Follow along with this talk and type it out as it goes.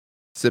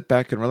Sit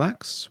back and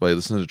relax while you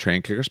listen to the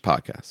Train Kickers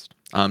podcast.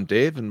 I'm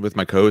Dave, and with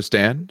my co-host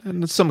Dan,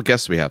 and some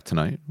guests we have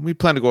tonight, we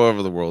plan to go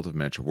over the world of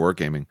miniature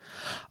wargaming.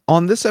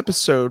 On this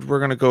episode, we're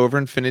going to go over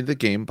Infinity the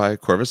Game by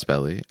Corvus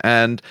Belli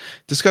and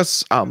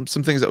discuss some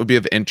things that would be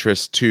of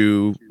interest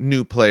to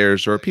new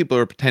players or people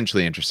who are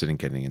potentially interested in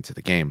getting into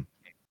the game.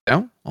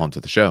 Now, on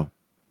to the show.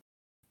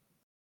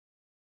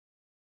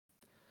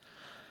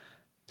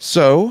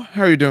 So,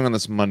 how are you doing on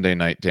this Monday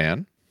night,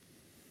 Dan?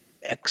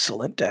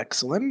 Excellent,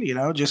 excellent.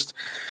 Just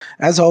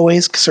as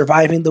always,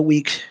 surviving the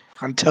week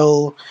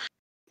until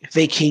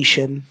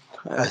vacation,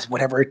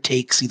 whatever it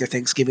takes, either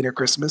Thanksgiving or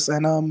Christmas,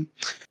 and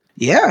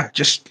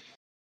just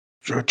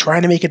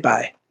trying to make it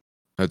by.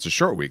 It's a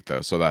short week though,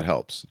 so that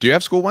helps. Do you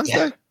have school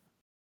Wednesday?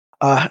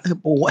 I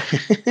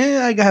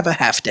have a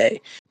half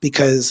day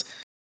because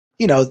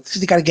you got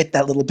to get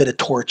that little bit of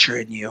torture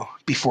in you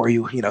before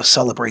you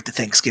celebrate the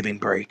Thanksgiving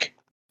break.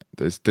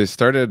 They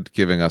started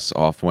giving us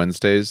off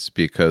Wednesdays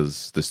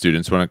because the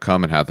students wouldn't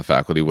come and half the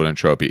faculty wouldn't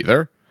show up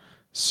either.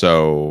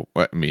 So,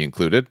 me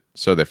included.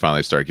 So they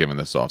finally started giving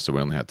this off. So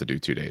we only have to do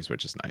 2 days,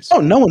 which is nice.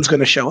 Oh, no one's going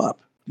to show up.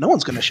 No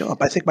one's going to show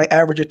up. I think my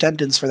average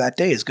attendance for that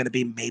day is going to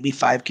be maybe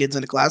 5 kids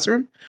in a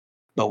classroom,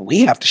 but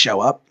we have to show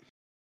up.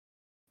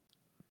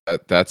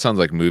 That sounds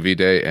like movie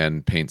day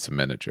and paint some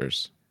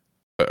miniatures.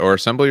 Or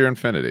assemble your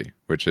Infinity,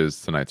 which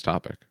is tonight's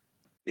topic.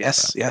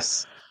 Yes,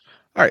 yes.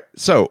 All right,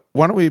 so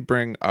why don't we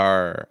bring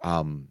our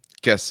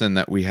guests in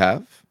that we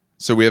have?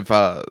 So we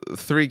have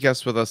 3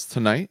 guests with us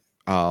tonight.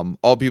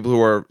 All people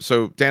who are,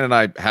 so Dan and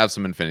I have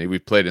some Infinity.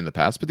 We've played in the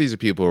past, but these are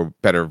people who are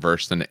better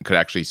versed and could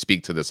actually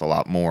speak to this a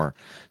lot more.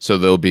 So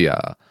there'll be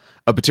a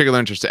particular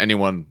interest to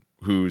anyone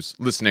who's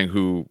listening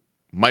who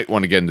might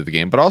want to get into the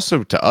game, but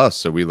also to us,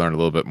 so we learn a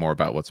little bit more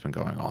about what's been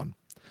going on.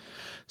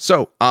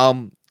 So,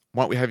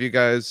 why don't we have you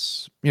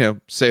guys,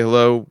 say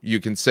hello. You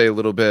can say a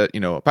little bit,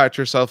 about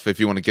yourself if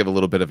you want to give a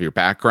little bit of your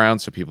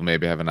background so people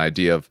maybe have an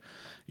idea of,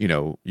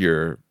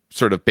 your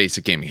sort of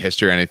basic gaming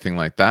history or anything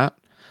like that.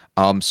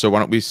 So why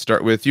don't we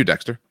start with you,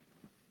 Dexter?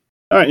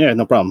 All right, yeah,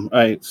 no problem. All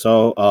right,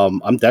 so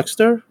I'm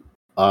Dexter.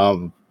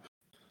 On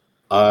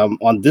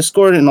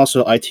Discord and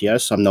also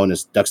ITS, I'm known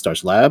as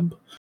Dexter's Lab.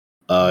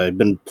 I've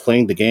been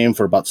playing the game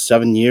for about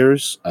 7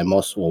 years. I'm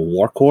also a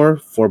Warcore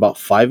for about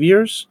 5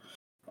 years.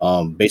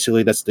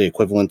 Basically, that's the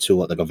equivalent to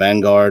what like a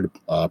Vanguard,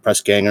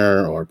 press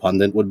ganger, or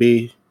pundit would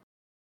be.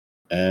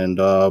 And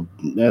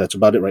that's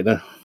about it right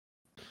there.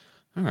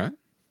 All right.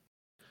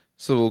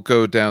 So we'll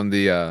go down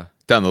the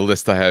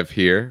list I have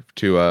here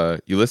to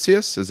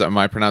Ulysses. Am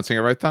I pronouncing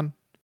it right then?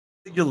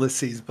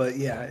 Ulysses, but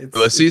yeah, it's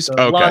Ulysses.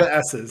 A lot of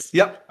S's.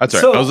 Yep, that's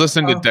right. So, I was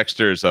listening to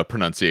Dexter's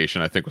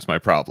pronunciation. I think was my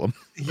problem.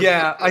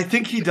 Yeah, I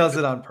think he does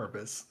it on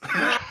purpose.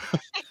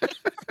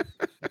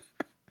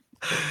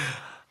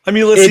 I'm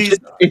Ulysses.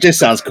 It just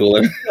sounds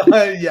cooler.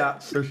 Yeah,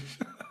 for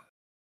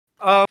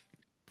sure.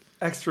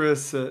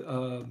 Extras.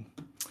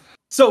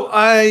 So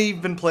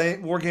I've been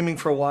playing wargaming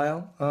for a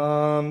while.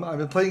 I've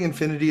been playing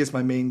Infinity as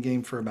my main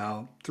game for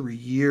about 3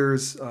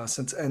 years,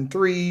 since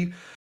N3.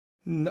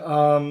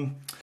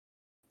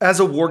 As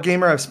a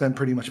wargamer, I've spent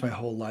pretty much my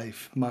whole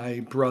life.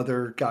 My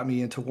brother got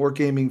me into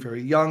wargaming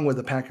very young with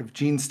a pack of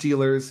Gene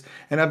Stealers,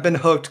 and I've been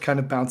hooked, kind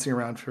of bouncing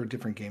around for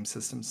different game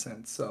systems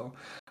since. So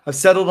I've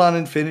settled on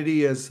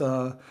Infinity as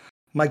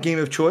my game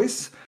of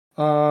choice.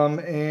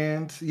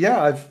 And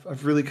yeah,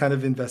 I've really kind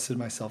of invested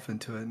myself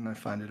into it, and I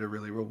find it a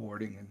really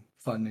rewarding and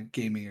fun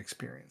gaming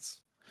experience.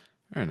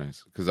 Very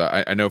nice. Because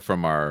I know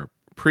from our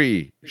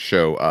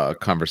pre-show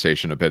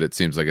conversation a bit, it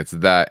seems like it's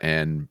that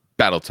and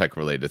BattleTech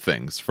related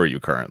things for you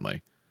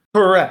currently.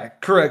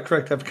 Correct.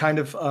 I've kind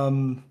of,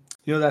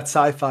 that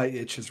sci-fi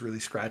itch is really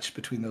scratched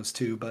between those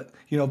two, but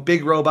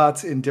big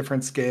robots in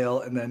different scale.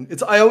 And then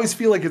I always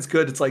feel like it's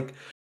good. It's like,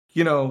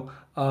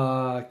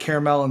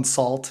 caramel and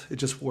salt. It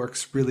just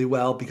works really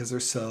well because they're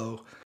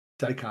so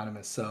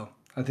dichotomous. So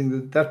I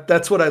think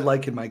that's what I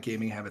like in my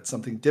gaming habits,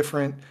 something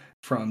different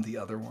from the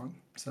other one.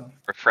 So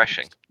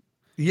refreshing.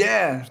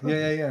 Yeah.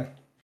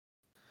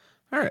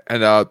 All right,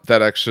 and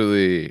that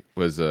actually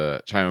was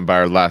chiming by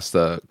our last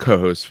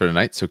co-host for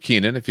tonight. So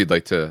Keenan, if you'd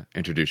like to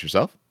introduce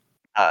yourself.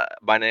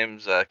 My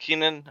name's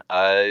Keenan.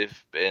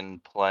 I've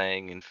been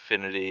playing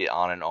Infinity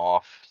on and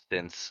off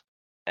since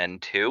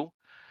N2.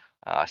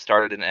 I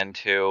started in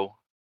N2.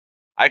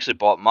 I actually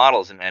bought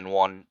models in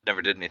N1,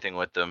 never did anything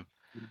with them.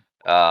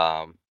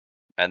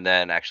 And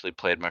then actually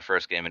played my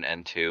first game in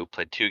N2,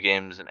 played 2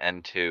 games in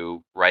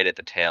N2 right at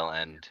the tail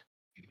end,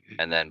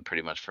 and then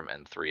pretty much from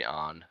N3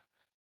 on.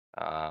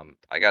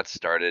 I got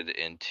started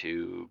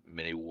into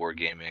mini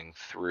wargaming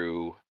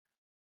through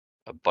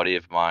a buddy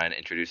of mine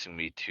introducing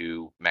me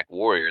to Mech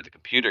Warrior, the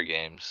computer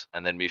games,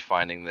 and then me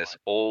finding this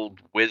old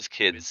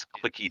WizKids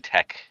clicky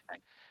tech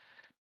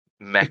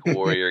Mech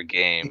Warrior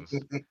game,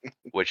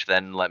 which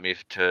then led me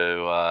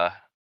to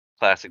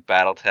classic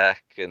BattleTech,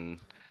 and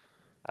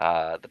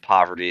the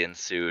poverty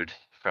ensued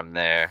from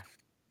there.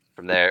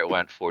 From there, it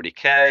went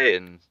 40K,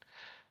 and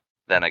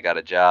then I got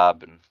a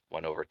job and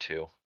went over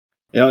to.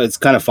 It's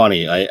kind of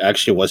funny. I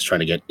actually was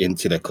trying to get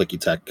into the clicky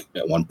tech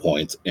at one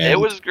point. And it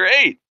was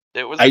great.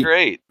 It was I-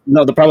 great.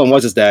 No, the problem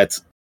was is that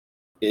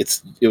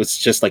it was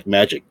just like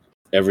Magic.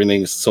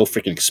 Everything's so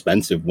freaking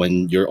expensive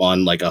when you're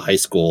on like a high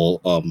school.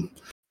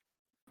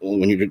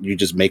 When you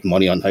just make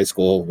money on high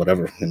school,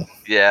 whatever.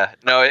 Yeah,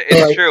 no,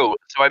 it's Right. true.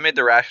 So I made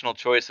the rational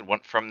choice and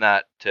went from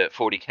that to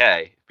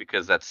 40K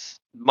because that's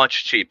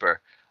much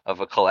cheaper of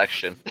a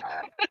collection.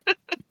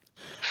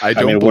 I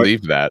don't mean,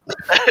 believe that.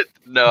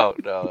 No,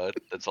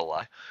 that's a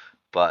lie.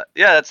 But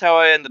yeah, that's how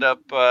I ended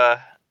up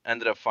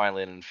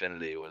finally in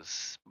Infinity.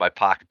 Was my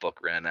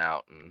pocketbook ran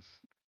out and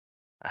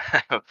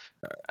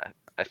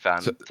I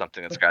found So-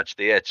 something that scratched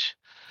the itch.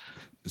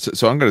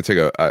 So I'm going to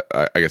take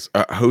I guess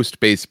a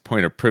host-based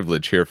point of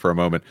privilege here for a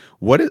moment.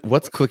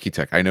 What's Clicky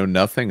Tech? I know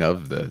nothing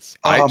of this.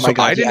 Oh my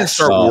God, I didn't yes.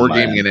 start Oh,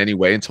 wargaming man. in any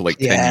way until like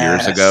 10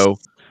 years Yes. ago.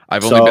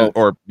 I've only So- been,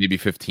 or maybe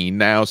 15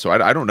 now. So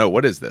I don't know.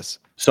 What is this?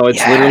 So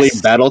it's literally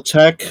Yes.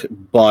 BattleTech,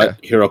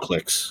 but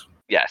HeroClix.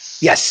 Yes.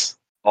 Yes.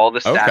 All the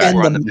stats Okay.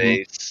 were on And the the-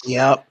 base.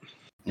 Yep.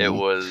 It Mhm.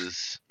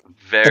 was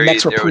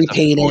mechs were there was a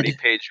pre-painted.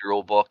 40-page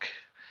rule book.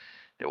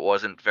 It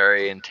wasn't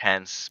very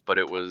intense, but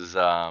it was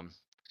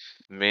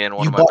me and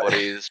one You of my bought-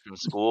 buddies from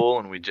school,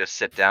 and we just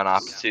sit down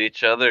opposite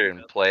each other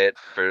and play it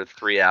for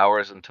 3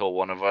 hours until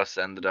one of us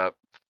ended up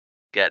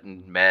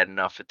getting mad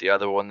enough at the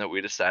other one that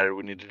we decided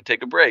we needed to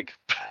take a break.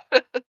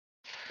 I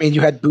mean,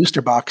 you had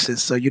booster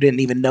boxes, so you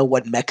didn't even know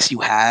what mechs you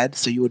had.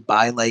 So you would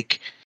buy like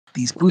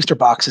these booster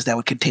boxes that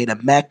would contain a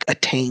mech, a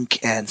tank,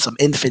 and some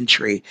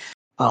infantry.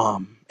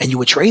 And you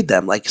would trade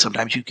them. Like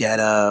sometimes you get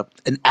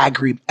an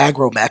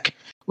aggro mech,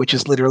 which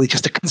is literally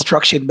just a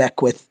construction mech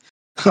with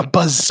a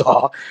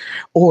buzzsaw,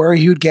 or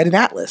you'd get an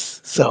Atlas.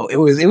 So it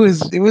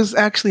was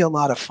actually a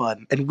lot of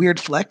fun. And weird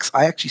flex,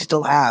 I actually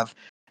still have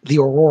the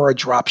Aurora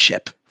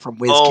dropship from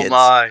WizKids. Oh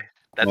my,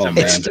 that's Oh, It's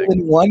man. amazing. still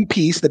in one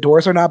piece. The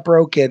doors are not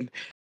broken.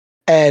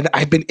 And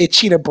I've been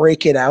itching to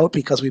break it out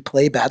because we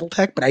play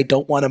BattleTech, but I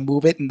don't want to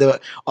move it in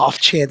the off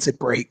chance it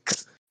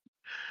breaks.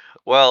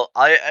 Well,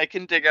 I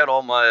can dig out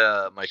all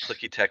my my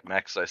Clicky Tech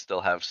mechs I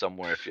still have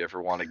somewhere if you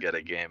ever want to get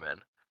a game in.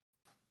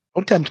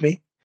 Don't tempt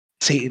me.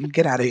 Satan,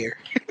 get out of here.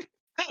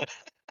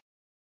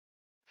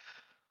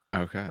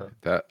 Okay.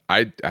 That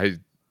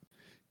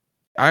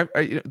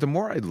the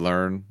more I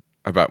learn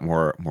about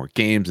more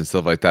games and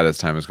stuff like that as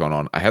time has gone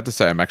on, I have to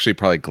say I'm actually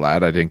probably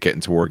glad I didn't get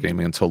into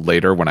wargaming until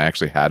later when I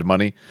actually had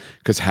money.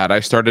 Because had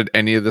I started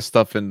any of this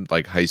stuff in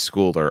like high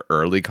school or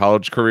early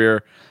college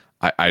career,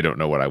 I don't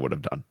know what I would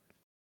have done.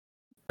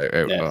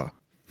 Yeah.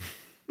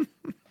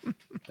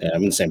 Yeah,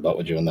 I'm in the same boat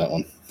with you on that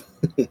one.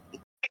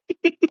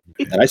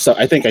 And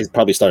I think I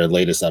probably started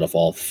latest out of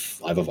all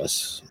 5 of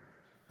us,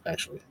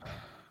 actually.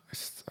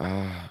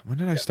 When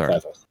did I start?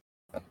 5 of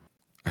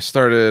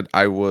us.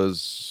 I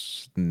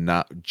was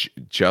not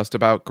just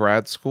about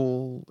grad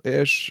school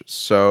ish,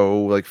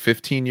 so like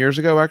 15 years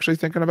ago, actually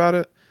thinking about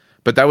it.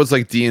 But that was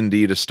like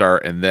D&D to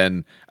start, and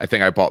then I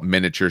think I bought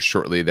miniatures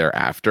shortly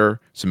thereafter,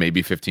 so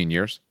maybe 15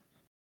 years.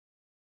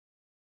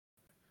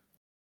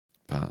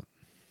 But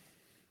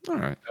all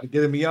right, Gotta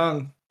get him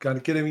young. Gotta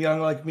get him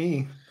young like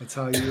me. That's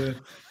how you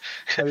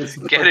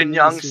support Get in the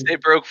young, industry. stay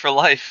broke for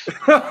life.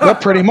 Yeah,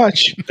 pretty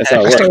much. That's how it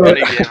I works, started-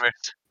 right? Money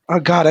gamers. Oh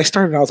God, I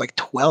started when I was like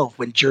 12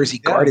 when Jersey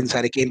Yeah. Gardens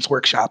had a Games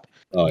Workshop.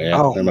 Oh, yeah.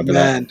 Oh I remember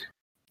man.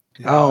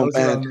 Yeah, Oh, I was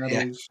man, around that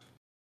yeah. age.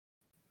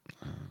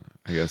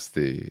 I guess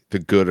the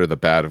good or the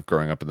bad of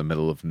growing up in the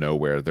middle of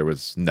nowhere, there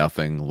was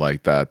nothing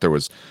like that. There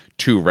was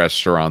 2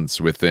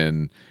 restaurants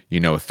within, a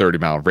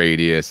 30-mile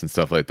radius and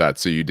stuff like that.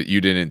 So you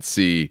didn't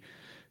see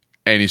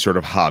any sort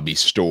of hobby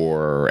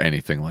store or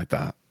anything like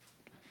that.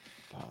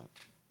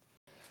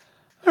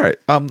 All right.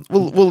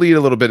 We'll lead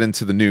a little bit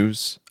into the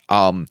news.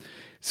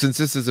 Since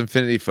this is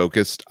Infinity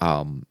focused,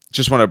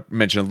 just want to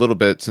mention a little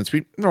bit, since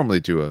we normally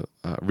do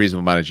a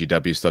reasonable amount of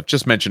GW stuff,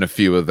 just mention a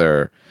few of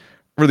their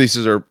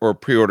releases or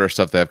pre-order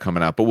stuff they have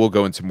coming out, but we'll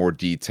go into more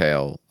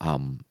detail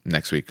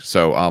next week.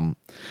 So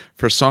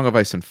for Song of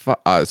Ice and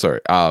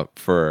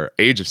for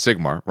Age of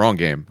Sigmar, wrong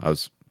game. I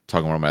was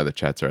talking to one of my other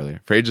chats earlier.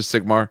 For Age of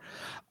Sigmar,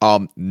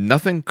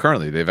 nothing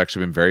currently. They've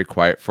actually been very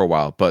quiet for a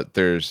while, but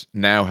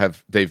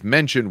they've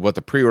mentioned what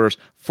the pre-orders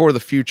for the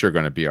future are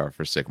going to be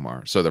for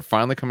Sigmar. So they're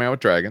finally coming out with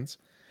dragons.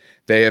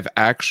 They have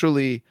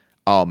actually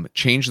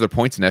changed their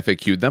points and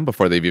FAQ'd them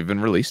before they've even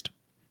released,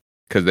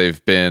 because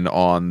they've been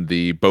on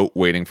the boat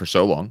waiting for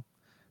so long.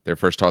 They're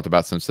first talked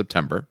about since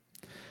September.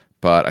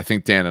 But I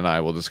think Dan and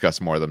I will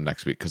discuss more of them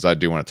next week, because I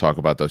do want to talk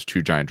about those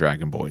 2 giant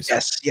dragon boys.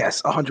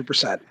 Yes,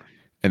 100%.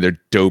 And their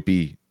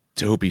dopey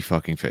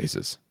fucking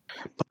faces.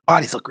 The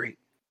bodies look great.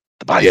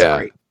 The bodies are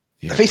great.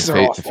 Yeah, The faces are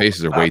the awful.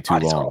 faces are way too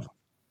Bodies are long. awful.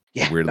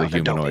 Yeah, Weirdly no,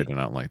 they're humanoid, dopey.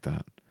 and I don't like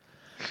that.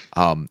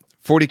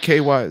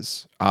 40K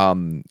wise,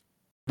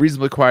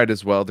 reasonably quiet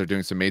as well. They're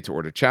doing some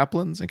made-to-order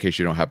chaplains, in case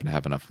you don't happen to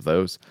have enough of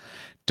those.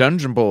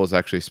 Dungeon Bowl is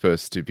actually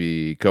supposed to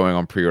be going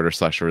on pre-order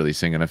 /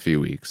 releasing in a few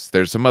weeks.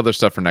 There's some other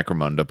stuff for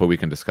Necromunda, but we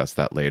can discuss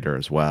that later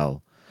as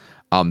well.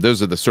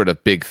 Those are the sort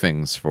of big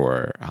things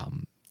for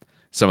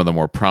some of the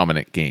more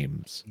prominent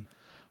games.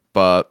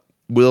 But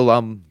we'll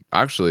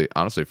actually,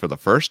 honestly, for the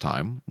first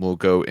time, we'll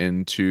go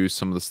into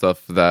some of the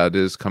stuff that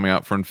is coming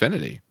out for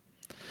Infinity.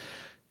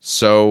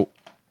 So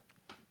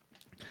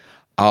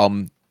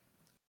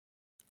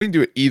We can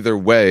do it either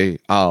way.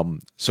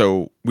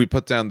 So we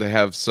put down they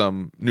have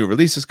some new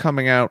releases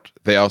coming out.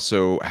 They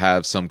also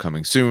have some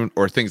coming soon,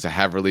 or things that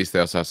have released. They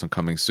also have some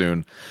coming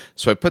soon.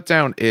 So I put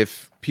down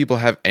if people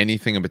have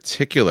anything in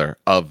particular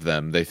of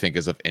them they think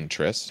is of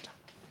interest.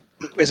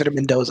 Wizard of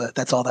Mendoza.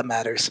 That's all that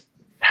matters.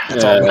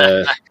 That's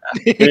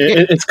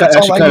it's That's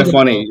all actually I kind of need to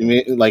funny. I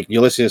mean, like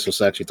Ulysses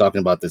was actually talking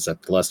about this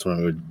at the last one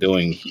we were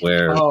doing,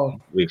 where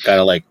we kind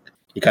of like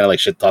you kind of like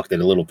shit talked it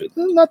a little bit,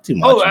 not too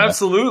much. Oh,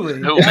 absolutely.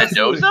 Who,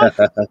 Mendoza?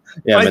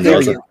 Yeah, I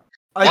Mendoza.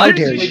 Why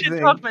dare did you shit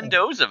talk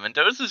Mendoza?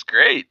 Mendoza's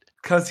great.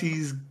 Because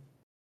he's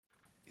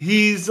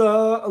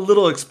a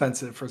little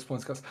expensive for his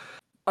points cost.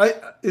 I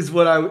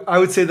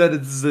would say that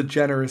it's a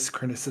generous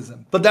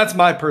criticism, but that's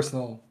my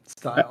personal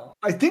style.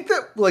 I think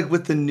that like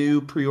with the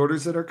new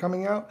pre-orders that are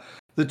coming out,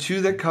 the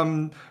two that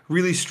come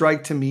really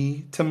strike to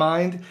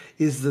mind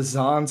is the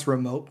Zons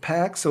remote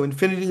pack. So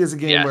Infinity is a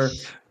game where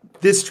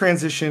this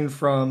transition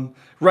from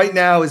right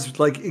now is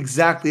like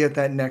exactly at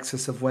that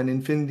nexus of when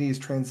Infinity is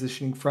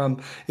transitioning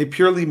from a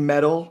purely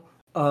metal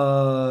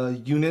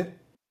unit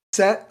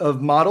set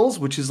of models,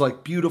 which is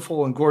like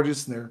beautiful and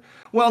gorgeous, and they're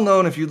well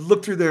known. If you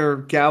look through their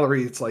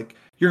gallery, it's like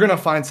you're gonna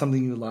find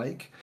something you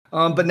like.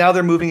 But now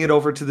they're moving it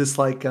over to this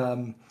like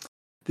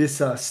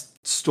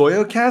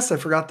Stoyocast. I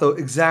forgot the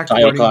exact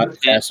wording.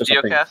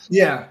 Stoyocast?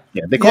 Yeah.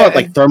 Yeah, they call it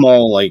like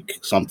thermal like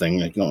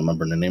something. I don't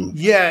remember the name.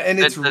 Yeah, and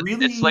it's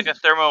like a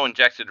thermo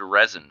injected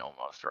resin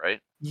almost, right?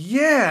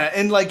 Yeah,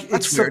 and like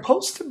it's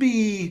supposed to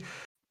be.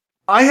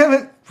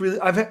 I've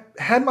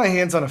had my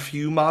hands on a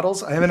few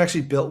models. I haven't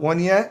actually built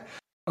one yet.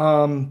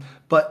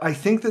 But I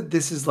think that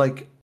this is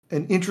like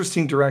an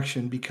interesting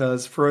direction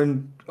because for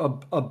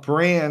a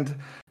brand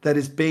that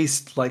is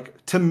based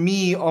like to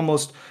me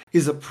almost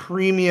is a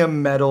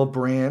premium metal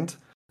brand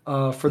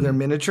for their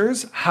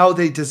miniatures, how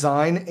they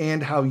design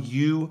and how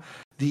you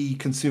the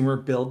consumer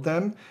build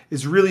them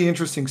is really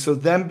interesting. So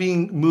them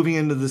moving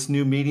into this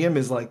new medium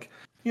is like,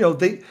 you know,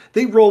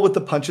 they roll with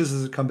the punches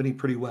as a company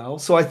pretty well.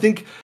 So I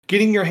think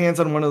getting your hands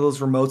on one of those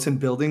remotes and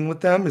building with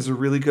them is a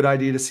really good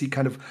idea to see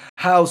kind of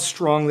how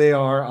strong they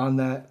are on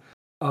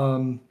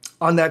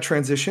that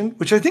transition,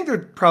 which I think they're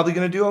probably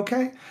going to do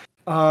okay.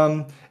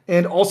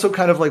 And also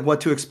kind of like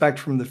what to expect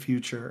from the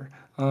future.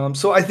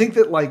 So I think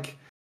that like,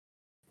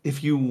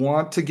 if you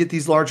want to get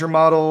these larger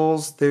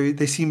models,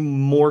 they seem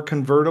more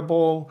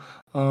convertible.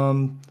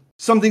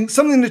 Something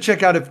to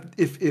check out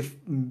if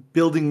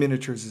building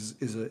miniatures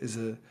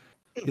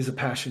is a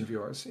passion of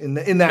yours in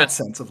that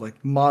sense of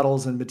like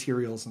models and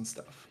materials and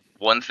stuff.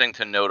 One thing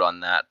to note on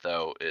that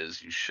though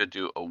is you should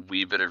do a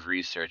wee bit of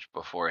research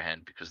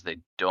beforehand because they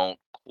don't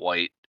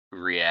quite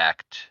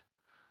react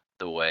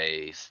the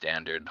way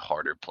standard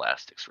harder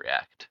plastics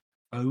react.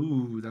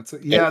 Oh, that's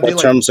What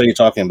terms are you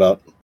talking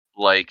about?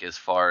 Like as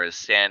far as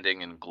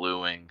sanding and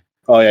gluing.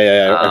 Oh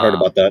yeah, I heard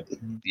about that.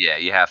 Yeah,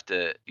 you have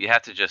to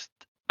just.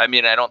 I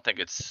mean, I don't think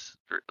it's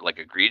like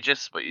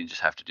egregious, but you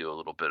just have to do a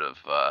little bit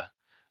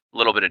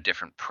of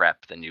different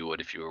prep than you would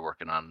if you were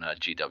working on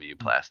GW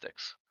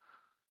plastics.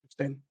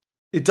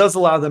 It does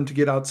allow them to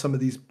get out some of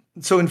these.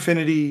 So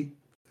Infinity,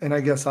 and I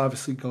guess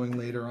obviously going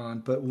later on,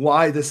 but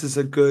why this is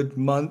a good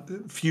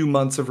few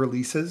months of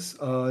releases,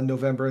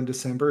 November and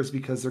December, is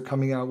because they're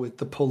coming out with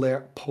the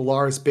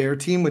Polaris Bear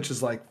team, which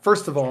is like,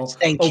 first of all,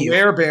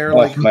 werebear.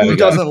 Like, who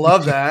doesn't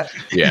love that?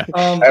 Yeah.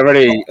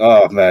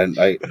 Oh man,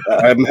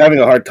 I'm having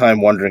a hard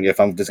time wondering if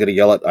I'm just gonna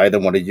yell at either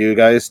one of you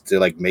guys to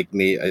like make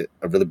me a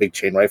really big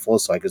chain rifle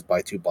so I could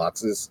buy 2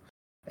 boxes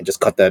and just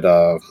cut that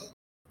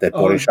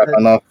boarding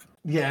shotgun off.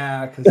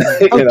 Yeah,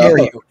 how dare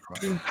you?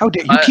 How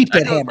dare you keep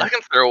that hammer? I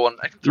can throw one.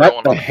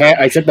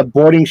 I said the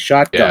boarding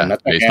shotgun.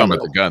 Not the he's talking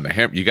about the gun. The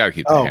hammer. You got to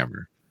keep the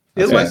hammer.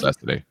 That's a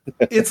necessity.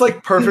 It's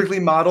like perfectly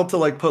modeled to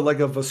like put like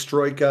a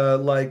Vostroika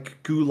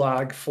like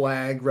Gulag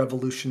flag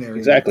revolutionary.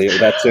 Exactly,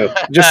 that too.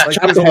 Just like,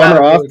 chop the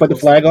hammer off, put the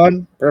flag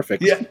on.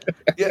 Perfect.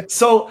 Yeah.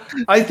 So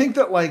I think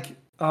that like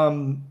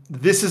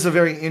this is a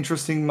very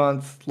interesting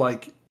month.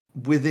 Like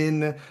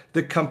within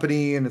the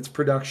company and its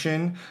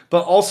production,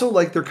 but also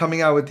like they're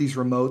coming out with these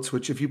remotes,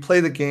 which if you play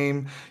the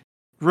game,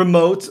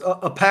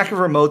 a pack of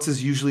remotes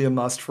is usually a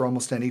must for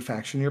almost any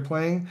faction you're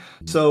playing.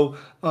 So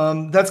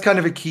that's kind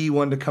of a key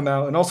one to come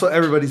out. And also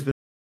everybody's been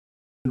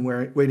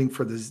waiting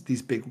for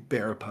these big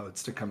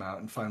Baropods to come out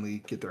and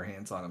finally get their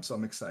hands on them. So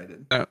I'm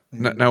excited.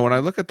 Now when I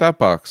look at that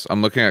box,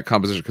 I'm looking at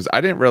composition because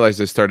I didn't realize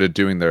they started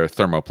doing their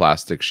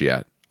thermoplastics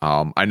yet.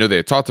 I know they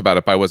had talked about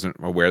it, but I wasn't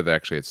aware they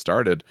actually had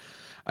started.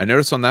 I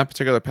noticed on that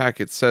particular pack,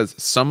 it says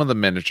some of the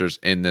miniatures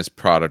in this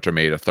product are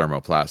made of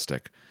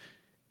thermoplastic.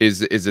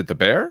 Is it the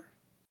bear?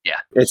 Yeah,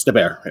 it's the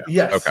bear. Yeah.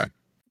 Yes. Okay.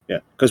 Yeah,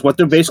 because what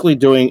they're basically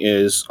doing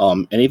is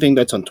anything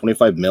that's on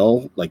 25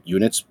 mil, like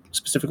units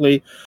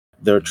specifically,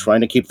 they're trying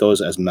to keep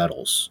those as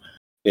metals.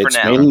 It's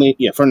mainly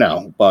for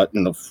now, but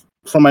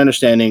from my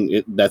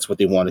understanding, that's what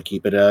they want to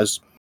keep it as.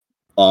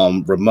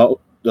 Remote.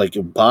 Like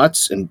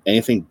bots and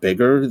anything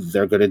bigger,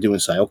 they're going to do in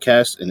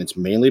Silecast, and it's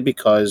mainly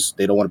because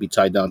they don't want to be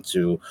tied down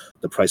to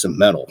the price of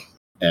metal.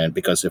 And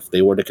because if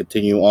they were to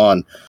continue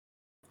on,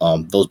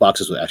 those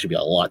boxes would actually be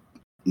a lot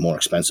more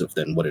expensive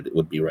than what it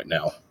would be right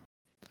now.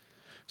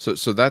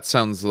 So that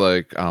sounds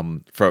like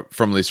from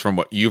at least from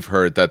what you've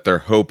heard, that their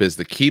hope is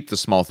to keep the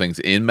small things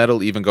in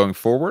metal even going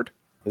forward.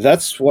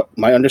 That's what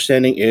my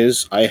understanding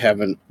is. I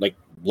haven't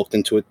looked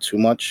into it too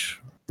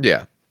much.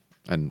 Yeah,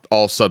 and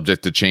all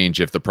subject to change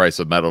if the price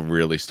of metal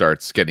really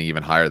starts getting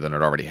even higher than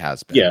it already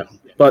has been. Yeah,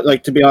 but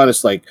to be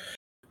honest,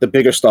 the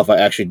bigger stuff I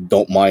actually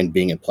don't mind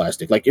being in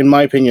plastic. In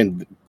my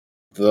opinion,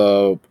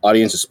 the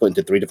audience is split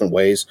into 3 different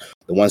ways: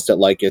 the ones that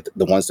like it,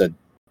 the ones that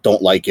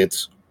don't like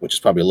it, which is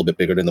probably a little bit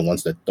bigger than the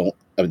ones that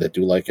that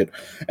do like it,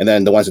 and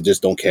then the ones that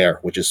just don't care,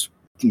 which is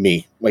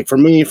me. For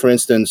me, for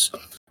instance,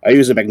 I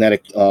use a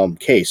magnetic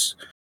case.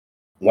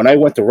 When I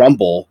went to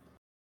Rumble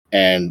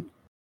and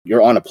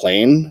you're on a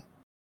plane,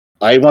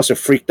 I must have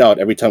freaked out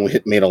every time we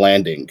made a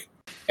landing,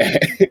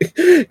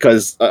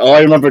 because all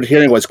I remembered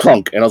hearing was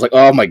clunk, and I was like,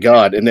 "Oh my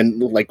god!" And then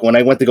when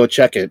I went to go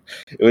check it,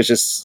 it was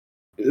just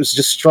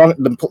strong.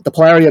 The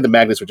polarity of the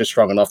magnets were just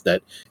strong enough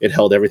that it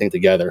held everything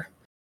together.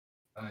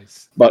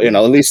 Nice. But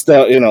at least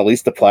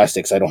the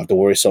plastics, I don't have to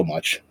worry so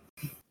much.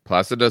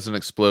 Plastic doesn't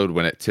explode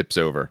when it tips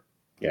over.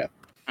 Yeah.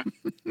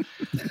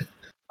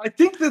 I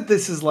think that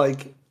this is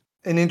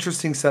an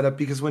interesting setup,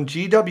 because when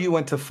GW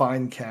went to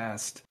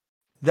Finecast,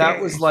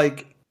 that was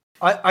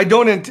I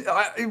don't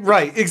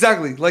right,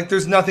 exactly.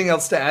 There's nothing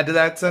else to add to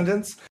that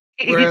sentence.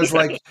 Whereas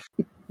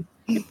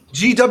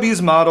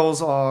GW's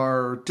models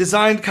are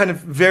designed kind of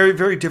very,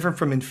 very different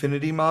from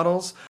Infinity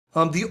models.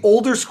 The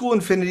older school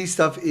Infinity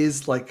stuff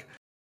is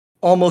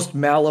almost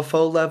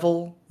Malifaux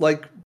level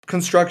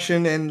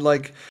construction and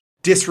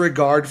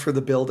disregard for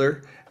the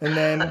builder. And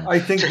then I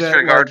think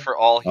disregard for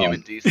all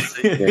human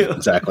decency. Yeah,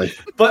 exactly.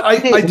 But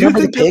I do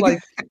think pig? that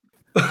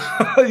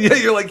yeah,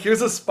 you're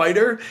here's a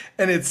spider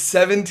and it's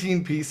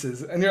 17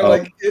 pieces, and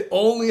you're it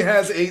only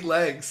has 8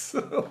 legs.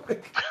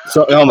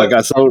 So oh my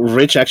god! So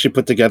Rich actually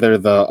put together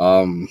the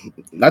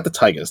not the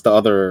Tigers, the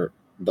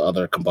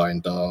other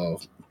combined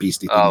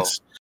beastie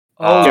things.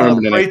 Oh, can't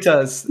remember the name.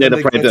 Praetas. Yeah, the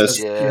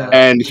Praetas. Yeah.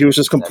 And he was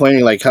just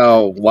complaining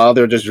how while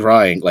they're just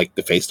drying,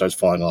 the face starts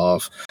falling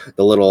off,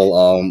 the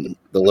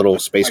little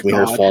space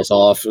wiener falls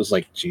off. It was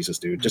Jesus,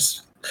 dude,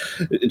 just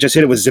hit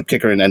it with zip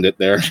kicker and end it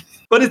there.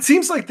 But it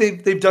seems like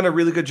they've done a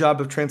really good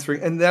job of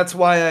transferring, and that's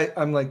why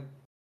I'm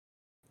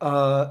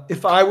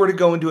if I were to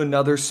go into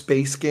another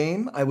space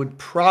game, I would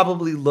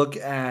probably look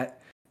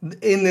at,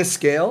 in this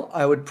scale,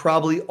 I would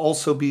probably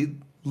also be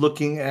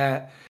looking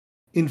at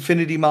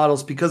Infinity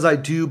models, because I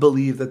do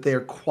believe that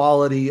their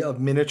quality of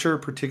miniature,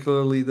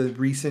 particularly the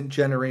recent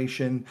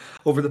generation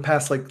over the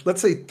past, let's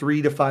say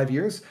 3 to 5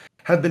 years,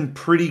 have been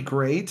pretty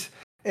great.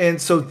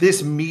 And so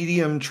this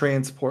medium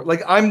transport,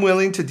 I'm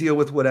willing to deal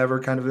with whatever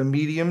kind of a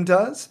medium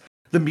does.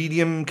 The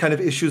medium kind of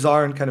issues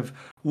are, and kind of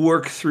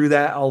work through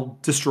that. I'll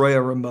destroy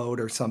a remote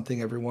or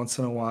something every once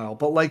in a while.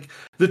 But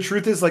the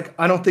truth is,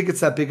 I don't think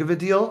it's that big of a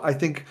deal. I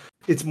think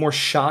it's more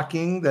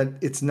shocking that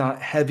it's not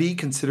heavy,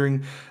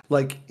 considering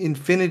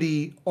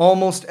Infinity,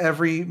 almost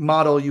every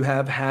model you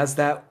have has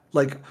that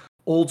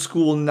old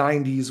school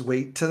 90s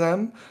weight to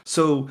them.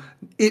 So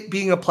it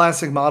being a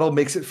plastic model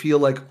makes it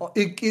feel it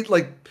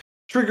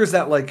triggers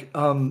that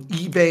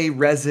eBay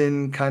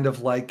resin kind of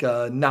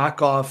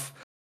knockoff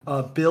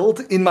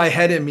build in my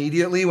head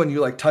immediately when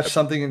you touch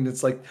something and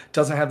it's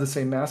doesn't have the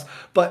same mass.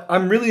 But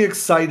I'm really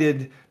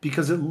excited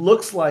because it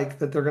looks like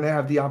that they're going to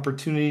have the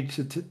opportunity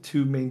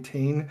to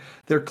maintain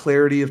their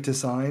clarity of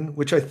design,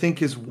 which I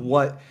think is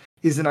what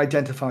is an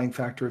identifying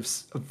factor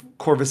of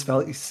Corvus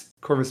Belli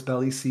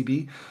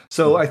CB.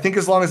 So I think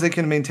as long as they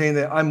can maintain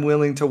that, I'm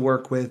willing to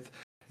work with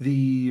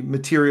the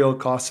material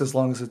costs as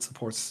long as it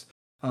supports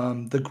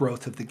the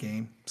growth of the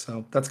game.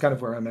 So that's kind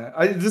of where I'm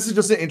at. This is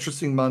just an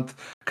interesting month,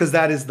 because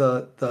that is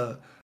the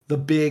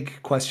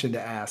big question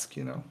to ask,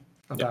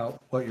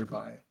 about what you're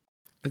buying.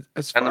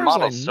 And the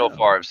models so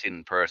far I've seen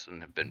in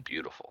person have been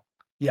beautiful.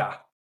 Yeah,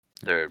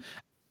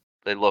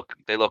 they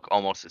look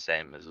almost the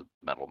same as a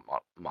metal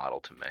model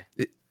to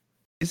me.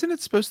 Isn't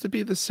it supposed to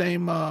be the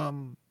same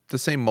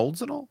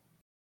molds and all?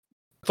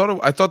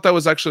 I thought that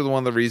was actually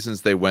one of the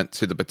reasons they went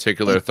to the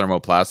particular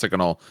thermoplastic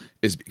and all,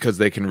 is because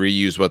they can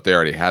reuse what they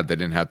already had. They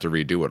didn't have to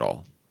redo it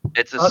all.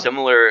 It's a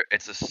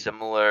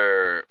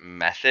similar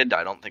method.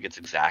 I don't think it's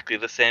exactly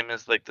the same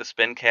as the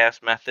spin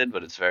cast method,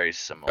 but it's very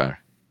similar. Okay.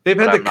 They've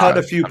had to cut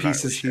a few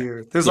pieces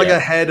here. There's a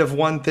head of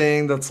one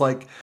thing that's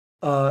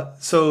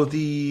so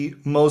the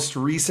most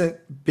recent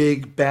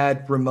big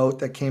bad remote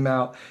that came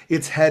out,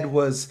 its head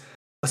was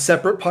a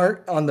separate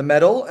part on the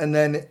metal, and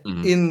then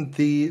in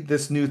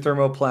this new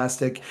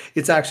thermoplastic,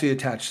 it's actually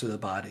attached to the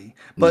body.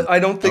 But I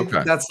don't think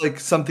that's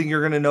something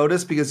you're going to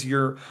notice, because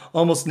you're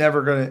almost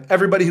never going to.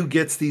 Everybody who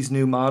gets these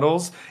new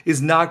models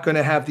is not going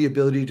to have the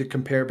ability to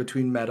compare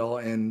between metal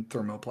and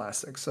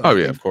thermoplastic. So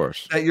of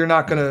course, that you're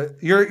not going to.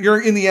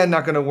 You're in the end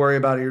not going to worry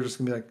about it. You're just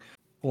going to be like,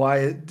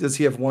 why does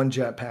he have one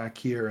jetpack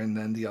here and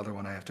then the other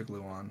one I have to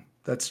glue on?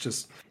 That's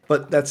just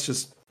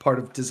part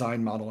of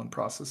design, model, and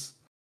process.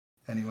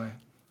 Anyway.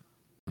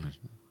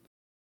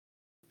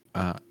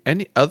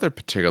 Any other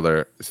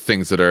particular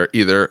things that are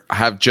either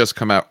have just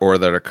come out or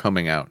that are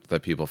coming out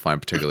that people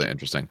find particularly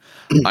interesting?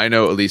 I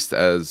know, at least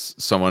as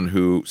someone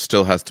who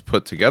still has to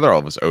put together all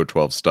of this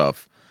O12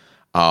 stuff,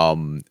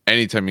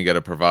 anytime you get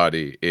a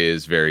Pravati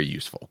is very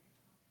useful.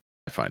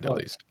 I find, at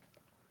least.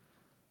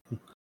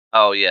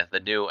 Oh yeah, the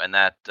new and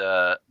that.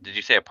 Did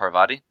you say a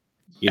Parvati?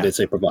 You did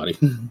say Pravati.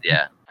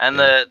 Yeah, and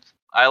Yeah.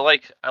 I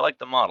like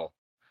the model.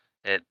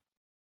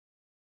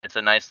 It's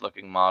a nice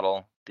looking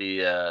model.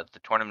 The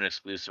tournament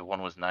exclusive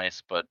one was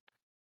nice, but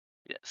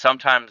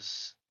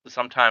sometimes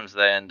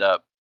they end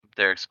up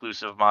their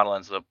exclusive model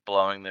ends up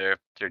blowing their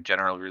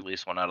general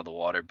release one out of the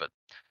water. But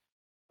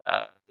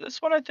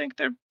this one, I think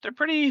they're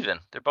pretty even.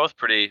 They're both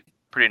pretty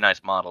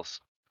nice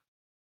models.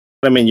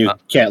 I mean, you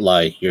can't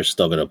lie. You're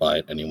still gonna buy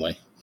it anyway.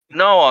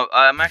 No,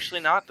 I'm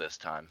actually not this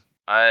time.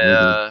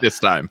 This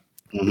time.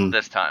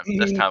 This time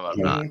I'm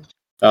not.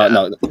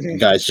 No,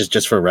 guys,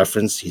 just for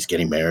reference, he's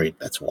getting married.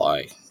 That's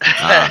why.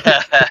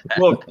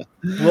 Well,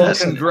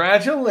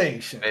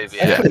 congratulations.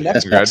 Maybe, I yeah. put an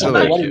Xbox on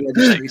my Congratulations. wedding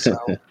registry,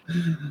 so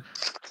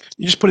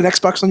you just put an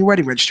Xbox on your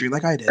wedding registry,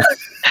 like I did.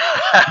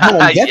 No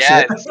one gets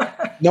Yes.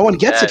 it. No one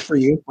gets it Yes. for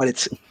you, but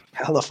it's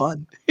hella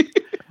fun.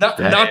 Not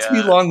to be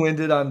Yeah.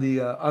 long-winded on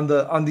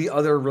the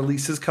other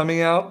releases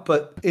coming out,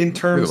 but in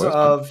terms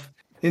of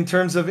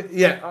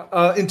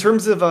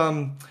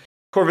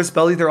Corvus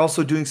Belli, they're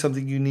also doing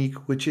something unique,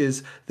 which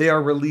is they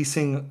are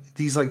releasing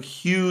these like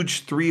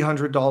huge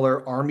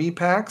 $300 army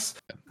packs,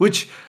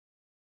 which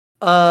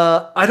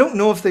I don't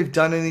know if they've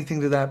done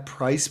anything to that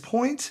price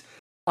point.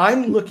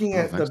 I'm looking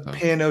at the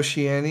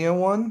Pan-Oceania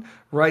one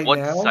right What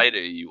now. site are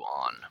you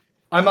on?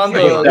 I'm on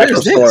Wait, the what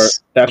is this?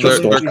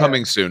 They're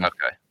coming soon.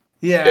 Okay.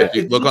 yeah. If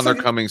you it look looks on their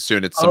like coming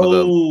soon, it's some of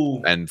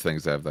the end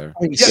things they have there.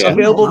 I mean, yeah, soon?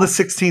 available the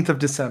 16th of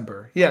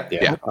December. Yeah.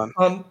 Yeah.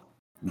 Um,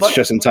 It's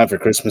just in time for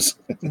Christmas.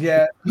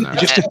 Yeah.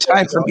 just in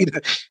time for me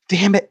to.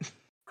 Damn it!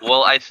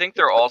 Well, I think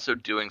they're also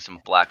doing some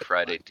Black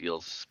Friday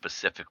deals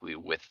specifically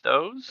with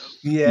those.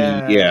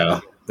 Yeah. Yeah,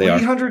 they are.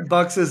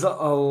 $300 is a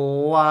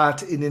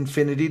lot in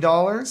Infinity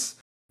dollars.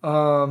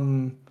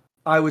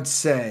 I would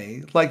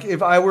say, like,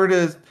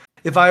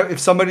 if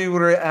somebody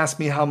were to ask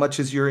me how much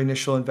is your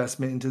initial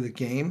investment into the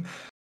game,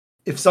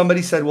 if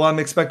somebody said, "Well, I'm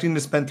expecting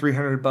to spend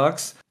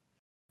 $300,"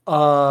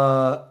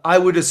 I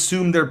would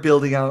assume they're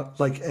building out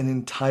like an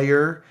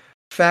entire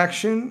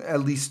faction,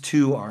 at least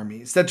 2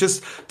 armies. That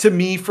just, to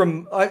me,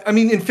 I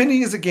mean,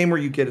 Infinity is a game where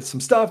you get some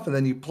stuff and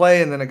then you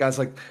play, and then a guy's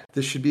like,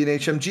 this should be an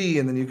HMG,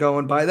 and then you go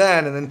and buy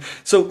that, and then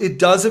so it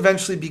does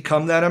eventually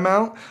become that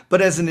amount.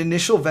 But as an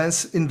initial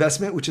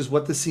investment, which is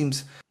what this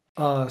seems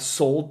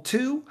sold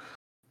to,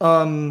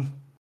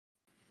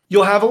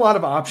 you'll have a lot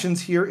of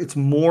options here. It's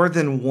more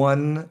than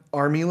one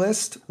army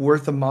list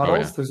worth of models.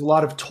 Oh, yeah. There's a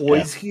lot of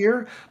toys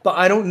here, but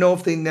I don't know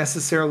if they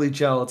necessarily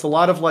gel. It's a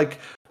lot of like,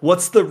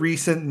 what's the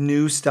recent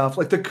new stuff?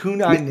 Like the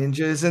Kunai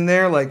Ninja is in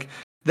there. Like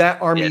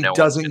that army no one's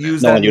doesn't gonna-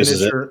 use No that one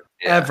uses it. miniature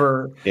Yeah.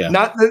 ever. Yeah.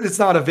 Not that it's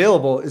not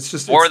available. It's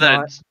just Or it's that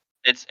not.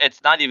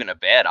 it's not even a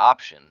bad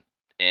option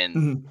in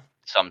Mhm.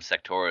 some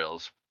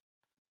sectorials.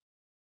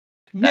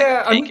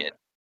 Yeah, Take it.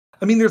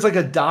 I mean, there's like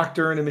a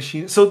doctor and a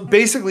machine. So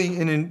basically,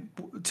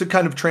 to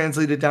kind of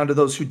translate it down to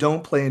those who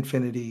don't play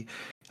Infinity,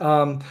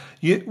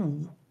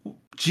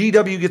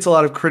 GW gets a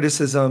lot of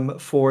criticism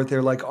for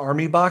their like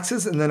army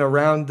boxes, and then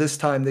around this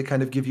time they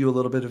kind of give you a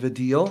little bit of a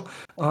deal.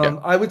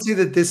 I would say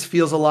that this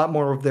feels a lot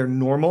more of their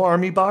normal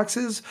army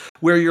boxes,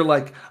 where you're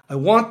like, I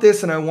want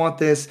this and I want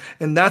this,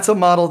 and that's a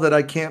model that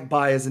I can't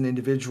buy as an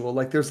individual.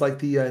 Like there's like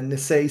the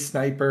Nisei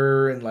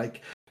sniper and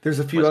like. There's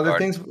a few Swiss other Guard.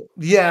 things.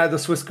 Yeah, the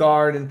Swiss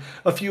Guard and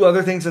a few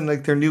other things and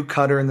like their new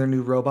cutter and their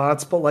new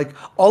robots. But like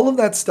all of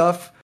that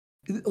stuff,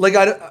 like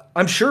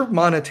I'm sure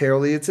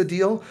monetarily it's a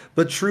deal.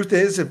 But truth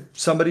is, if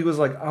somebody was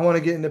like, I want to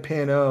get into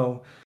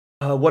Pan-O,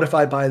 what if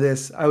I buy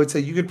this? I would say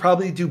you could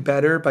probably do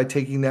better by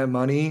taking that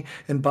money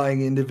and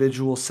buying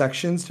individual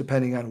sections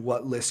depending on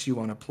what list you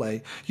want to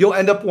play. You'll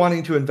end up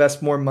wanting to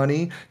invest more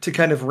money to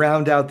kind of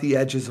round out the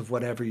edges of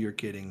whatever you're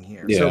getting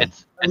here. Yeah. So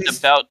It's least-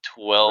 about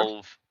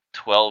 12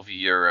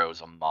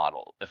 euros a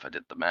model, if I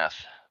did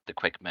the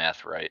quick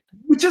math right.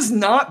 which is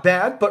not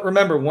bad, but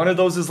remember, one of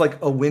those is like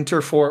a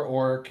Winter 4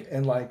 orc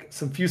and like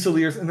some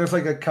Fusiliers, and there's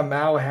like a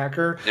Kamau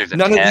hacker. There's a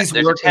None tag, of these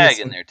there's work a tag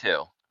the in same- there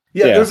too.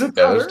 Yeah, Yeah. there's a Yeah,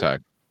 there's cutter,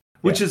 tag.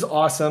 which is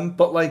awesome,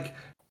 but like,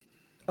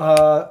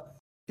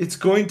 it's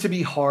going to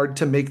be hard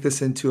to make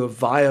this into a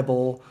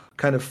viable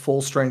kind of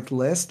full strength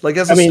list. Like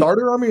as a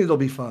starter army, it'll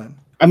be fun.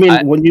 I mean,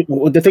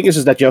 the thing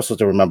is that you also have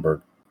to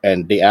remember,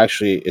 and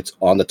it's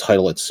on the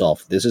title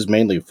itself. This is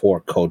mainly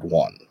for Code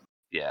 1.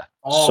 Yeah.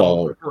 Oh,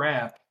 So-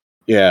 crap.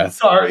 Yeah.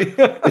 Sorry.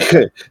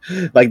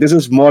 Like this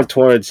is more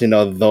towards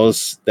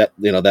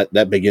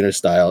that beginner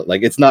style.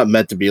 Like it's not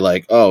meant to be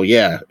like, oh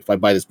yeah, if I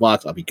buy this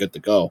box, I'll be good to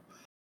go.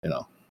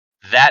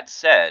 That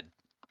said,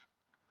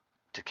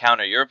 to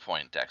counter your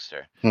point,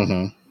 Dexter,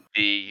 Mm-hmm.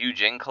 the Yu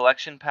Jing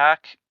collection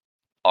pack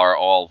are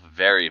all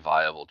very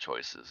viable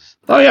choices.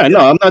 Oh yeah, no,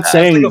 I'm not It's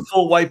saying. like a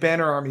full White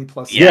Banner army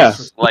plus. Yeah.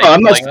 six or Like, No,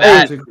 I'm not like saying-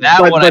 that. but-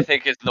 That one I but-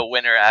 think is the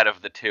winner out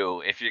of the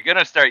two. If you're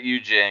gonna start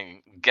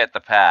Yujing, get the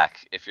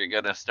pack. If you're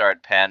gonna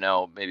start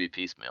Pano, maybe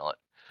piecemeal it.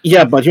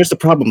 Yeah, but here's the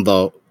problem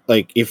though.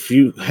 Like, if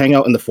you hang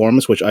out in the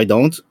forums, which I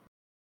don't,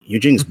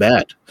 Eugene's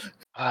bad.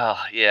 Well,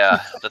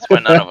 yeah, that's why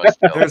none of us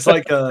do. There's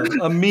like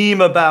a meme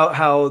about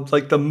how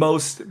like the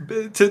most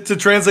to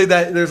translate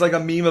that. There's like a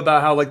meme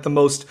about how like the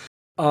most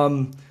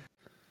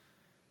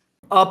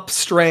up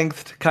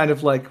strength kind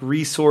of like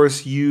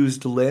resource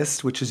used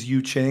list, which is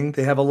Yu Ching.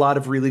 They have a lot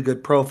of really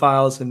good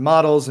profiles and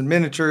models and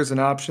miniatures and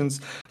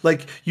options.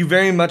 Like, you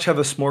very much have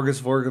a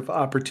smorgasbord of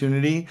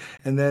opportunity.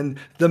 And then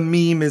the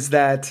meme is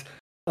that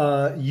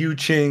Yu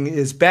Ching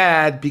is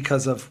bad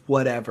because of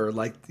whatever.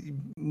 Like,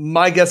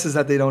 my guess is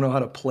that they don't know how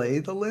to play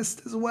the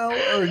list as well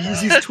or use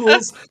these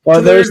tools. Well,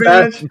 to their there's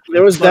that. advantage.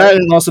 There was But- that,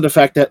 and also the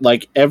fact that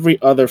like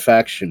every other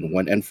faction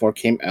when N4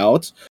 came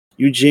out,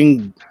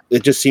 Eugene,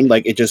 it just seemed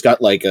like it just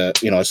got like a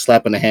a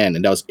slap in the hand,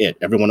 and that was it.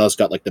 Everyone else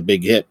got like the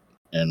big hit,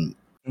 and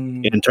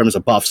in terms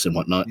of buffs and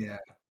whatnot. Yeah.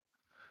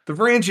 The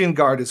Varangian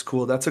Guard is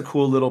cool. That's a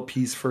cool little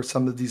piece for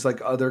some of these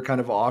like other kind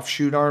of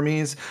offshoot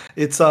armies.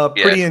 It's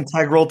pretty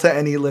integral to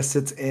any list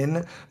it's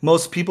in.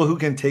 Most people who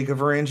can take a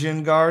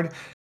Varangian Guard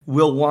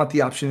will want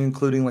the option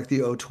including like the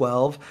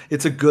O12.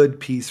 It's a good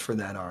piece for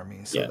that army.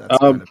 So Yeah. that's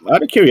kind of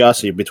Out of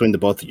curiosity, between the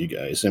both of you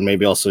guys, and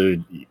maybe also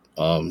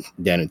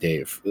Dan and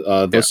Dave,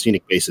 those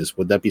scenic bases,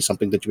 would that be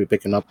something that you'd be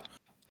picking up?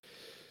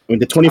 I mean,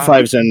 the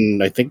 25s,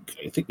 and I think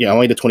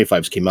only the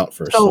 25s came out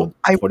first. So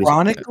 40s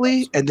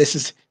ironically, and this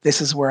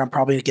is where I'm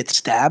probably gonna get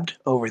stabbed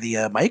over the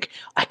mic.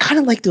 I kind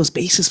of like those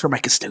bases for my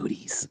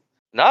Custodes.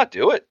 No,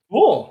 do it.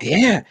 cool.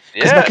 Yeah,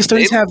 because Yeah, my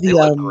Custodes they- have they the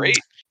look great.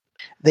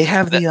 they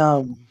have the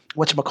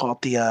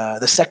whatchamacallit,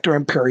 the Sector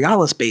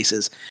Imperialis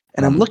bases,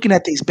 and I'm Mhm. looking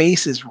at these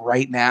bases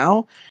right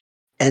now,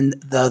 and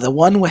the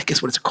one, I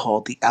guess, what is it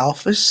called, the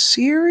Alpha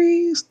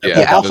series? Yeah,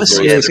 the Alpha those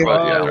are- series. they're both-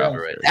 Oh, yeah, yeah. they're all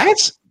right.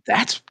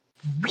 That's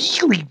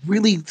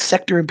really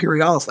Sector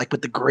Imperialis, like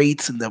with the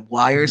grates and the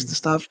wires and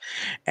stuff.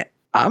 And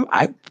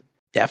I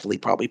definitely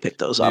probably pick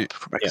those up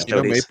for my yeah. You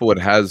know, Custodes. Maplewood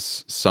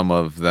has some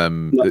of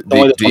them, No, the,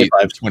 only the the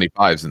 25s.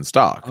 25s in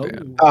stock. Oh.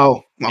 Dan.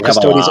 Oh, We well, have a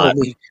Custodes lot.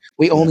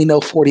 we only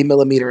know 40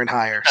 millimeter and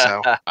higher,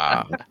 so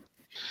Ah,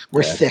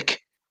 we're Yeah.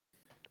 thick.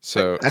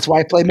 so That's why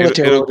I play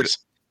military it'll- orders.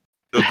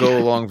 it'll go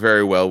along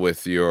very well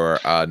with your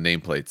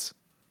nameplates.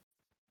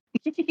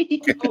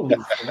 Oh,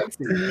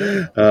 fancy.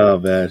 Oh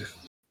man.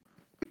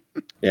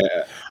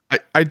 Yeah.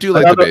 I do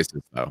like the Another-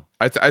 bases though.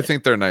 I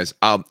think they're nice.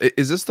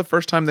 Is this the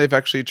first time they've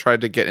actually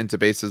tried to get into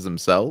bases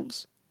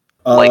themselves?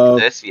 Like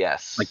this,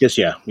 yes. Like this,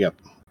 yeah, yep.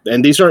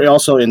 And these are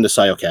also in the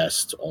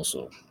Siocast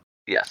also.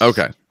 Yes.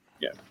 Okay.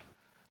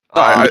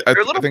 Um, I they're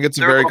a little- think it's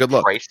a they're very little good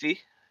look. Pricey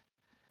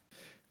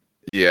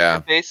Yeah.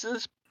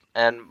 bases,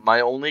 and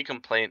my only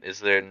complaint is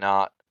there's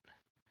not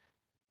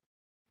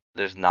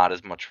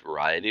as much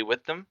variety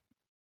with them.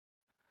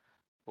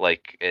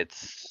 Like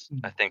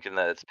I think in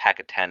the pack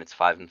of 10, it's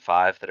 5 and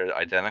 5 that are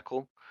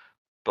identical.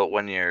 But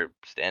when you're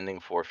standing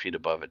 4 feet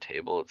above a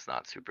table, it's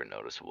not super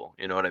noticeable.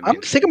 You know what I mean?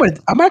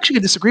 I'm actually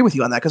gonna disagree with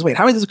you on that, because wait,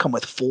 how many does it come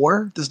with?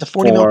 4? Does the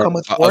 40 mil 4. come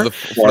with For 4? the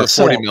 40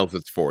 So- mils,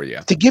 it's 4.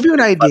 Yeah. To give you an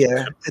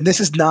idea, and this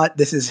is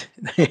this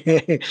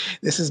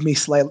is me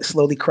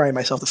slowly crying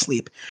myself to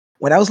sleep.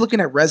 When I was looking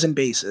at resin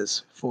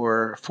bases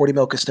for 40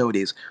 mil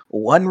Custodes,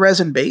 one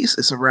resin base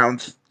is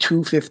around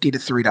 $2.50 to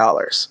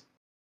 $3,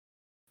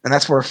 and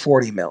that's for a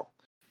 40 mil.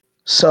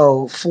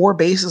 So 4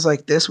 bases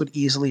like this would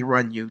easily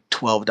run you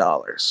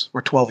 $12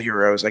 or 12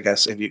 euros, I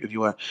guess, if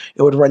you want.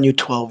 It would run you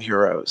 12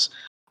 euros.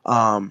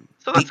 So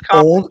that's The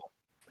comparable. old-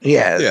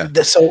 Yeah.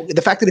 Yeah. So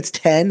the fact that it's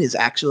 10 is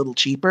actually a little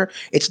cheaper.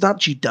 It's not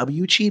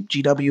GW cheap.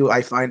 GW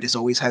I find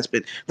has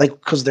been like,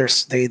 because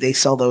they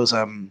sell those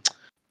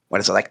what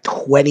is it, like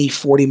 20,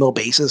 40 mil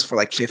bases for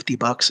like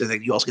 $50, and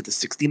then you also get the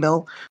 60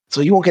 mil. So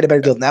you won't get a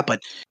better deal than that.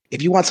 But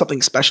if you want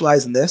something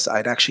specialized in this,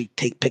 I'd actually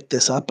pick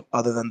this up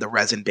other than the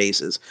resin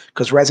bases,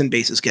 because resin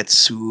bases get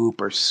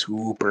super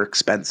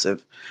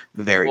expensive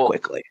very Well,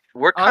 quickly.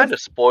 We're kind of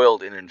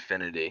spoiled in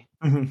Infinity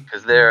Mhm.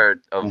 because there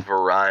are a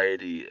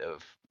variety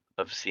of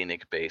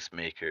scenic base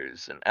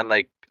makers and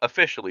like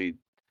officially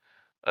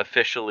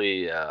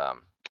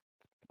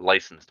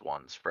licensed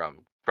ones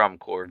from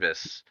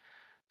Corvus.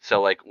 So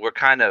like we're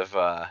kind of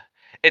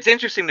it's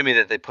interesting to me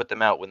that they put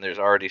them out when there's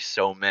already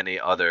so many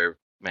other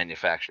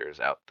manufacturers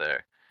out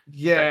there. that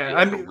Yeah, do,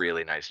 I like, a mean,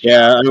 really nice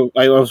Yeah, job.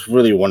 I was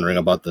really wondering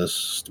about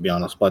this, to be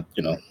honest, but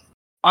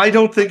I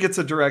don't think it's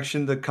a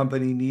direction the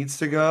company needs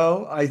to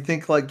go. I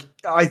think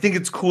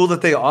it's cool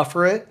that they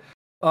offer it.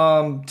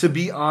 To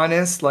be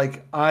honest,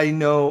 like I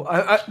know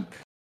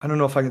I don't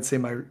know if I can say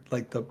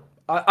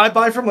I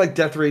buy from like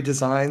Death Ray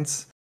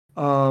Designs.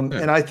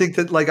 And I think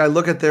that like I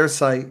look at their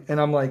site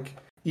and I'm like,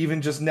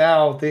 even just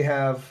now they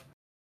have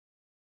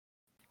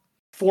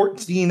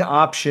 14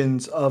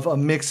 options of a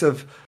mix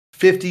of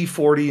 50,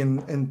 40,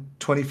 and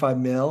 25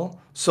 mil.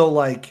 So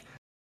like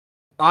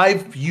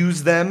I've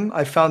used them.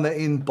 I found that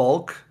in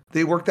bulk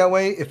they work that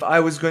way. If I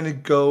was going to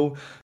go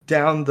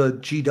down the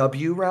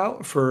GW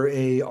route for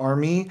a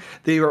army,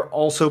 they are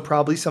also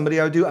probably somebody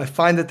I would do. I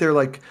find that they're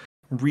like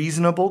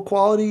reasonable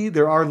quality.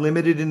 They are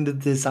limited in the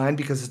design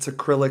because it's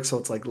acrylic, so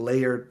it's like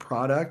layered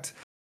product.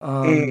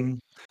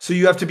 So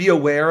you have to be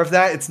aware of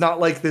that. It's not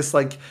like this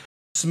like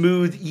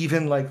smooth,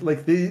 even like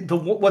the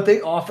what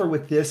they offer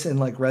with this and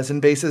like resin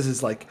bases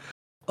is like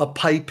a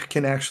pipe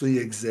can actually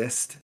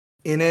exist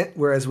in it,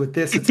 whereas with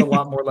this it's a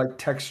lot more like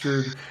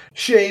textured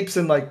shapes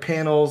and like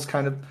panels,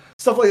 kind of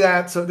stuff like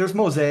that. So there's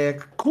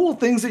mosaic, cool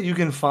things that you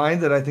can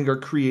find that I think are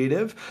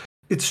creative.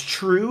 It's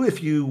true,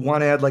 if you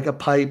want to add like a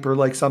pipe or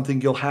like something,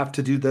 you'll have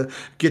to do the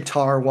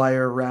guitar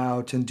wire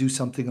route and do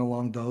something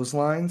along those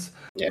lines.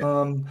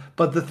 Yeah.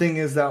 But the thing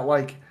is that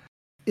like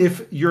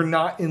if you're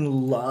not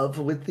in love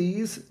with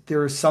these,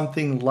 there is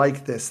something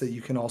like this that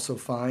you can also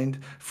find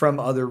from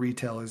other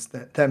retailers,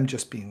 that them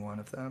just being one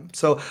of them.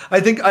 So I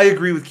think I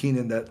agree with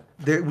Keenan that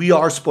we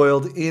are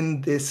spoiled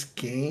in this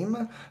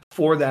game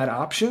for that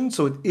option.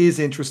 So it is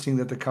interesting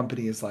that the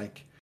company is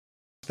like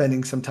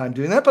spending some time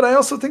doing that. But I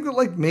also think that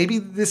like maybe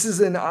this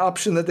is an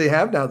option that they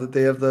have now, that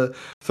they have the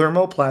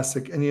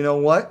thermoplastic. And you know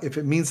what? If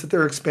it means that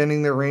they're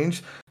expanding their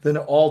range, then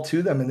all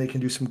to them and they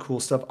can do some cool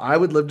stuff. I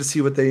would love to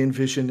see what they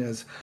envision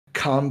as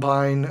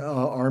combine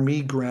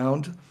army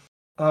ground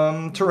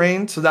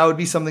terrain. So that would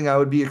be something I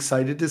would be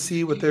excited to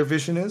see what their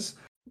vision is.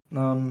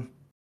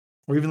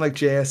 Or even like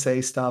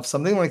JSA stuff,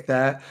 something like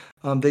that.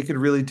 They could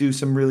really do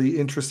some really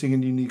interesting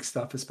and unique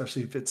stuff,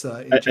 especially if it's.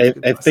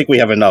 I think we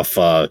have enough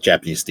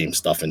Japanese themed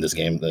stuff in this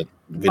game that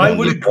we don't I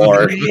would need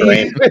more agree,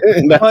 terrain.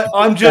 but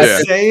I'm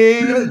just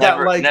saying that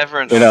Never, like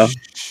never You know,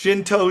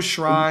 Shinto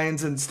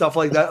shrines and stuff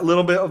like that, a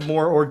little bit of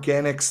more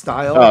organic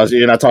style. oh, so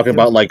you're not talking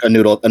about like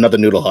another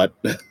noodle hut.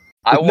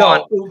 I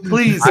want.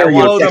 Please, I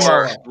blow want them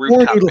more all.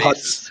 rooftop noodle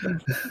bases.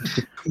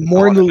 More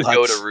I want them noodle to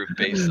go huts. to roof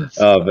bases.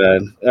 Oh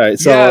man! All right,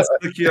 so Yes,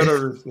 the Kyoto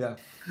roof. Yeah.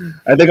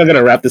 I think I'm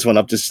gonna wrap this one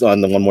up just on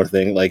the one more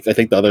thing. Like I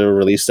think the other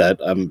release that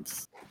I'm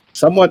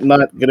somewhat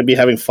not gonna be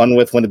having fun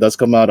with when it does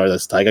come out are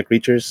those Taiga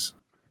creatures.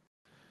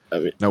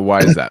 Now, why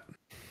is that?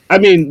 I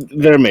mean,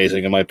 they're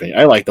amazing in my opinion.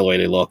 I like the way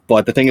they look,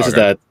 but the thing is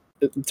Okay.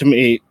 that to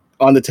me,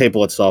 on the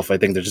table itself, I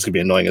think they're just gonna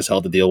be annoying as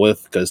hell to deal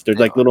with because they're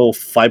like little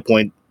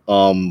 5-point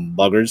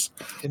buggers.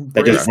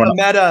 Embrace run the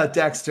meta,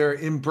 Dexter.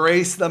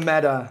 Embrace the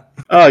meta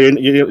Oh,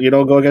 you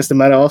don't go against the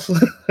meta also,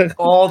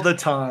 all the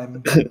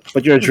time.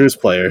 but you're a Druze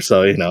player,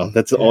 so you know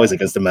that's always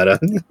against the meta.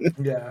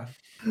 Yeah.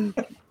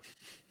 That's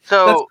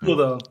So cool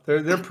though.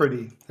 They're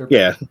pretty.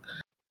 Yeah,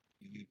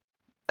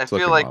 I Looking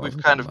feel like models we've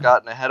and kind of whatnot.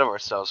 gotten ahead of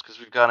ourselves because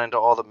we've gone into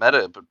all the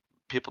meta, but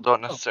people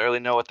don't necessarily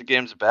know what the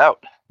game's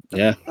about.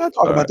 yeah. I'll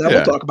talk about that. Yeah,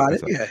 We'll talk about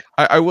it. that's Yeah.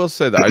 I will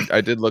say that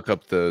I did look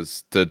up the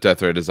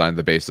Death Ray design,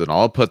 the bases, and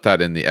I'll put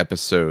that in the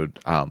episode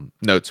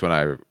notes when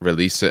I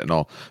release it and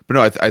all. But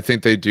no, I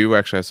think they do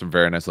actually have some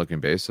very nice looking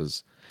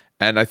bases,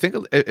 and I think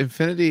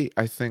Infinity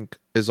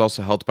is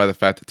also helped by the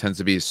fact it tends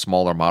to be a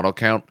smaller model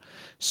count,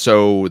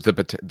 so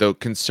the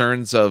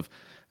concerns of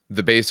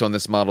the base on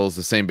this model is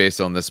the same base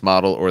on this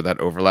model or that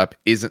overlap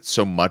isn't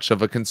so much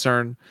of a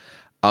concern.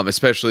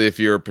 Especially if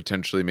you're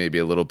potentially maybe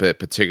a little bit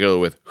particular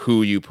with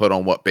who you put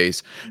on what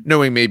base,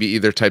 knowing maybe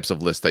either types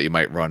of lists that you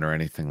might run or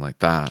anything like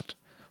that.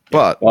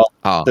 But Well,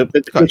 the go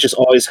ahead. which just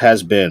always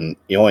has been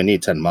you only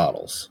need 10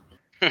 models.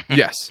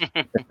 Yes,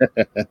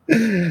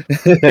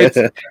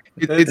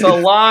 It's a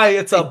lie.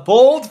 It's a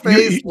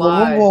bold-faced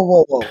lie.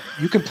 Whoa.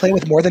 You can play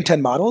with more than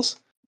 10 models?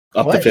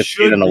 Up to What? 15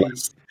 Should on the be.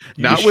 list.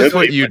 not You with should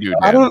what be, you but do.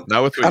 I Dan. don't-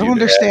 Not with what I don't you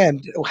do.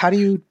 understand. How do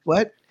you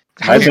what?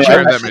 I I can't think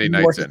turn I- that many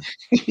more knights in.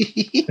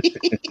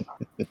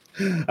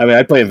 I mean,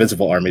 I play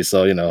Invincible Army,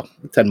 so you know,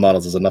 10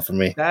 models is enough for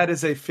me. That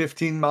is a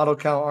 15 model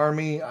count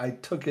army. I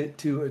took it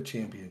to a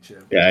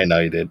championship. Yeah, I know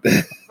you did.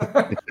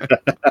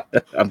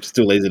 I'm just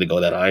too lazy to go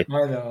that high.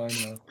 I know.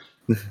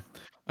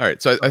 All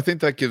right, so I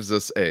think that gives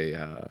us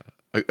a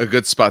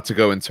good spot to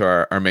go into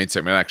our main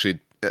segment and actually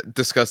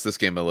discuss this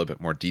game in a little bit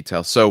more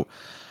detail. So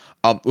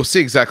we'll see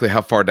exactly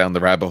how far down the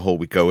rabbit hole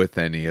we go with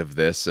any of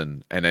this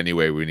and any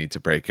way we need to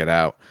break it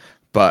out.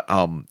 But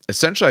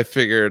essentially I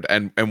figured,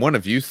 and one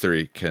of you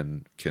three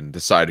can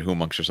decide who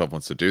amongst yourself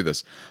wants to do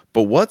this,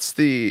 but what's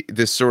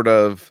this sort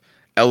of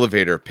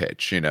elevator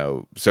pitch, you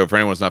know? So for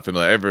anyone's not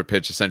familiar, elevator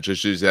pitch essentially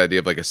is the idea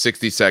of like a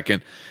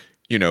 60-second,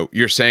 you know,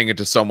 you're saying it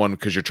to someone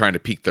because you're trying to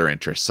pique their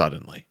interest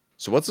suddenly.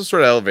 So what's the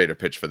sort of elevator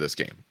pitch for this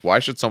game? Why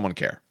should someone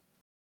care?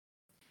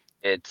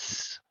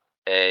 It's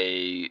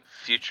a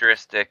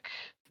futuristic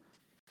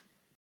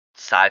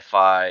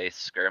sci-fi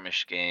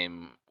skirmish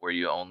game where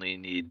you only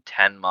need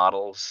 10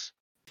 models.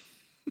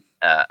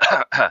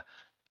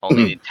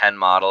 Only need 10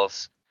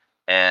 models,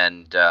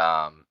 and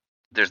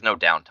there's no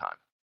downtime.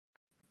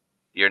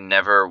 You're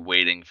never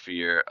waiting for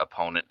your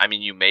opponent. I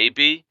mean, you may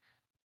be,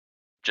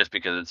 just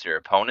because it's your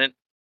opponent,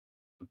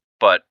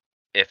 but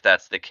if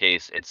that's the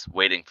case, it's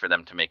waiting for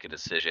them to make a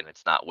decision.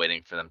 It's not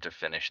waiting for them to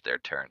finish their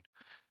turn,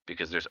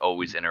 because there's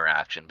always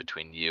interaction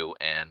between you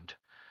and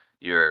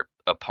your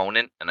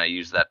opponent, and I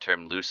use that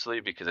term loosely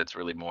because it's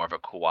really more of a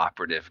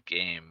cooperative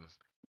game,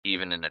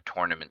 even in a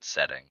tournament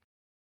setting.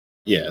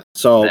 Yeah.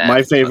 So Then-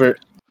 my favorite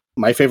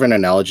my favorite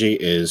analogy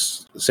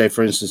is, say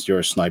for instance you're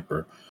a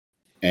sniper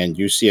and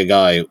you see a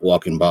guy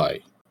walking by.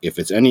 If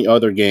it's any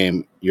other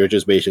game, you're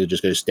just basically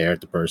just going to stare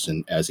at the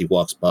person as he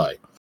walks by.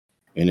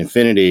 In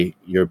Infinity,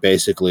 you're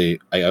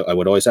basically, I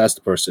would always ask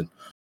the person,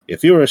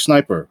 if you were a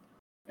sniper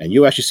and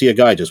you actually see a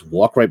guy just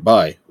walk right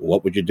by,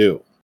 what would you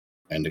do?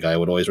 And the guy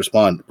would always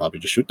respond, probably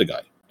just shoot the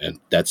guy. And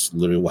that's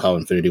literally how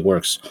Infinity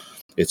works.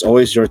 It's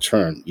always your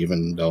turn,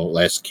 even though,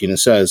 as Keenan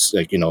says,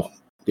 like,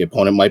 the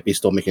opponent might be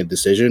still making a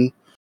decision.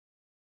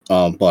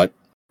 But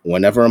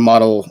whenever a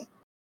model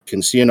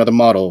can see another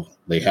model,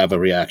 they have a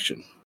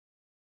reaction.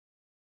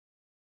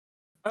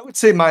 I would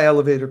say my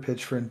elevator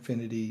pitch for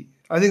Infinity.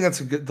 I think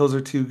those are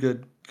two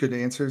good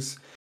answers.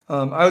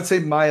 I would say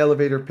my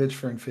elevator pitch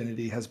for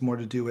Infinity has more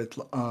to do with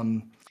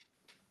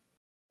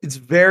it's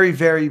very,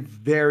 very,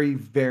 very,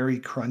 very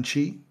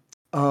crunchy.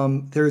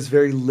 There's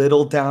very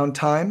little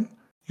downtime.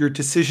 Your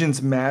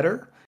decisions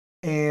matter.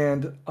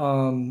 And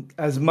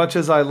as much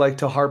as I like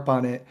to harp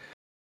on it,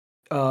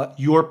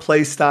 your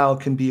play style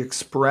can be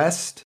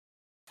expressed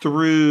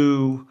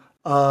through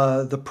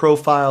the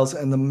profiles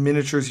and the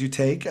miniatures you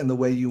take and the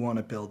way you want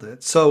to build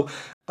it. So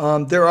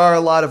there are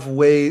a lot of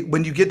ways,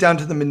 when you get down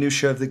to the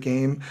minutia of the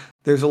game,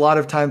 there's a lot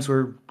of times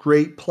where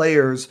great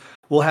players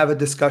will have a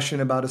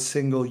discussion about a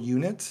single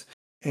unit,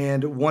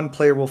 and one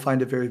player will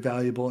find it very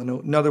valuable and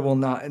another will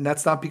not. And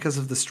that's not because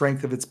of the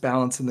strength of its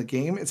balance in the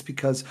game. It's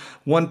because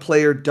one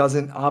player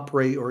doesn't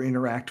operate or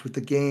interact with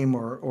the game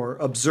or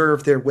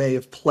observe their way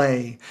of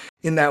play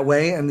in that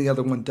way, and the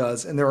other one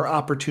does. And there are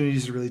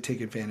opportunities to really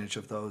take advantage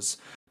of those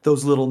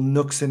little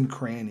nooks and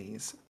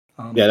crannies.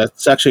 Yeah,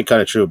 that's actually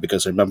kind of true,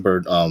 because I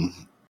remember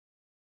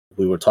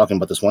we were talking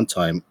about this one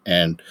time,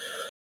 and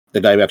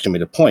the guy actually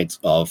made a point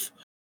of,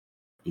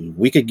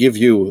 we could give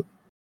you,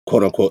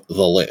 quote unquote,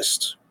 the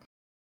list.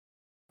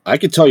 I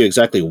could tell you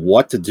exactly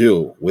what to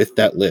do with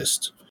that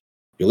list.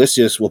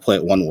 Ulysses will play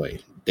it one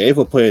way. Dave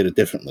will play it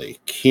differently.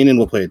 Keenan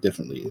will play it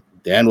differently.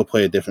 Dan will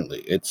play it differently.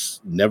 It's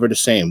never the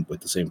same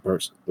with the same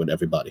person, with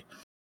everybody.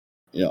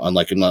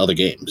 Unlike in other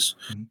games.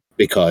 Mm-hmm.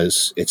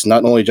 Because it's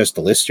not only just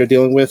the list you're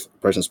dealing with, the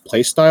person's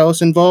play style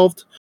is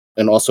involved,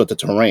 and also the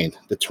terrain.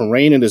 The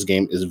terrain in this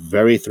game is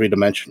very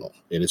three-dimensional.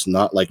 It is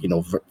not like,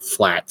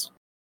 flat,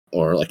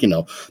 or like,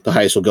 the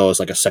highest will go is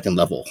like a second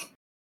level.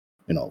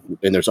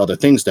 And there's other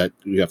things that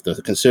you have to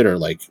consider,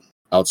 like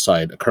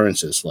outside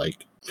occurrences,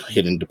 like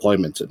hidden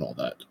deployments and all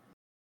that.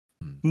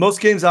 Most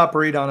games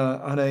operate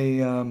on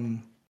a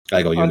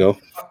you go.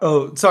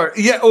 Oh, sorry.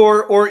 Yeah,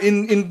 or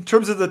in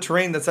terms of the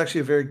terrain, that's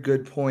actually a very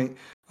good point.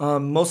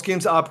 Most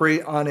games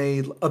operate on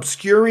a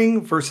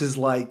obscuring versus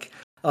like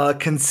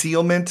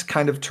concealment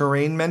kind of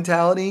terrain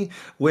mentality,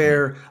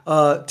 where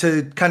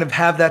to kind of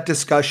have that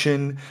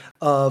discussion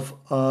of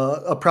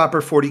a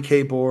proper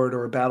 40K board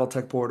or a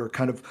Battletech board or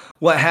kind of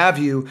what have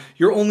you,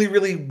 you're only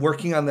really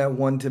working on that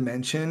one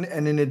dimension.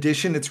 And in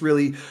addition, it's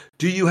really,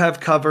 do you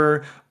have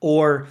cover,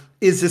 or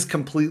is this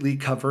completely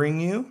covering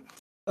you?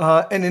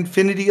 And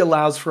Infinity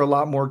allows for a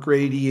lot more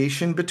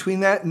gradation between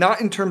that, not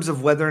in terms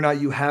of whether or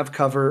not you have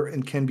cover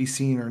and can be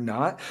seen or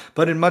not,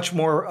 but in much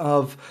more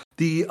of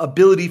the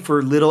ability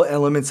for little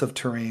elements of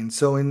terrain.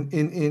 So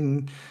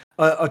in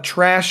a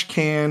trash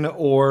can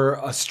or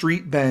a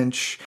street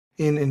bench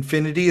in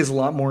Infinity is a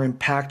lot more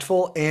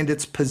impactful, and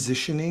its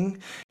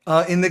positioning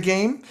in the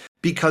game,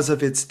 because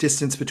of its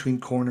distance between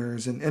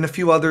corners and a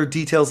few other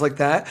details like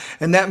that.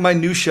 And that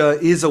minutia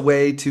is a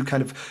way to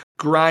kind of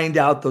grind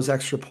out those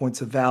extra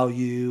points of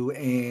value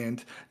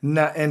and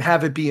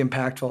have it be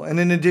impactful. And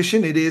in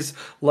addition, it is,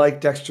 like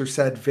Dexter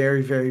said,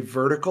 very, very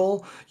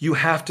vertical. You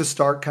have to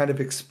start kind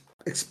of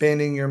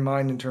expanding your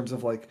mind in terms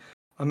of like,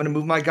 I'm going to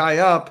move my guy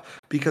up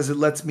because it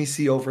lets me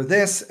see over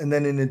this. And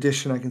then in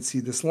addition, I can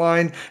see this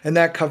line, and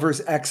that covers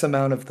X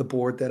amount of the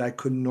board that I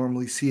couldn't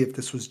normally see if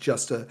this was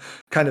just a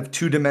kind of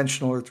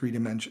two-dimensional or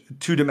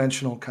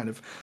two-dimensional kind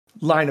of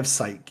line of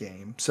sight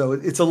game. So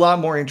it's a lot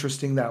more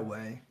interesting that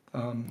way.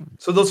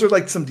 So those are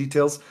like some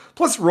details.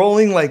 Plus,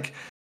 rolling like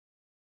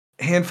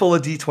a handful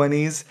of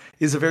D20s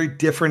is a very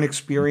different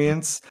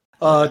experience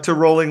to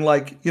rolling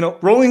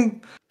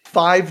rolling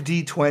 5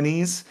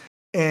 D20s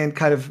and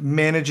kind of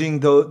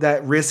managing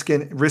that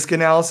risk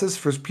analysis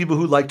for people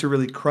who like to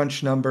really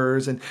crunch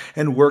numbers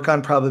and work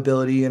on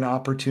probability and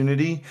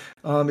opportunity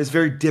is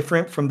very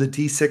different from the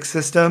D6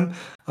 system,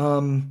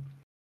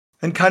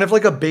 and kind of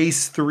like a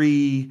base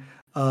 3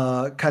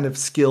 kind of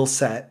skill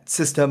set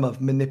system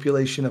of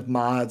manipulation of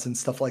mods and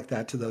stuff like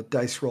that to the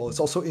dice roll. It's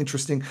also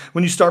interesting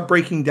when you start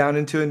breaking down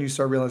into it and you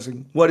start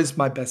realizing, what is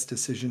my best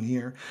decision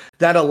here?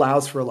 That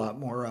allows for a lot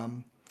more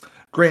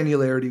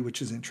granularity,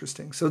 which is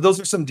interesting. So those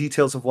are some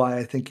details of why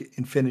I think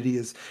Infinity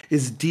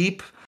is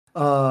deep,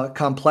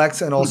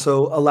 complex, and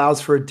also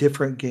allows for a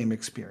different game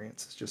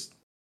experience. It's just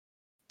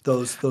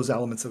those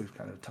elements that we've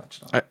kind of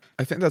touched on.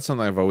 I think that's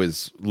something I've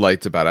always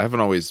liked about it. I haven't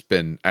always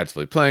been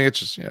actively playing it.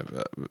 Just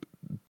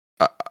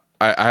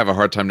I have a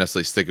hard time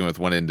necessarily sticking with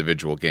one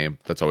individual game.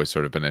 That's always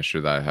sort of been an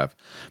issue that I have.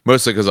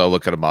 Mostly because I'll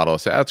look at a model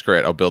and say, that's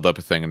great. I'll build up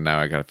a thing, and now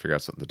I got to figure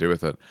out something to do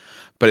with it.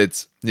 But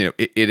it's,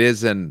 it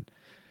is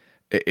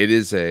it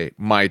is a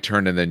my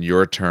turn and then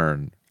your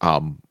turn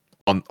on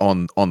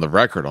the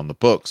record, on the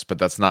books, but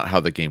that's not how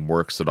the game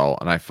works at all.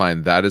 And I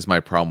find that is my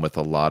problem with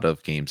a lot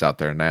of games out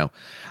there now.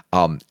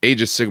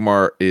 Age of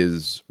Sigmar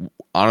is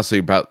honestly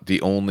about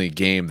the only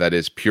game that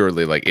is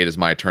purely like it is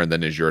my turn,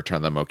 then is your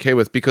turn, that I'm okay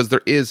with, because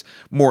there is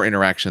more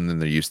interaction than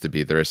there used to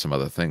be. There is some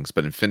other things,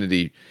 but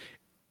Infinity,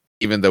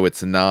 even though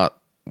it's not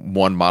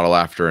one model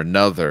after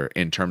another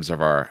in terms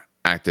of our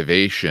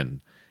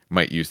activation,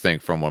 might you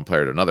think from one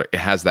player to another, it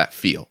has that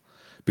feel.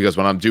 Because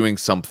when I'm doing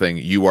something,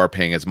 you are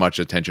paying as much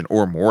attention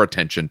or more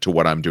attention to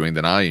what I'm doing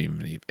than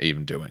I'm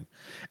even doing.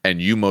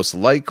 And you most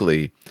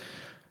likely,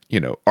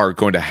 are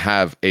going to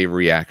have a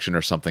reaction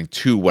or something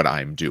to what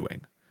I'm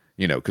doing.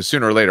 Because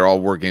sooner or later, all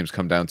war games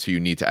come down to you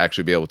need to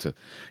actually be able to,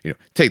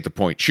 take the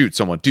point, shoot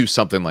someone, do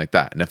something like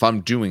that. And if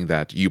I'm doing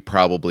that, you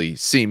probably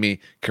see me,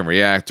 can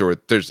react, or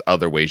there's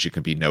other ways you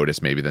can be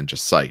noticed maybe than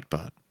just sight.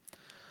 But,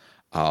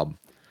 all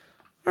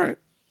right.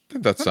 I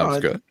think that sounds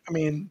good. I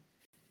mean,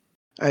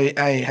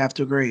 I have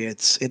to agree.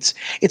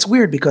 It's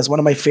weird because one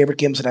of my favorite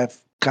games that I've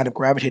kind of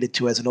gravitated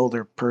to as an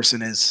older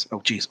person is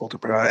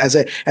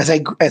as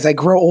I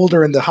grow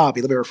older in the hobby.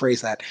 Let me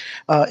rephrase that.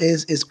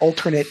 Is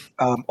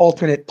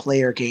alternate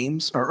player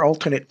games or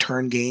alternate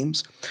turn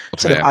games.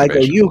 Instead of I go,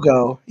 you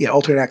go. Yeah,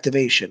 alternate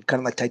activation, kind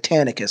of like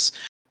Titanicus,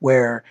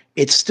 where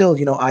it's still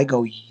I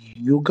go,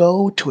 you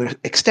go to an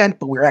extent,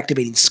 but we're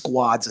activating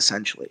squads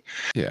essentially.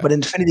 Yeah. But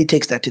Infinity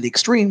takes that to the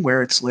extreme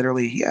where it's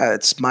literally,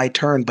 it's my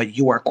turn, but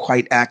you are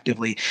quite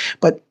actively.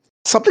 But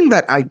something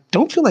that I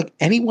don't feel like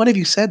any one of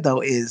you said,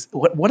 though, is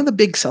one of the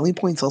big selling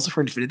points also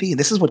for Infinity, and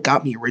this is what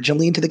got me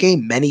originally into the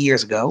game many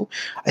years ago.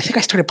 I think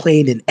I started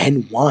playing in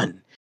N1,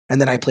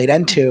 and then I played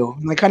N2,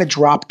 and I kind of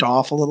dropped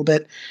off a little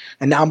bit,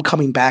 and now I'm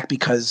coming back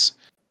because,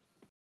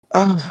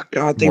 oh,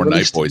 God, they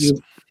released the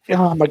new...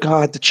 Oh my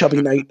God, the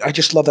chubby knight! I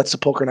just love that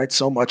Sepulchre Knight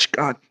so much.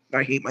 God,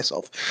 I hate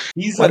myself.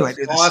 He's an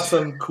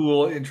awesome,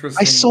 cool, interesting.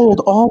 I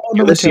sold all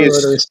my military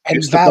orders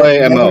and vowed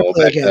never to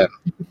play again.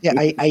 Yeah,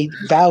 I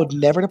vowed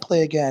never to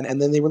play again,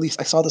 and then they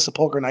released. I saw the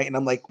Sepulchre Knight, and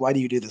I'm like, why do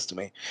you do this to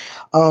me?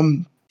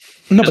 No,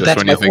 but that's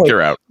when my you think point.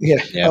 you're out. Yeah.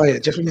 Oh yeah,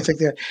 just when you think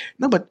they're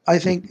no, but I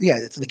think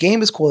the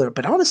game is cool,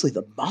 but honestly,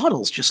 the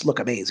models just look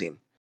amazing.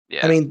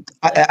 Yeah. I mean,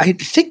 I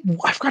think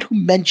I forgot who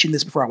mentioned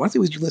this before. I want to say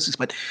it was Ulysses,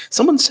 but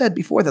someone said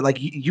before that like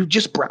you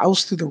just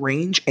browse through the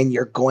range and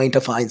you're going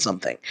to find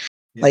something.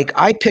 Yeah. Like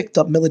I picked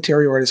up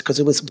military orders because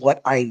it was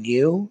what I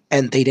knew,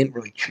 and they didn't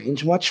really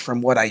change much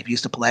from what I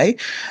used to play.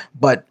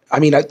 But I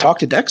mean, I talked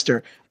to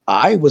Dexter.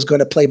 I was going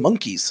to play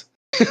monkeys.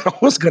 I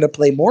was going to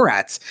play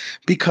Morats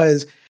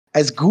because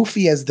as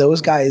goofy as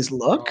those guys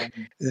look,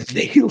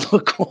 they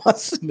look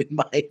awesome in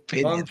my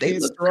opinion. Monkey they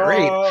look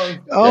great.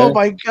 Oh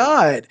my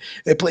God.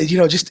 They play,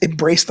 just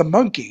embrace the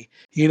monkey.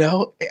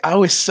 I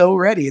was so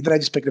ready. And then I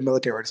just picked the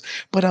military orders.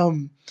 But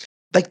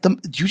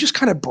you just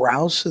kind of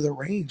browse through the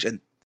range and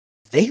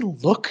they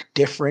look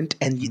different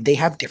and they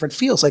have different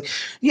feels. Like,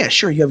 yeah,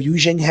 sure, you have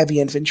Yuzheng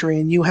heavy infantry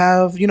and you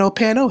have,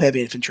 Pano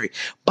heavy infantry,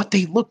 but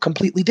they look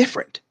completely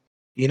different.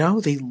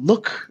 They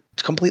look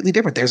completely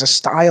different. There's a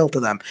style to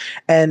them.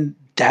 And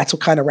that's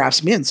what kind of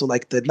wraps me in. So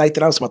like the knight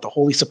that I was about, the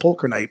Holy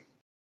Sepulchre Knight,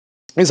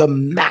 is a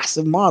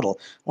massive model.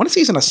 I want to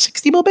say he's on a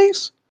 60 mil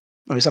base.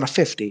 No, he's on a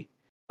 50.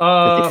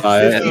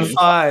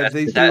 55.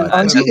 He's in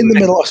the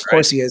middle. Of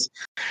course he is.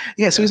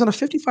 Yeah, so he's on a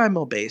 55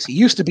 mil base. He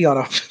used to be on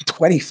a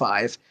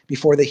 25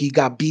 before that he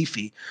got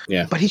beefy.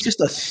 Yeah. But he's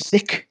just a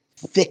thick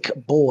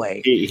boy.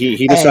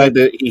 He decided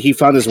that he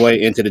found his way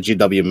into the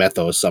GW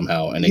Mythos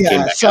somehow, and it came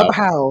back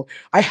somehow.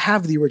 I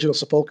have the original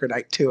Sepulchre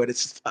Knight too, and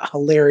it's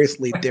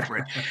hilariously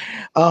different.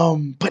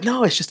 But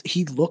no, it's just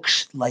he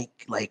looks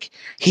like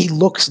he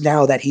looks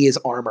now that he is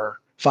armor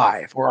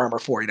 5 or armor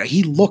 4.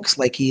 He looks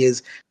like he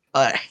is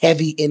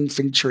heavy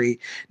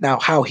infantry. Now,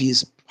 how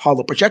he's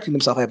hollow projecting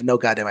himself, I have no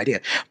goddamn idea.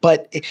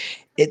 But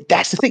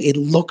that's the thing. It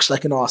looks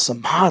like an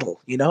awesome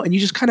model, and you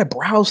just kind of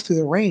browse through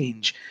the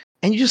range.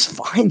 And you just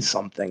find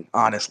something,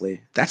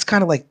 honestly. That's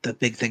kind of like the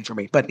big thing for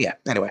me. But yeah,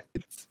 anyway.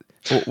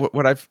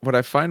 What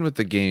I find with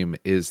the game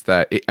is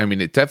that, it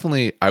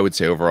definitely, I would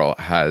say overall,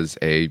 has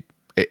a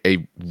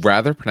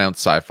rather pronounced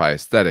sci-fi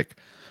aesthetic.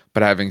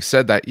 But having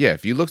said that, yeah,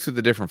 if you look through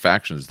the different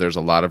factions, there's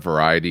a lot of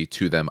variety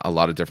to them, a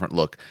lot of different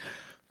look.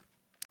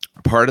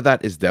 Part of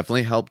that is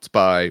definitely helped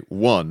by,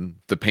 one,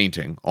 the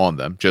painting on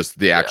them, just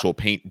the actual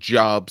paint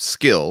job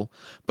skill,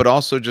 but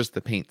also just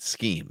the paint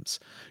schemes.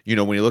 When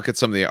you look at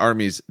some of the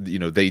armies,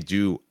 they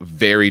do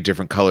very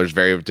different colors,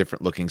 very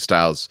different looking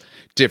styles,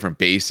 different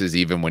bases,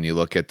 even when you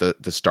look at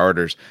the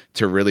starters,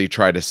 to really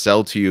try to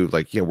sell to you,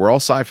 like, yeah, we're all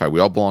sci-fi,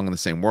 we all belong in the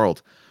same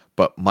world,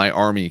 but my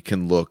army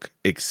can look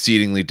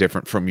exceedingly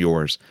different from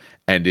yours.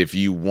 And if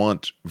you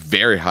want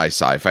very high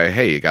sci-fi,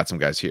 hey, you got some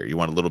guys here. You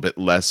want a little bit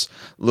less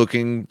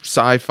looking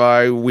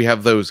sci-fi, we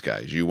have those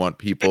guys. You want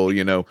people,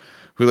 who,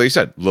 like you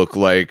said, look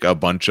like a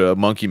bunch of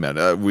monkey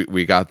men.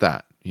 We got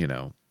that,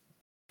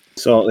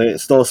 So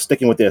still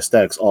sticking with the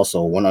aesthetics,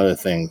 also, one other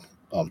thing,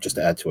 just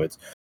to add to it.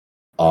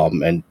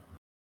 And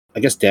I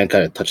guess Dan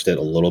kind of touched it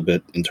a little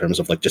bit in terms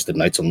of like just the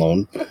Knights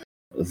alone.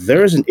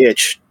 There is an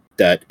itch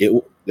that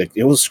like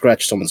it will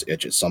scratch someone's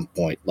itch at some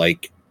point.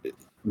 Like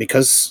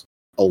because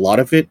a lot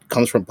of it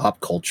comes from pop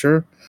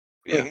culture.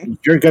 Yeah. Mhm.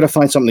 You're gonna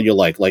find something you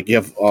like. Like you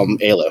have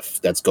Aleph,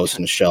 that's Ghost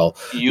in the Shell.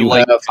 You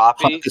like have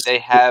Chappie? Hawkins- They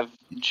have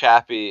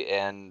Chappie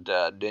and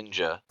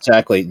Ninja.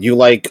 Exactly. You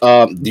like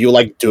do you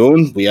like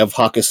Dune? We have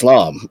Hawk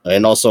Islam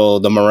and also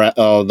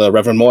the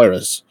Reverend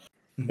Moiras.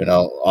 You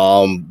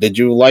know, did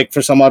you like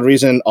for some odd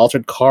reason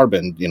Altered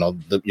Carbon? You know,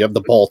 you have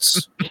the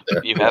bolts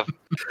there. You have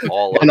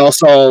all of And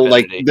also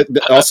like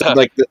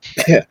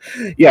Infinity.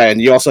 yeah, and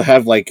you also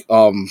have like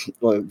well,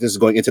 this is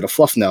going into the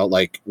fluff now.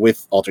 Like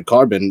with Altered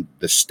Carbon,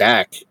 the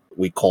stack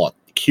we call it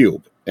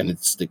Cube, and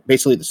it's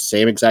basically the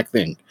same exact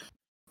thing,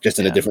 just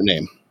in a Yeah. different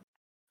name.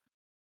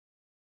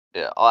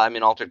 Yeah, I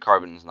mean, Altered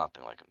Carbon is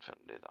nothing like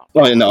Infinity, though.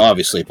 Well, no,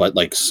 obviously, but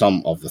like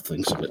some of the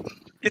things of it.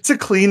 It's a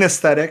clean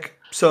aesthetic,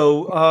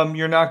 so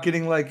you're not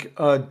getting like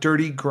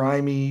dirty,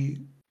 grimy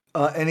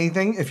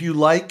anything. If you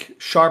like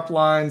sharp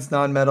lines,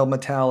 non-metal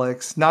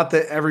metallics, not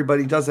that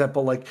everybody does that,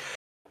 but like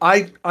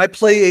I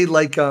play a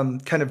like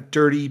kind of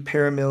dirty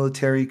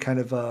paramilitary kind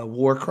of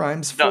war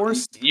crimes No,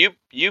 force.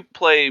 you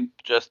play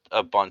just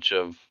a bunch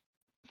of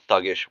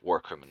thuggish war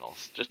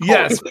criminals. Just call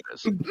Yes. it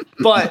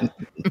what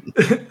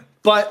it is.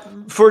 But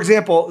for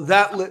example,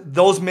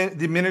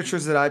 the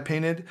miniatures that I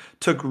painted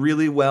took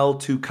really well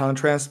to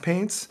contrast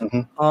paints.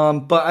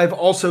 But I've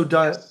also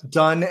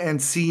done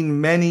and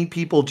seen many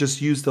people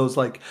just use those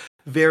like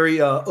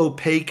very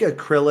opaque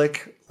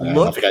acrylic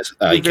look,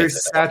 with very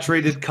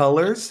saturated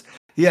colors.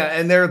 Yeah,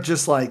 and they're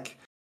just like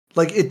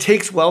it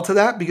takes well to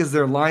that because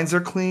their lines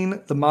are clean,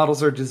 the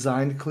models are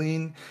designed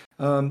clean.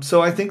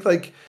 So I think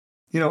like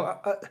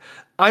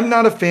I'm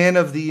not a fan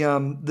of the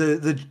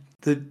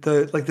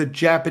like the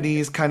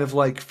Japanese kind of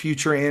like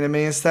future anime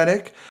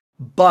aesthetic,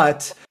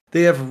 but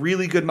they have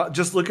really good.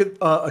 Just look at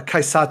a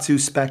Kaisatsu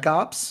Spec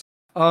Ops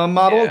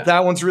model. Yeah.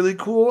 That one's really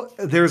cool.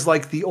 There's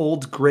like the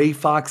old Gray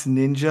Fox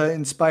Ninja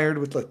inspired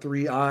with the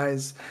 3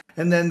 eyes,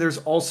 and then there's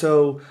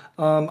also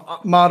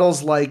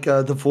models like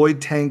the Void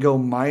Tango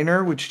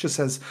Miner, which just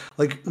has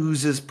like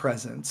oozes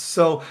presence.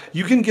 So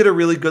you can get a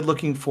really good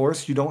looking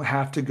force. You don't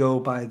have to go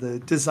by the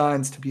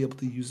designs to be able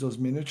to use those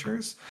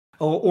miniatures.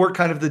 Or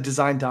kind of the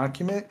design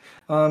document.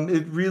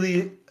 It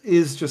really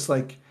is just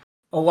like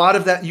a lot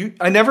of that.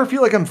 I never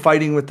feel like I'm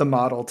fighting with the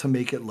model to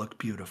make it look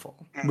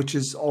beautiful, which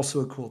is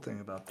also a cool thing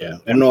about that. Yeah,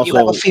 and also You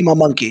have a female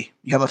monkey.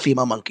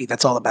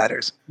 That's all that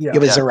matters. Yeah. You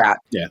have a Zerat.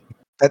 Yeah.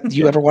 That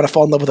you ever want to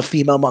fall in love with a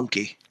female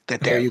monkey?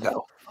 There you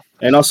go.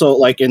 And also,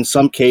 like in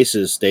some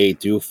cases, they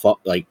do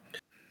like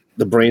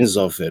the brains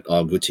of it.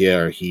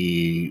 Gutierre,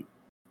 he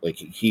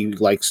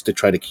likes to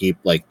try to keep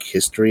like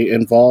history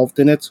involved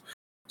in it.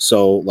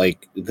 So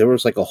like there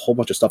was like a whole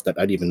bunch of stuff that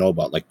I didn't even know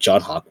about. Like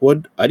John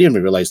Hawkwood, I didn't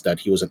even realize that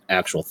he was an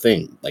actual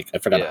thing. Like I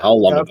forgot how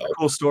long That's ago. a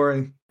cool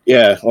story.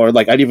 Yeah, or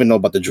like I didn't even know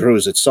about the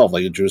Druze itself.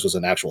 Like the Druze was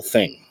an actual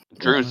thing.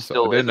 Druze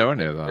still I didn't is. know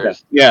any of that.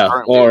 There's Yeah,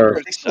 currently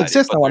or They still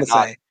exist, I want to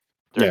say.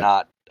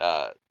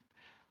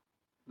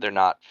 They're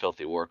not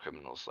filthy war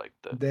criminals like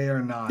the They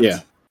are not. Yeah.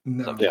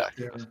 No. some Yeah.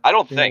 factions. I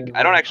don't they're think.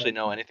 I don't really actually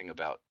know anything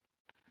about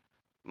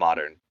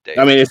modern day.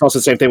 I mean, it's also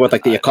the same thing with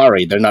like the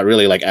Akari. They're not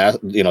really like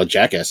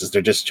jackasses.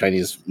 They're just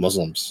Chinese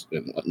Muslims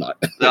and whatnot.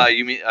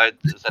 You mean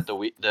is that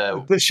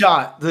the The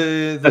shot.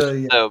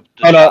 The Oh,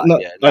 shot, no.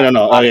 yeah, Oh,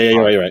 no. Oh, yeah,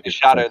 you're right. The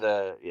shot or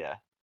the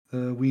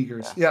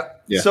Uyghurs. Yeah.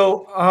 Yeah.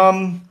 So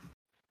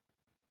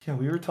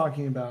we were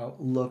talking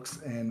about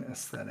looks and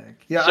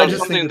aesthetic. Yeah, So I just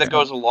something think that it's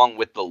goes along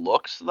with the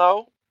looks,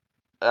 though,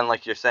 and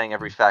like you're saying,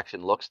 every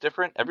faction looks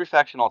different. Every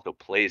faction also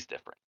plays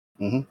different,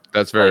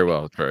 That's very Like-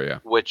 well. It's very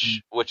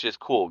which is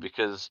cool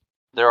because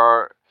there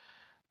are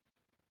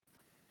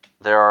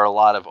a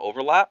lot of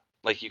overlap.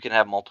 Like you can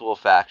have multiple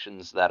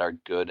factions that are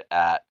good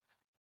at.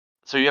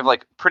 So you have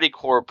like pretty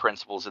core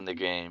principles in the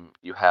game.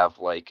 You have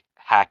like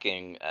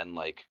hacking and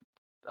like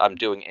I'm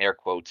doing air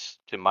quotes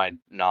to my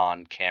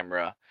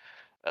non-camera.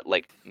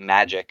 Like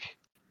magic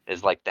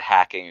is like the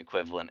hacking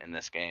equivalent in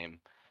this game.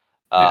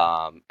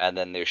 And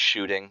then there's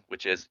shooting,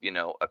 which is,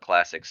 a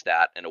classic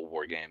stat in a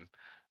war game.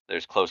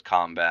 There's close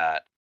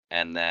combat,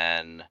 and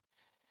then,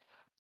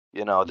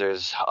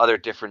 there's other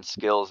different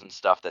skills and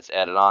stuff that's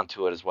added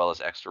onto it, as well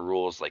as extra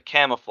rules like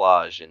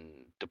camouflage and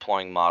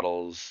deploying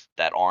models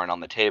that aren't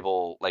on the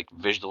table, like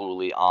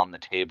visually on the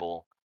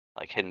table,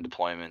 like hidden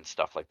deployment,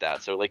 stuff like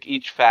that. So like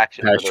each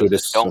faction, for those that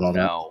Parachutists and all don't that.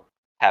 know,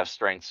 have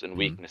strengths and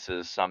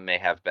weaknesses. Some may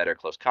have better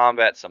close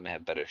combat, some may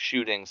have better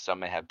shooting, some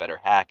may have better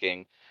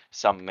hacking,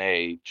 some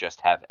may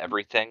just have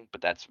everything, but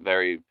that's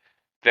very,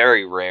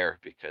 very rare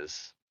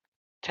because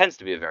it tends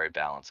to be a very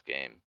balanced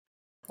game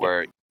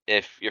where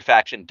if your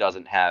faction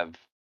doesn't have,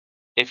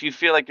 if you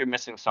feel like you're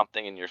missing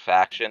something in your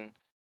faction,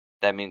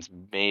 that means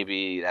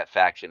maybe that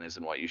faction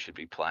isn't what you should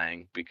be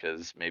playing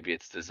because maybe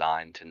it's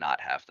designed to not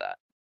have that.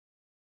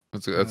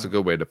 That's a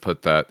good way to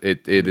put that.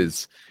 It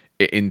is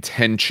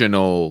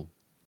intentional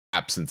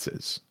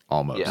absences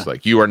almost. Yeah.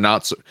 Like you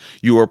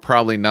are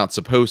probably not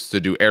supposed to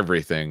do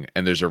everything,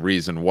 and there's a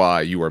reason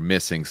why you are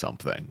missing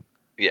something.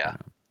 Yeah.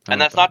 I And like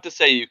that's not to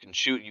say you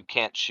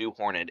can't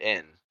shoehorn it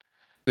in.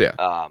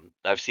 Yeah.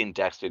 I've seen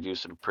Dexter do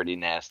some pretty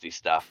nasty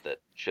stuff that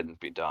shouldn't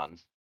be done.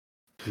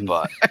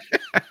 But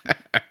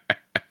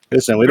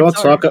Listen, we don't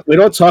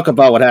talk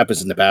about what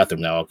happens in the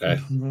bathroom now, okay?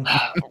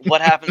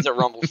 what happens at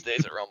Rumble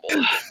stays at Rumble.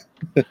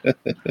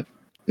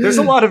 There's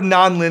a lot of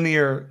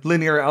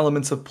linear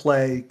elements of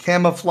play,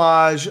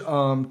 camouflage,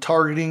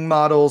 targeting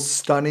models,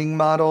 stunning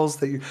models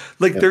that you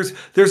like. Yep.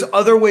 There's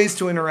other ways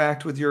to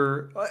interact with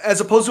your,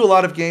 as opposed to a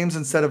lot of games,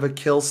 instead of a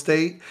kill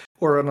state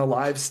or an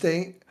alive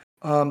state.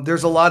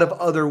 There's a lot of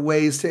other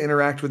ways to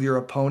interact with your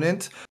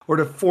opponent or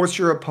to force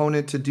your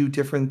opponent to do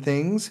different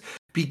things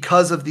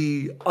because of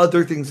the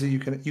other things that you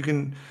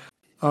can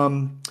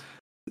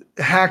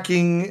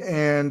hacking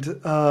and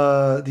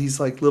these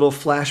like little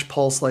flash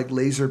pulse like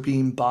laser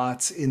beam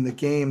bots in the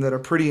game that are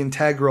pretty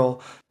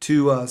integral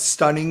to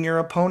stunning your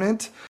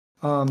opponent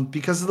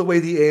because of the way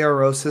the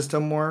ARO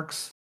system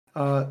works.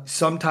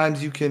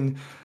 Sometimes you can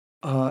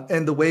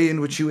and the way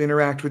in which you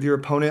interact with your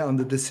opponent on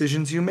the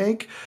decisions you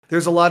make.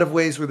 There's a lot of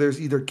ways where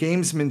there's either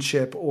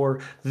gamesmanship or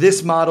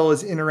this model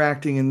is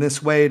interacting in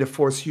this way to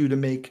force you to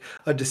make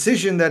a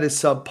decision that is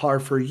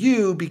subpar for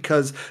you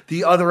because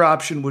the other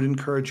option would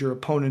encourage your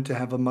opponent to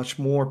have a much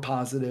more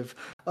positive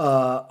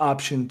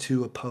option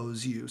to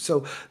oppose you.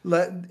 So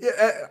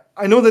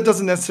I know that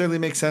doesn't necessarily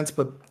make sense,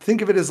 but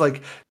think of it as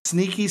like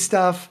sneaky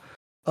stuff.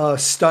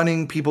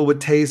 Stunning people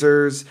with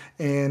tasers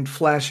and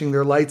flashing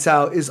their lights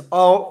out is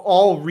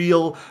all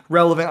real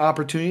relevant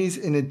opportunities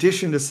in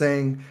addition to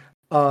saying,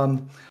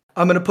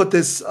 I'm going to put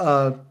this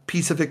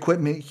piece of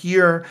equipment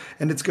here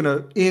and it's going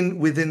to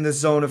within this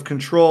zone of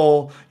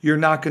control. You're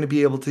not going to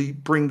be able to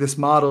bring this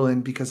model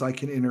in because I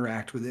can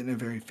interact with it in a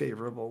very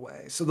favorable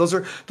way. So those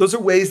are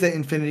ways that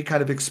Infinity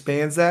kind of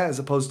expands that as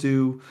opposed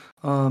to,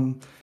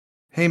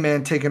 hey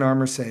man, take an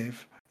armor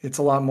save. It's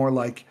a lot more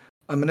like,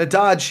 I'm going to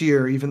dodge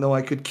here. Even though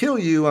I could kill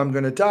you, I'm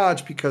going to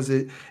dodge because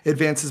it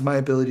advances my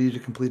ability to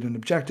complete an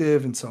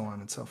objective and so on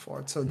and so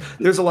forth. So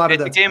there's a lot of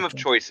that. It's a game of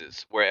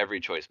choices where every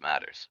choice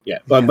matters. Yeah,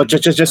 but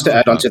just to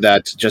add on to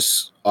that,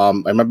 I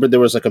remember there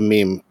was like a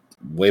meme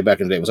way back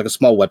in the day. It was like a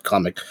small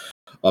webcomic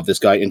of this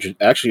guy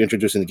actually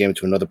introducing the game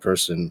to another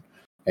person.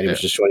 And he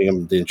was just showing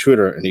him the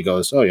intruder, and he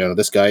goes, "Oh,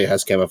 this guy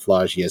has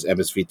camouflage. He has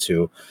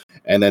MSV2."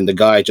 And then the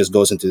guy just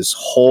goes into this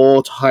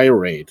whole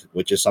tirade,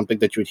 which is something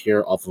that you would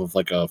hear off of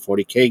like a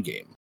 40K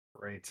game.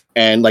 Right.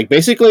 And like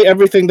basically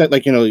everything that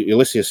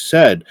Ulysses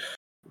said,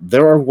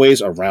 there are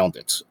ways around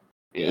it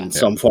in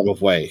some form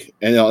of way.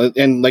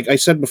 And like I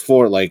said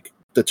before, like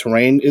the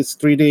terrain is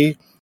 3D.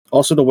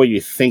 Also, the way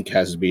you think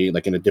has to be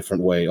like in a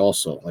different way.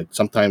 Also, like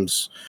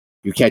sometimes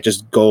you can't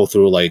just go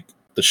through like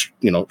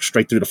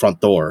straight through the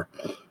front door.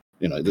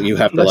 You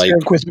have unless to you're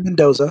Inquisitor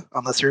Mendoza.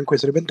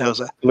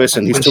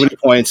 Listen, he's 2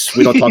 points.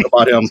 We don't talk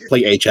about him.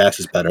 Play Ajax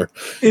is better.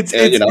 It's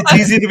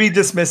easy to be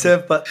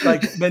dismissive, but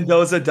like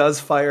Mendoza does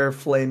fire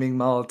flaming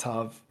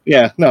Molotov.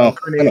 Yeah, no.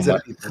 Grenades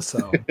at people,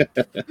 so.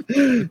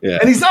 Yeah.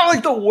 And he's not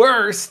like the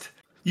worst.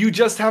 You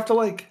just have to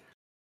like.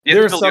 You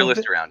have to build your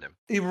list around him.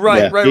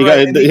 Right.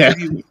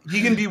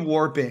 He can be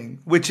warping,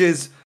 which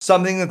is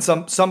something that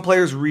some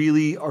players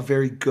really are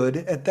very good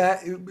at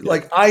that.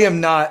 Like I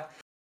am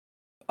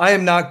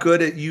not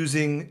good at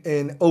using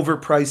an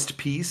overpriced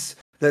piece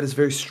that is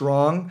very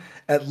strong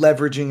at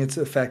leveraging its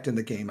effect in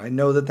the game. I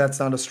know that that's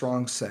not a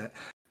strong set.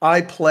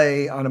 I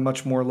play on a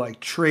much more like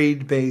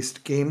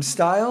trade-based game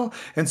style,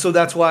 and so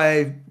that's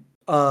why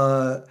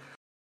I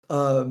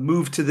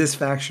move to this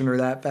faction or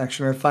that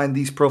faction. I find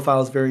these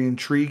profiles very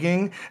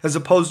intriguing, as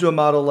opposed to a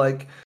model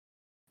like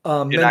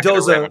You're Mendoza. not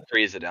going to ram a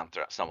freezer down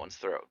someone's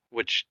throat,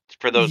 which,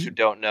 for those who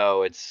don't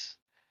know, it's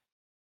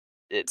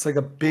like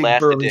a big last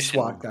burly edition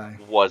SWAT guy.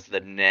 Was the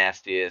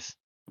nastiest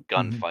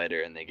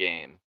gunfighter in the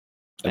game.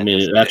 I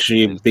mean, it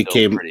actually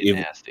became pretty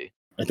nasty.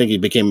 I think he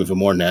became even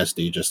more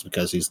nasty just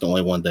because he's the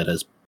only one that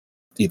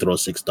he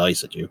throws 6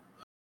 dice at you.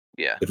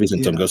 Yeah, if he's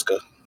in Tunguska.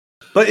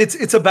 But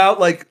it's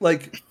about like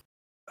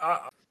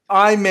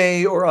I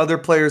may or other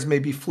players may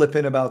be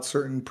flippant about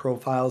certain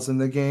profiles in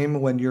the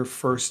game when you're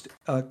first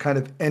kind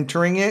of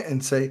entering it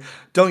and say,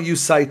 don't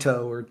use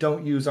Saito or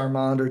don't use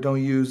Armand or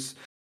don't use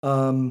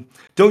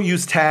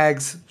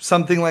tags,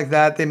 something like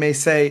that. They may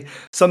say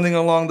something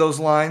along those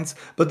lines.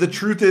 But the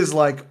truth is,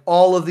 like,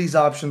 all of these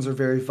options are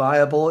very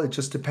viable. It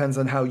just depends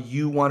on how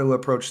you want to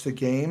approach the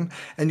game.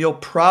 And you'll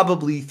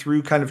probably,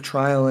 through kind of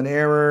trial and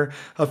error,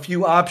 a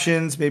few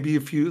options, maybe a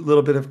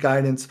little bit of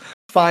guidance,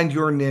 find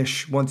your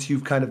niche once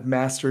you've kind of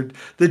mastered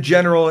the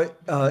general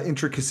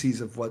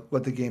intricacies of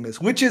what the game is,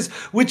 which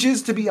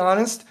is, to be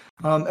honest,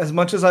 as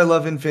much as I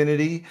love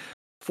Infinity,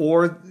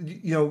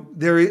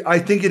 I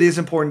think it is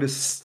important to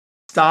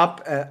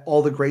stop at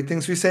all the great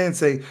things we say and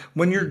say,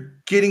 when you're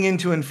getting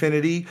into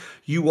Infinity,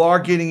 you are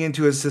getting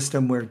into a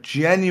system where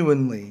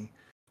genuinely,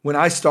 when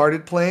I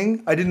started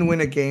playing, I didn't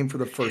win a game for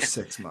the first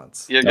 6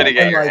 months. You're going to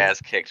get your ass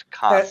kicked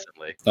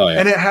constantly.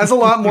 And it has a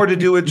lot more to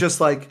do with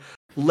just like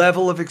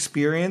level of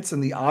experience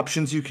and the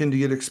options you can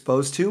get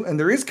exposed to. And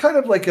there is kind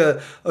of like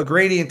a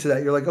gradient to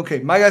that. You're like, okay,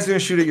 my guy's going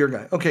to shoot at your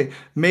guy. Okay,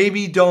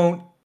 maybe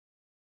don't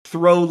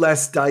throw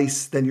less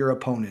dice than your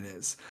opponent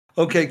is.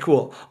 Okay,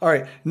 cool. All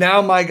right.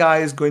 Now my guy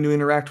is going to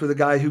interact with a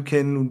guy who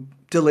can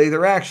delay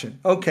their action.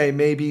 Okay,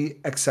 maybe,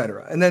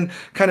 etc. And then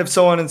kind of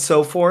so on and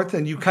so forth.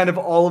 And you kind of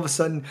all of a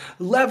sudden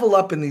level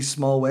up in these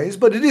small ways.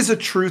 But it is a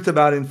truth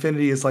about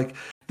Infinity is like,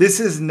 this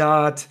is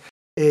not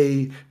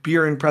a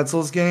beer and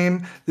pretzels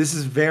game. This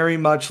is very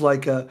much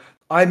like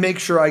I make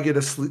sure I get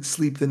a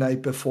sleep the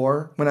night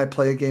before when I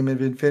play a game of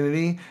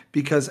Infinity,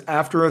 because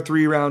after a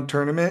 3-round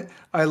tournament,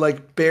 I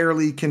like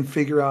barely can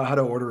figure out how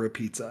to order a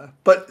pizza.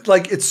 But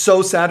like, it's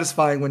so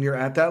satisfying when you're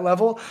at that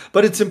level,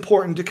 but it's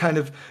important to kind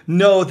of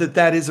know that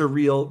that is a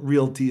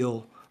real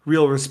deal,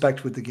 real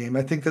respect with the game.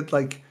 I think that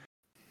like,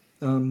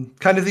 kind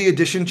of the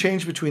addition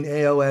change between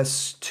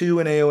AOS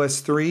 2 and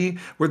AOS 3,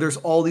 where there's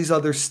all these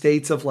other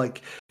states of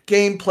like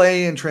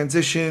gameplay and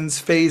transitions,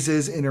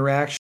 phases,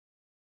 interactions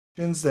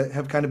that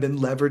have kind of been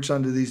leveraged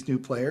onto these new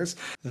players.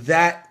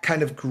 That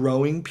kind of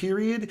growing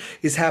period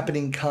is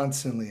happening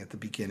constantly at the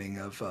beginning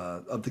of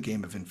the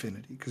game of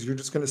Infinity, because you're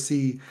just going to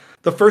see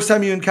the first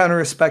time you encounter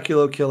a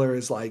speculo killer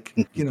is like,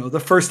 you know,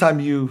 the first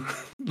time you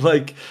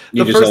like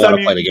You the just first don't want time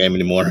to play the game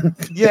anymore.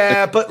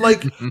 yeah, but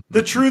like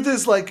the truth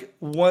is like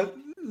what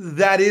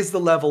that is the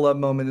level up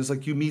moment is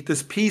like you meet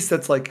this piece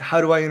that's like,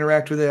 how do I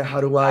interact with it?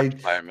 How do I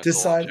Fire missile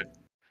decide? launcher.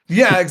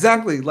 Yeah,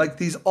 exactly. Like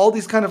all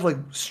these kind of like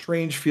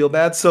strange feel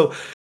bad. So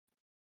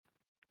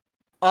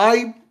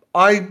I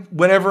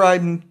whenever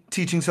I'm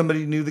teaching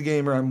somebody new the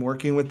game or I'm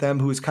working with them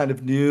who is kind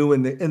of new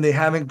and they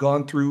haven't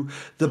gone through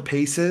the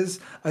paces,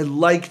 I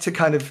like to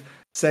kind of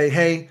say,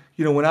 hey,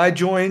 you know, when I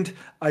joined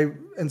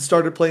and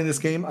started playing this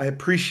game, I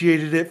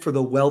appreciated it for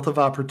the wealth of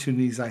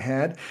opportunities I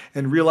had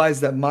and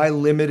realized that my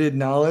limited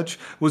knowledge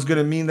was going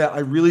to mean that I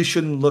really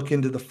shouldn't look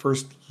into the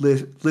first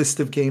list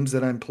of games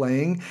that I'm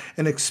playing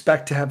and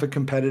expect to have a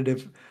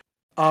competitive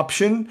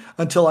option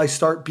until I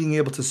start being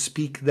able to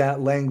speak that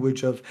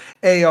language of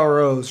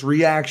AROs,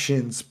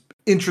 reactions,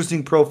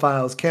 interesting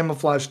profiles,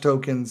 camouflage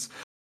tokens,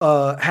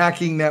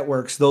 hacking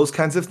networks, those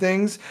kinds of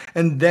things.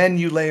 And then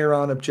you layer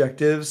on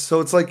objectives. So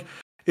it's like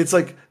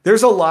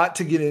there's a lot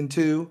to get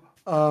into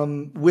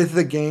with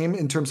the game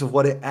in terms of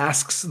what it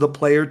asks the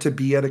player to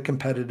be at a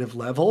competitive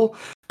level.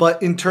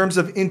 But in terms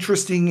of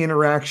interesting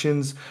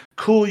interactions,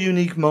 cool,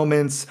 unique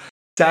moments,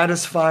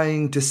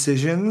 satisfying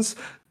decisions,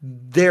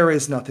 there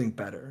is nothing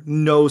better.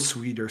 No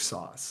sweeter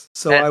sauce.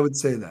 So I would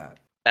say that.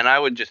 And I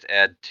would just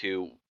add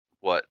to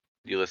what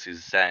Ulysses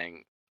is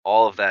saying,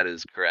 all of that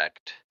is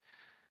correct.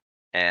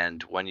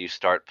 And when you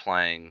start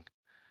playing,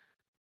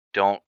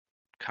 don't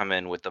come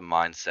in with the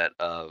mindset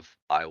of,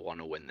 I want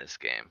to win this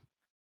game.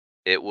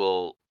 It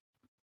will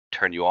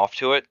turn you off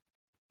to it.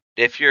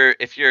 If you're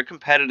a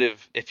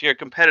competitive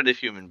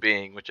human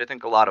being, which I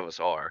think a lot of us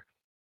are,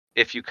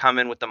 if you come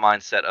in with the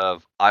mindset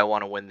of, I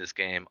want to win this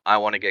game, I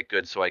want to get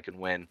good so I can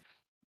win,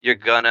 you're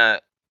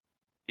gonna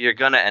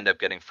end up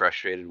getting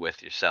frustrated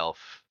with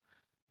yourself,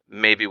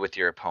 maybe with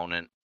your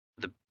opponent.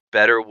 The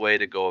better way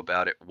to go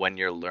about it when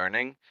you're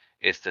learning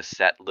is to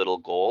set little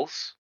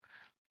goals.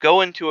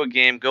 Go into a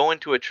game, go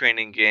into a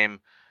training game,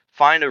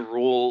 find a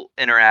rule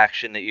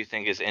interaction that you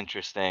think is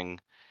interesting,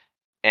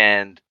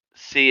 and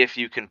see if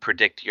you can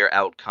predict your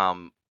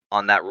outcome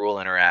on that rule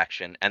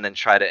interaction, and then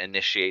try to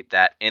initiate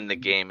that in the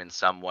game in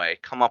some way.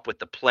 Come up with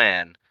the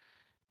plan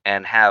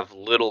and have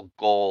little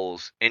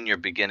goals in your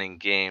beginning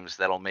games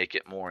that'll make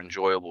it more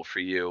enjoyable for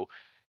you.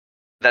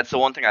 That's the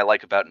one thing I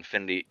like about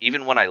Infinity.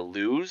 Even when I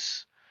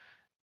lose,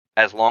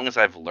 as long as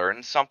I've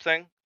learned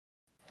something,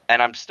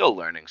 and I'm still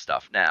learning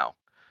stuff now,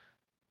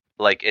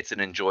 like, it's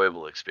an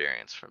enjoyable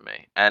experience for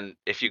me. And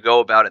if you go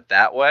about it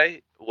that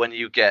way, when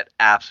you get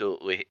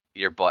absolutely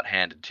your butt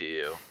handed to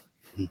you,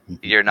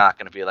 you're not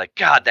going to be like,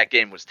 God, that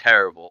game was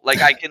terrible.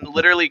 Like, I can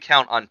literally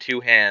count on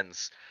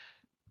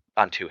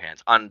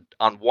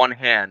one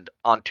hand,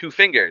 on two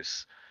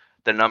fingers,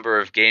 the number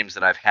of games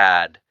that I've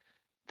had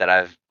that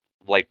I've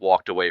like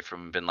walked away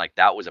from and been like,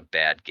 that was a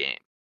bad game.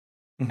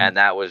 Mhm. And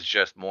that was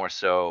just more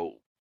so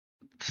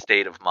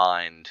state of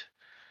mind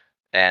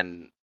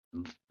and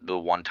the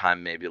one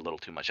time maybe a little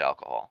too much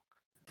alcohol.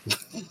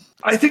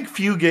 I think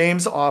few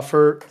games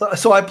offer.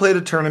 So I played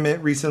a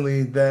tournament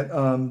recently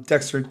that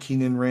Dexter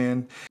Keenan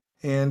ran,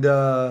 and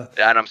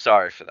I'm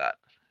sorry for that.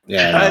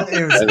 Yeah,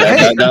 it was,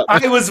 hey,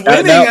 I was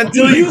winning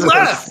until you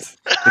left.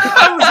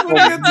 I was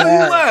winning until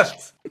you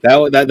left.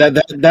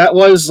 That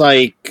was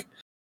like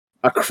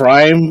a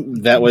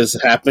crime that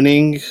was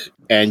happening,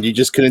 and you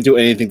just couldn't do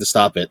anything to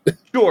stop it.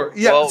 Sure.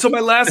 Yeah. Well- So my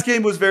last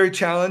game was very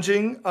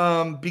challenging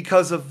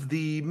because of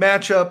the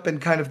matchup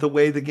and kind of the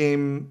way the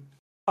game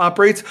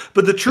operates.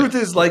 But the truth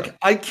is, like,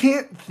 I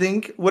can't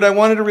think. What I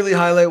wanted to really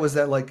highlight was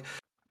that, like,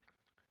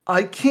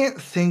 I can't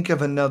think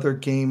of another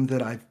game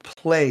that I've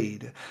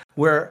played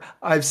where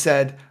I've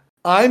said,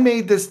 I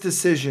made this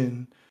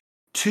decision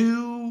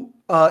 2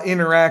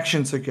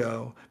 interactions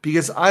ago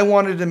because I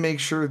wanted to make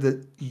sure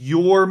that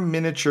your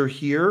miniature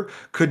here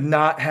could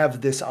not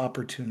have this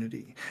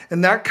opportunity.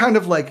 And that kind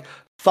of like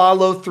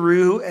follow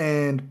through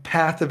and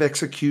path of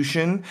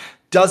execution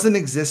doesn't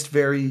exist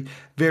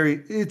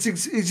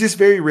it's just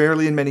very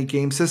rarely in many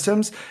game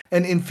systems,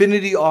 and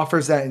Infinity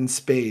offers that in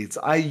spades.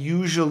 I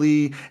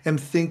usually am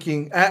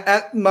thinking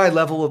at my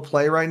level of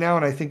play right now,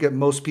 and I think at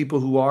most people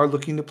who are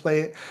looking to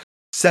play it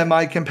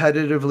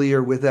semi-competitively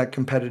or with that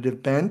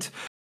competitive bent,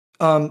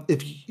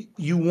 if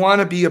you want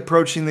to be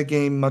approaching the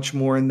game much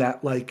more in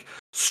that like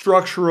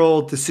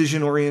structural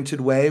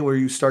decision-oriented way where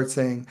you start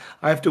saying,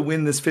 I have to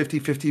win this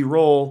 50-50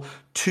 roll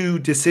 2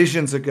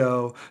 decisions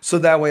ago, so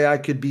that way I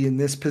could be in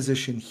this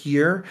position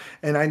here,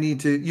 and I need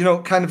to,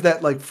 kind of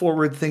that like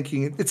forward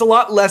thinking. It's a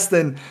lot less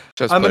than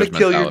Just I'm going to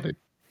kill mentality.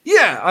 you.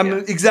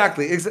 Yeah,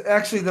 exactly.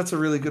 Actually, that's a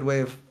really good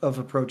way of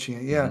approaching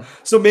it. Yeah.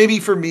 Mm-hmm. So maybe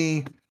for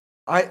me,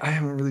 I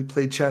haven't really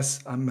played chess.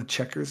 I'm a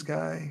checkers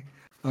guy.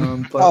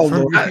 But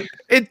for me,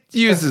 It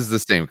uses the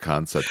same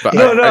concept, but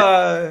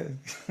I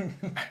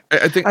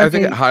think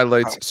it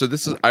highlights. So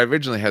this is, I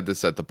originally had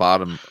this at the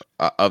bottom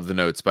of the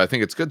notes, but I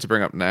think it's good to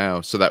bring up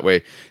now, so that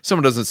way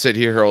someone doesn't sit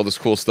here, hear all this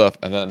cool stuff,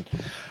 and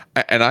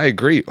I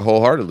agree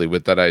wholeheartedly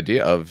with that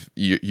idea of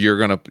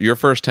your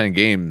first 10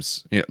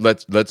 games.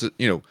 Let's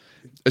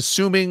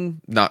assuming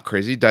not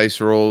crazy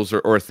dice rolls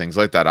or things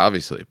like that,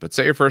 obviously, but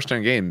say your first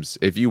 10 games,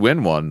 if you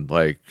win one,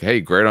 like,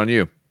 hey, great on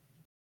you.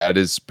 That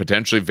is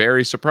potentially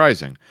very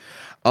surprising.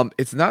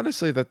 It's not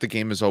necessarily that the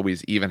game is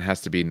always even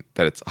has to be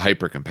that it's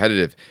hyper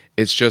competitive.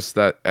 It's just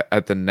that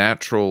at the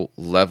natural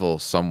level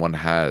someone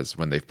has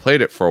when they've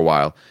played it for a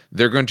while,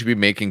 they're going to be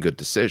making good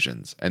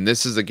decisions. And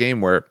this is a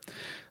game where,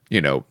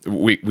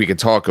 we can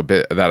talk a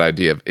bit of that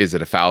idea of, is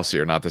it a fallacy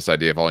or not, this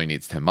idea of all you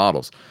need is 10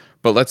 models.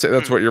 But let's say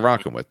that's what you're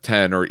rocking with,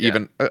 10 or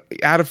even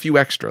add a few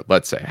extra,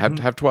 let's say,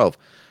 have 12.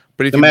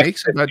 But if you make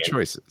some bad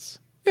choices,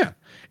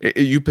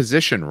 you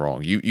position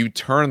wrong, you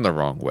turn the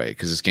wrong way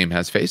because this game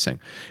has facing.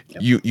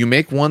 Yep. You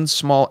make one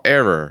small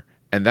error,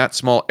 and that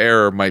small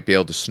error might be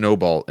able to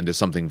snowball into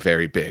something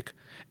very big.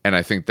 And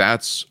I think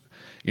that's,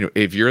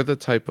 if you're the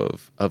type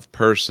of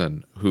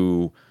person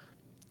who,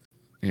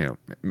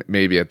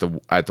 maybe at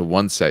the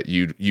one set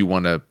you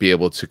want to be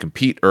able to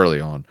compete early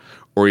on,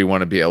 or you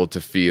want to be able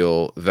to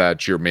feel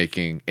that you're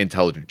making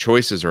intelligent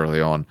choices early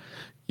on,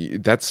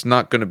 that's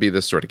not going to be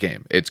this sort of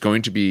game. It's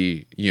going to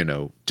be,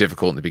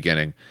 difficult in the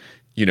beginning.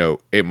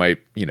 It might,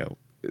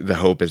 the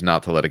hope is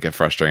not to let it get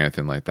frustrating or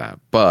anything like that,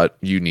 but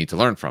you need to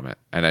learn from it.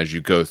 And as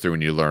you go through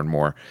and you learn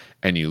more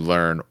and you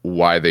learn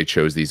why they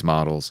chose these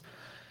models,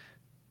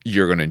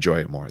 you're going to enjoy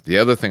it more. The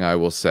other thing I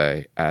will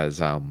say, as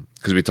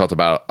because we talked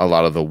about a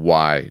lot of the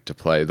why to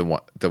play, the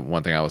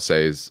one thing I will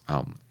say is,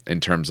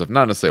 in terms of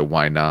not necessarily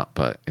why not,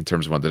 but in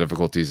terms of one of the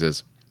difficulties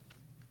is,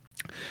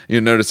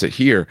 you'll notice it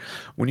here.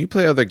 When you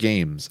play other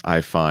games,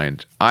 I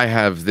find I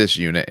have this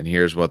unit and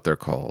here's what they're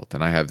called,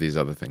 and I have these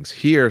other things.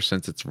 Here,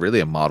 since it's really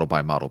a model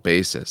by model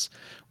basis,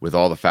 with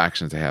all the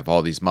factions they have,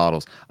 all these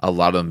models, a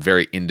lot of them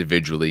very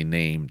individually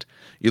named.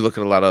 You look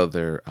at a lot of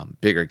their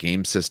bigger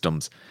game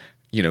systems,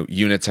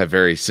 units have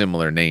very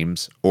similar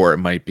names, or it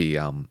might be,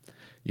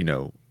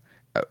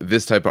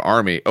 this type of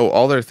army. Oh,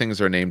 all their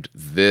things are named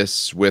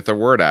this with a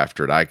word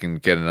after it. I can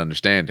get an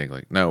understanding.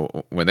 Like, no,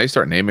 when they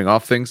start naming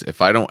off things, if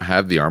I don't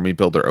have the army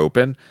builder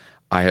open,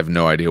 I have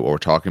no idea what we're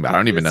talking about. I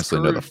don't even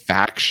necessarily know the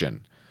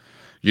faction.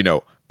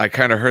 I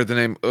kind of heard the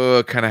name.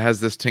 Kind of has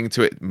this ting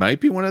to it. Might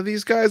be one of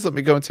these guys. Let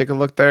me go and take a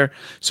look there.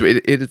 So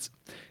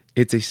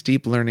it's a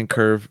steep learning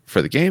curve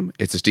for the game.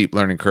 It's a steep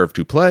learning curve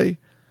to play,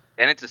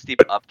 and it's a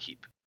steep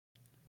upkeep.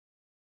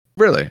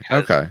 Really?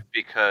 Okay.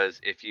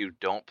 Because if you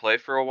don't play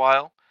for a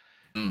while.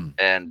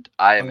 And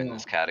I am in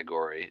this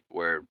category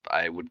where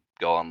I would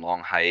go on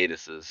long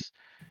hiatuses.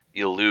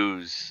 You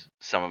lose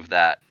some of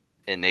that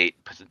innate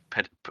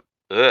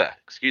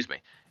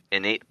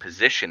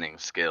positioning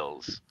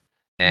skills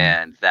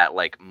and that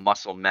like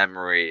muscle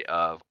memory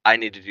of I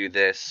need to do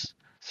this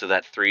so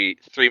that three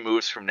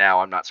moves from now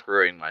I'm not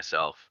screwing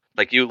myself.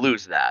 Like you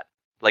lose that.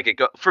 Like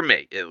for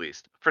me at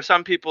least. For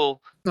some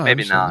people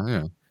maybe not.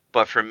 Yeah.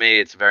 But for me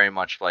it's very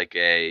much like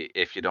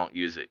if you don't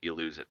use it you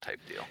lose it type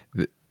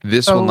deal.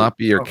 This will not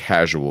be your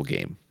casual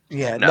game.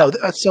 Yeah, no.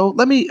 So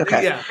let me.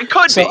 Okay, yeah. It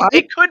could be.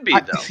 It could be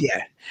though.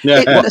 Yeah.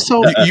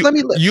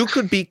 You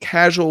could be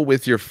casual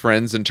with your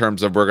friends in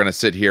terms of we're gonna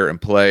sit here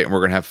and play and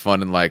we're gonna have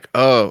fun and like,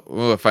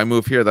 oh, if I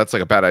move here, that's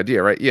like a bad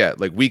idea, right? Yeah,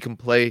 like we can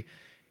play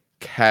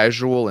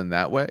casual in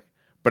that way.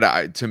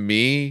 But to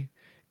me,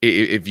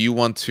 if you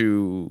want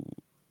to,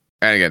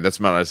 and again, that's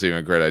not necessarily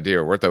a great idea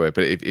or work that way.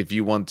 But if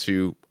you want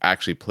to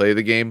actually play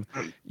the game,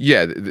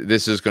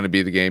 this is going to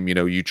be the game.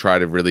 You try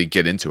to really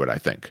get into it. I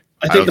think.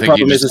 I think the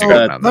problem is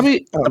that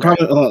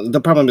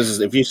the problem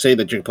is if you say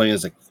that you're playing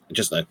as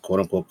just a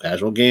quote unquote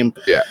casual game,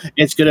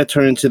 it's going to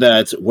turn into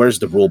that. Where's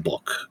the rule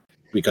book?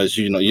 Because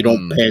you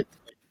don't pay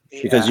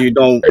because you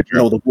don't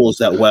know the rules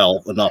that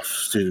well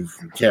enough to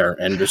care,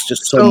 and there's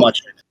just so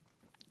much.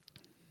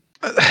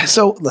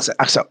 So listen.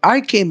 So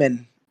I came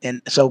in. And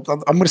so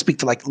I'm going to speak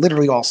to like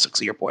literally all 6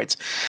 of your points.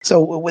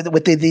 So with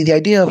the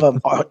idea of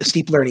a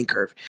steep learning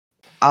curve,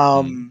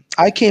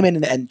 I came in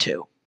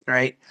N2,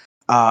 right?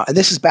 And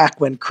this is back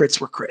when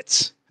crits were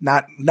crits.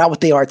 not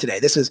what they are today.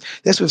 This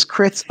was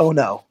crits. Oh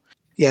no.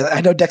 Yeah,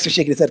 I know Dexter's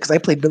shaking his head because I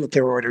played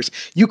military orders.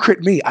 You crit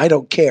me, I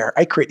don't care.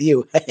 I crit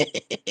you.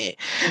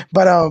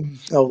 But oh,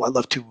 I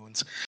love 2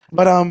 wounds.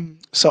 But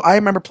so I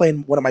remember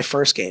playing one of my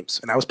first games,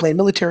 and I was playing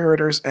military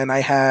orders, and I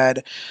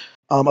had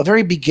a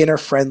very beginner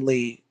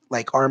friendly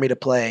like army to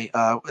play.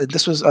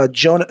 This was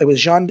Joan. It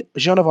was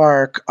Joan of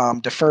Arc,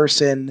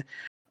 Deferson.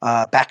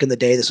 Back in the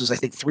day, this was I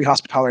think 3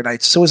 Hospitaller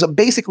Knights. So it was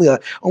basically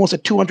almost a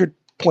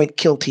 200-point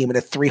kill team in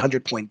a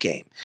 300-point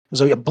game. It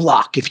was a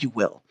block, if you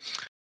will.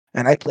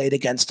 And I played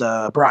against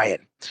Brian.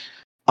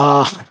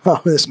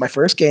 This is my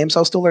first game, so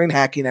I was still learning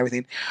hacking and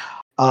everything.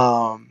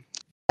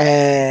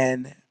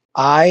 And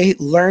I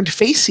learned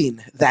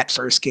facing that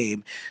first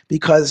game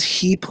because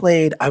he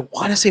played, I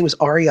want to say it was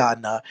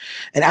Ariadna,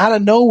 and out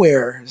of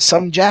nowhere,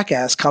 some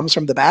jackass comes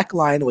from the back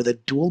line with a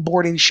dual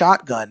boarding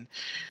shotgun,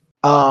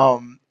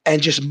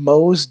 and just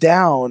mows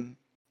down,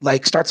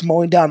 like starts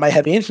mowing down my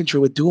heavy infantry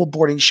with dual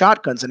boarding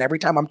shotguns. And every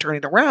time I'm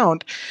turning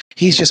around,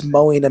 he's just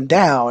mowing them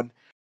down.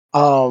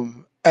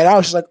 And I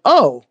was just like,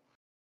 oh,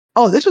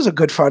 this was a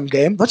good fun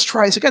game. Let's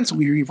try this again. So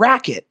we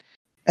re-rack it.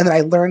 And then I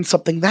learned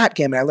something that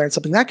game, and I learned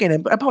something that game.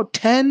 And about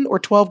 10 or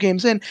 12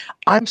 games in,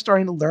 I'm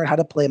starting to learn how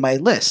to play my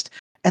list.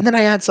 And then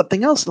I add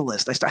something else to the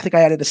list. I think I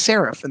added a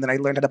Seraph, and then I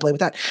learned how to play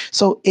with that.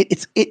 So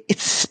it's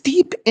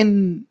steep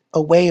in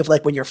a way of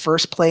like when you're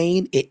first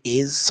playing, it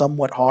is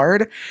somewhat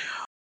hard.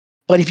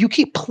 But if you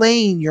keep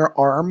playing your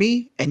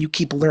army and you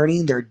keep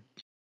learning their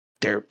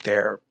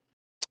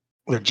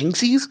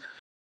jinxies,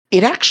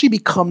 it actually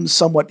becomes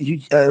somewhat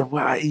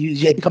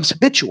it becomes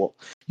habitual.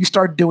 You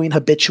start doing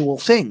habitual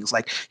things,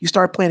 like you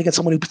start playing against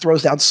someone who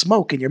throws down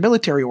smoke in your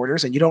military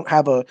orders, and you don't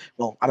have I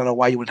don't know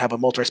why you would have a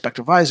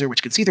multi-spectral visor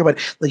which can see through, but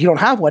you don't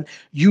have one.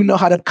 You know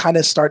how to kind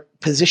of start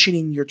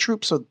positioning your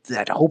troops so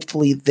that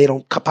hopefully they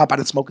don't pop out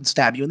of smoke and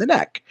stab you in the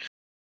neck.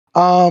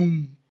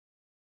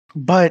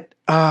 But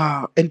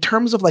in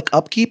terms of like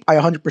upkeep, I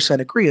 100%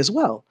 agree as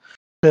well,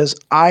 because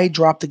I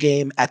dropped the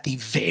game at the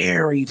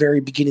very, very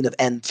beginning of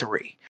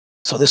N3.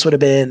 So this would have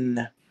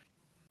been,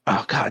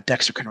 oh god,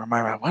 Dexter can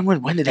remind me.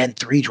 When did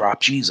N3 drop?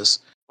 Jesus,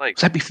 Like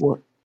was that before?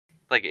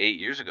 Like 8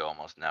 years ago,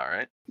 almost now,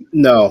 right?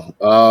 No.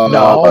 No,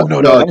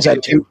 that was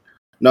N2.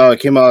 No, it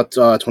came out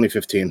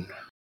 2015.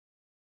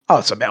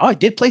 Oh, so I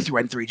did play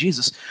through N3.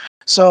 Jesus.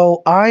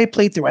 So I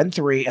played through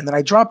N3, and then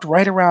I dropped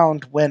right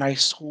around when I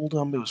sold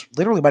them. It was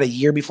literally about a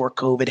year before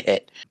COVID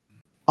hit.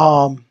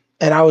 And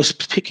I was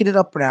picking it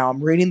up now.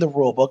 I'm reading the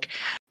rule book,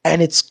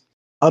 and it's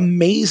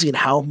amazing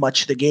how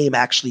much the game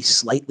actually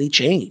slightly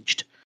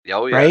changed.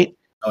 Oh yeah. Right?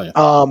 Oh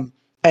yeah.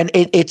 And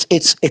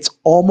it's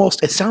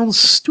almost, it sounds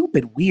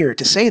stupid weird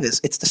to say this.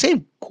 It's the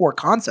same core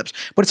concepts,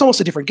 but it's almost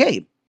a different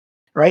game,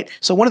 right?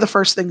 So one of the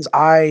first things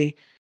I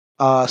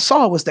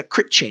saw was the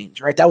crit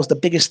change, right? That was the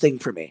biggest thing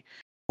for me.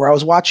 Where I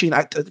was watching,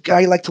 I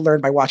like to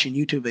learn by watching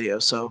YouTube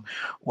videos. So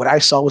what I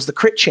saw was the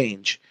crit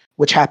change,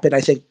 which happened,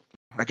 I think,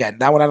 again,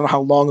 that one I don't know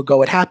how long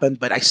ago it happened,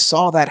 but I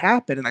saw that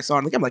happen, and I saw it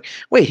in the game. I'm like,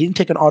 wait, he didn't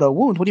take an auto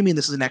wound. What do you mean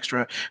this is an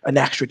extra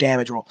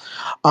damage roll?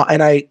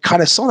 And I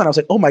kind of saw that. I was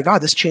like, oh my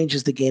god, this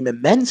changes the game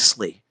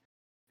immensely,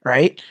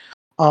 right?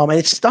 And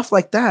it's stuff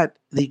like that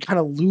you kind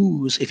of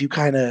lose if you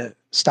kind of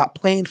stop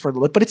playing for a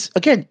little bit. But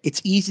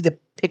it's easy to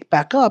pick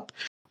back up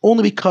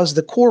only because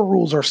the core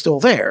rules are still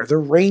there. The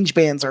range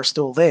bands are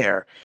still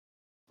there.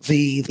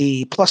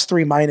 The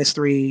 +3,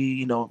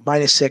 -3,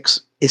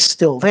 -6 is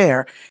still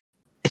there.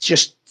 It's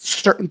just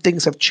certain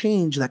things have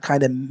changed that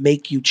kind of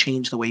make you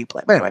change the way you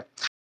play. But anyway,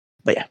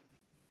 yeah.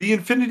 The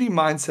Infinity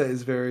mindset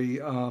is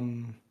very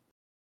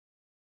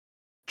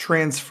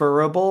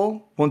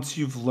transferable once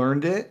you've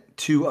learned it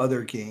to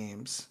other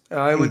games.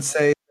 I would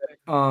say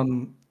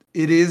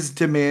it is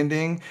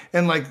demanding.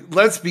 And like,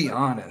 let's be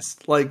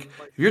honest, like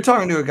if you're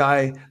talking to a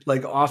guy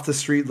like off the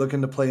street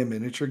looking to play a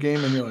miniature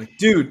game and you're like,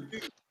 dude,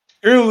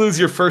 you're going to lose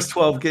your first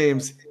 12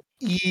 games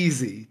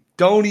easy.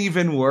 Don't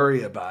even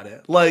worry about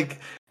it. Like,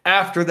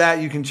 after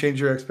that, you can change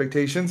your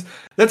expectations.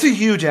 That's a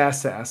huge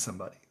ask to ask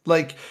somebody.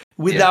 Like,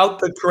 without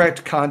the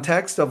correct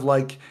context of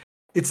like,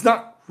 it's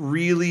not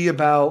really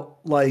about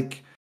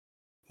like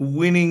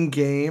winning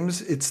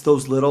games. It's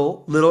those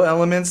little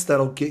elements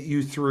that'll get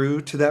you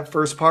through to that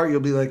first part. You'll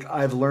be like,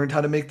 I've learned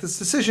how to make this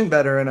decision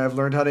better, and I've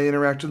learned how to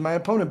interact with my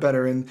opponent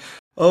better, and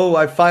oh,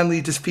 I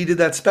finally defeated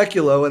that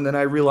speculo, and then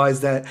I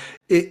realized that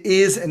it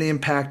is an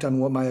impact on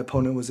what my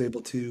opponent was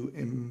able to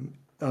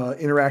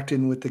interact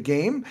in with the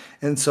game,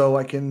 and so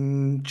I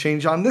can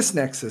change on this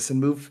nexus and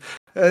move,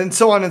 and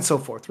so on and so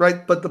forth,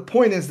 right? But the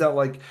point is that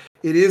like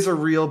it is a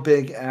real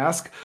big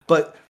ask,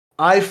 but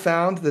I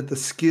found that the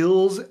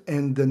skills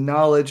and the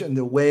knowledge and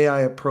the way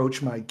I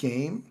approach my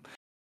game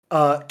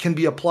can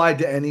be applied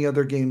to any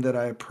other game that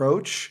I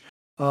approach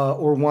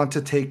or want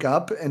to take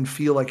up and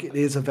feel like it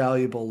is a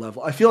valuable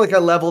level. I feel like I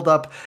leveled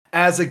up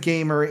as a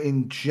gamer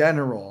in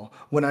general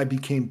when I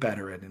became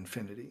better at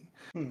Infinity.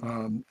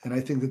 And I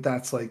think that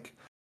that's like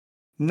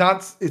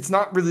it's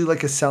not really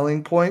like a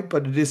selling point,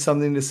 but it is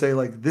something to say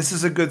like this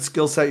is a good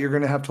skill set you're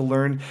going to have to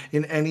learn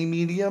in any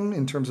medium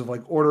in terms of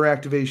like order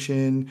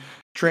activation,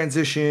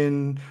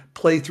 transition,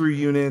 play through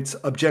units,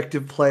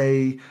 objective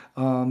play,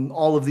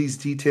 all of these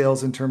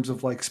details in terms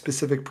of like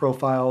specific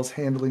profiles,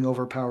 handling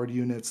overpowered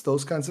units,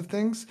 those kinds of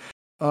things.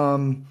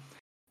 And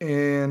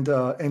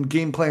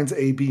game plans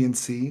A, B, and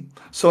C.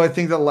 So I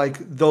think that like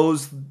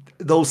those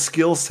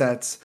skill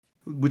sets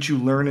which you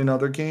learn in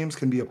other games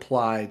can be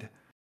applied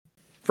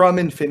from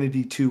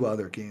Infinity to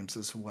other games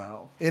as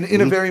well,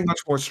 in a very much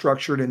more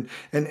structured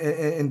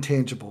and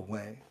tangible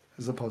way,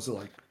 as opposed to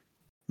like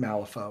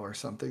Malifaux or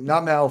something.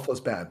 Not Malifaux's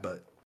bad,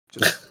 but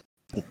just.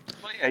 Well,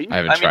 yeah, I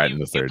haven't tried in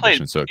the third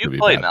edition, so it could be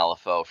play bad.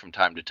 Malifaux from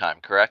time to time,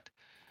 correct?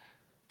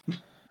 Me?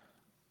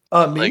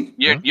 Like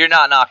you're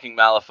not knocking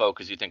Malifaux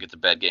because you think it's a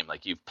bad game.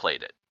 Like you've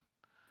played it.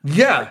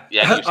 Yeah, Like,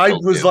 yeah. You I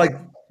still was do.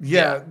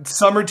 like,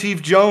 Summer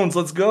Teeth Jones,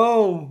 let's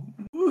go,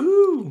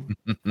 woohoo!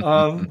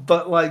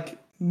 But like.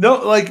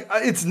 No, like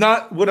it's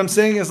not what I'm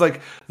saying is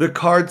like the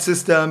card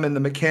system and the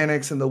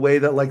mechanics and the way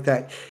that like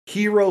that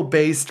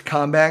hero-based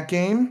combat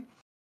game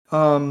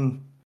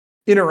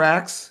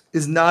interacts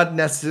is not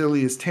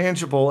necessarily as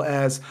tangible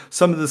as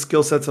some of the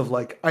skill sets of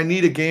like I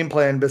need a game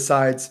plan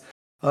besides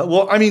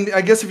well, I mean,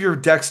 I guess if you're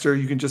Dexter,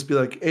 you can just be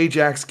like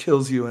Ajax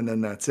kills you and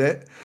then that's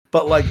it.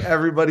 But like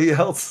everybody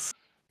else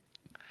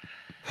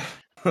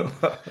I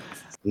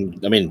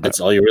mean, that's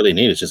all you really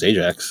need. It's just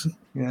Ajax.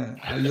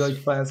 Yeah, you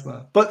like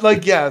plasma. But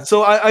like, yeah,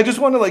 so I just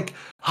want to like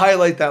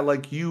highlight that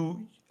like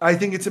I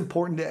think it's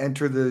important to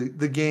enter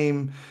the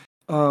game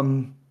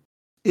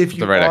if you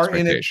the right are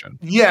expectation.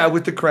 in it. Yeah,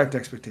 with the correct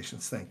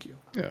expectations. Thank you.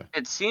 Yeah.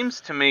 It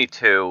seems to me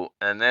too,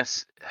 and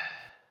this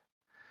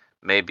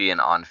may be an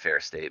unfair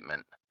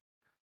statement,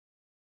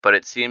 but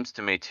it seems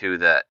to me too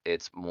that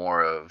it's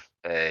more of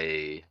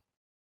a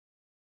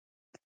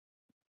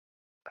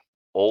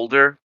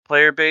older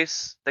player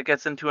base that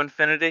gets into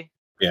Infinity.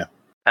 Yeah.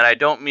 And I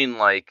don't mean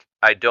like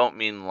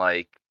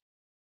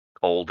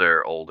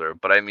older,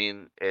 but I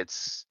mean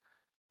it's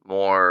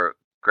more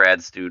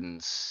grad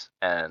students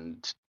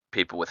and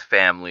people with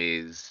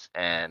families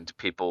and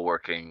people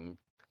working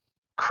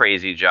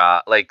crazy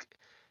job. Like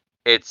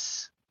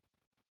it's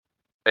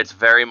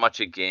very much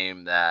a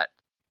game that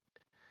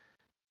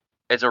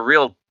it's a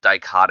real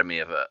dichotomy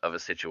of a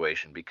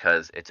situation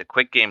because it's a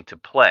quick game to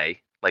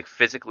play. Like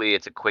physically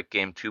it's a quick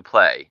game to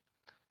play,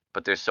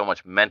 but there's so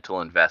much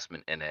mental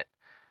investment in it.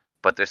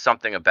 But there's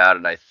something about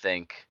it, I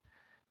think,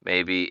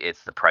 maybe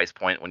it's the price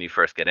point when you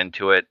first get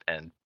into it,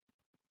 and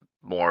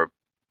more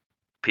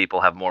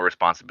people have more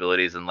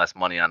responsibilities and less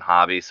money on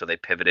hobby, so they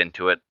pivot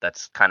into it.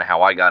 That's kind of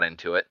how I got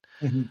into it.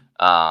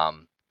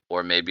 Mm-hmm.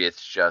 Or maybe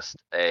it's just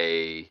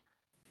it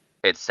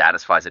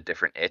satisfies a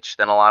different itch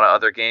than a lot of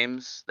other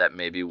games that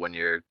maybe when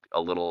you're a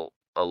little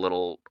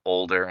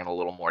older and a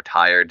little more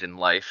tired in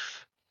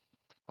life,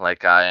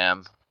 like I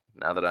am,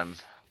 now that I'm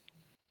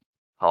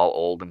all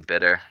old and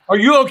bitter. Are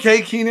you okay,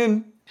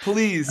 Keenan?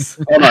 Please.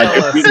 Hold on,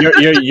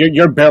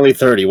 you're barely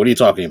 30. What are you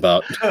talking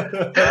about?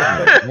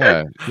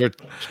 Yeah, you're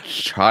a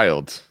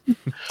child. I know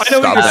what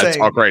Stop you're that saying.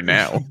 talk right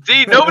now.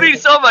 See, nobody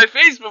saw my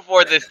face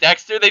before this,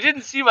 Dexter. They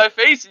didn't see my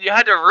face, and you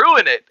had to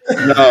ruin it.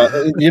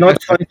 No, you know what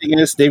the funny thing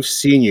is? They've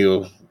seen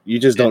you. You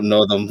just don't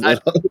know them.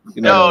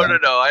 No.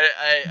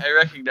 I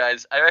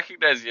recognize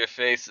your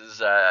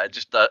faces. I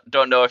just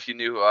don't know if you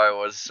knew who I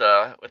was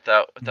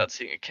without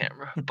seeing a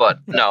camera. But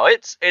no,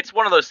 it's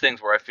one of those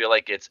things where I feel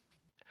like it's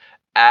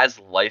as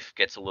life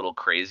gets a little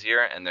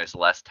crazier and there's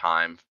less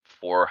time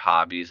for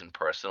hobbies and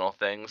personal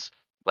things.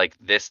 Like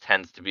this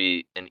tends to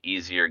be an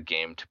easier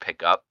game to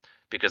pick up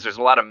because there's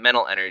a lot of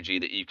mental energy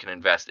that you can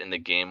invest in the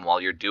game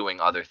while you're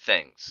doing other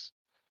things.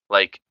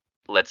 Like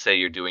let's say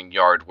you're doing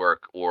yard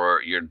work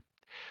or you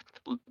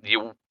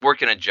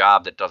work in a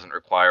job that doesn't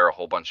require a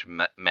whole bunch of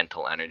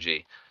mental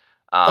energy.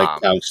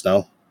 Like Count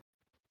Snow.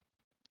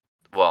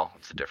 Well,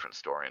 it's a different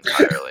story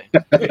entirely.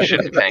 You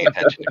shouldn't be paying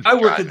attention. I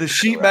work at the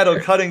sheet metal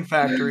cutting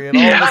factory, and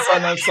all of a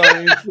sudden I'm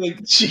sorry. Like,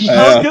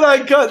 how can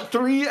I cut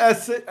 3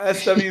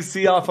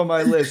 SWC off of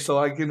my list so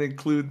I can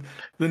include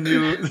the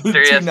new 3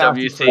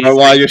 SWC? Or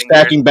while you're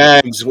stacking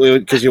bags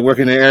because you're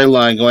working in an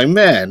airline, going,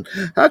 man,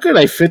 how could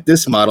I fit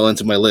this model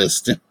into my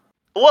list?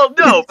 Well,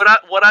 no, but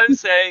what I'm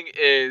saying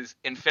is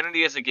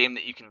Infinity is a game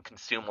that you can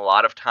consume a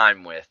lot of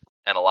time with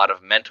and a lot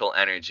of mental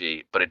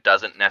energy, but it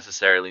doesn't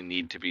necessarily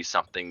need to be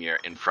something you're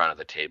in front of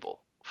the table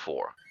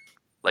for.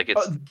 Like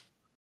it's,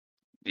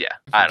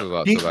 I don't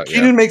know.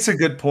 Keenan makes a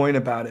good point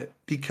about it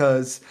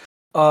because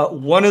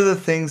one of the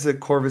things that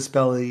Corvus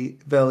Belli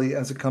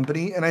as a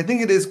company, and I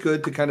think it is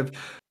good to kind of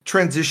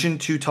transition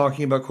to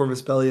talking about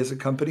Corvus Belli as a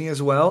company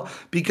as well,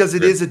 because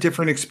it is a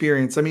different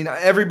experience. I mean,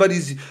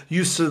 everybody's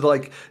used to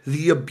like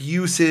the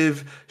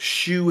abusive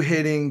shoe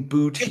hitting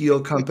boot heel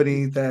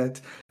company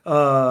that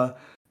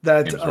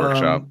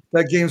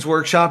Games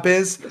Workshop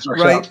is,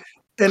 right?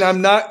 And I'm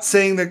not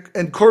saying that,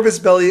 and Corvus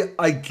Belli,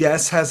 I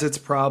guess, has its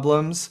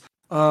problems.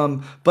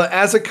 But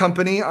as a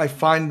company, I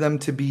find them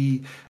to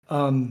be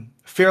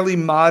fairly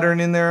modern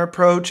in their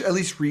approach, at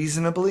least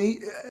reasonably.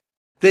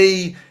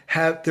 They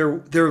have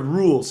their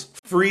rules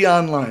free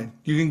online.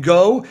 You can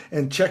go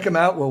and check them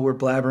out while we're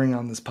blabbering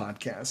on this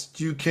podcast.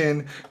 You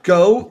can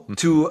go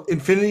to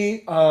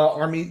Infinity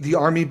Army, the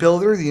Army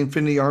Builder, the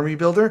Infinity Army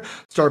Builder.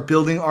 Start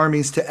building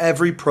armies to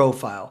every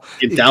profile.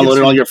 You can download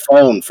it on your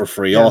phone for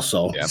free,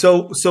 also. Yeah.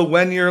 So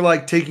when you're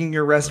like taking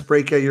your rest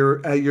break at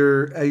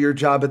your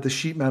job at the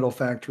sheet metal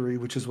factory,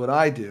 which is what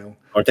I do,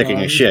 Or taking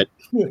a shit.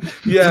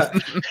 yeah,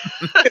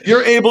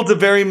 you're able to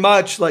very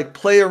much like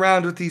play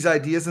around with these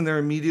ideas, and they're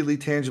immediately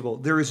tangible.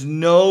 There is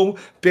no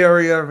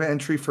barrier of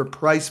entry for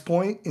price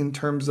point in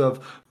terms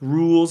of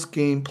rules,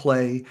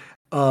 gameplay,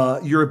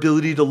 your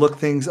ability to look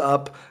things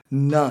up.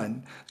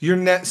 None. You're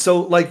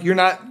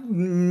not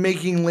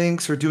making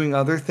links or doing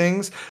other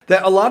things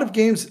that a lot of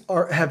games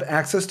have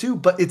access to,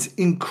 but it's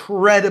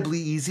incredibly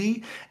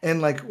easy.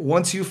 And like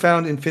once you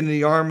found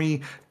Infinity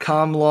Army,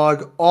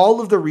 Comlog,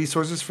 all of the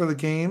resources for the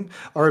game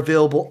are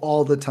available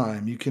all the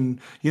time. You can,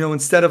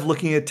 instead of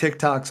looking at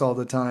TikToks all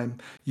the time,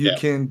 you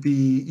can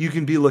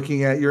be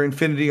looking at your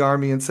Infinity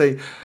Army and say,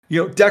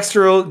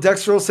 Dexter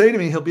will say to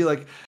me, he'll be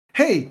like,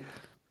 "Hey,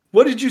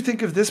 what did you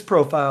think of this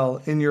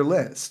profile in your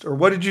list? Or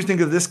what did you think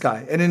of this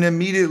guy?" And then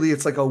immediately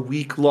it's like a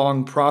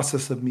week-long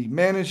process of me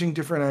managing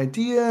different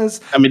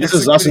ideas. I mean, this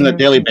is us on a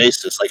daily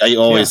basis. Like, I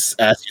always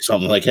ask you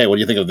something like, "Hey, what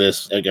do you think of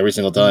this?" Like, every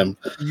single time.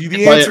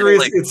 The answer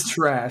is it's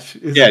trash.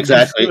 Yeah,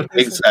 exactly.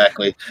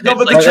 Exactly. No,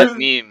 but it's like that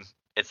meme.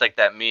 It's like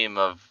that meme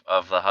of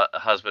the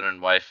husband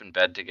and wife in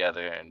bed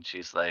together, and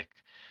she's like,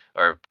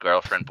 or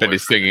girlfriend. Then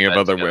he's thinking of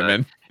other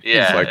women.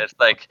 Yeah,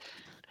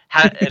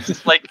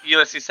 it's like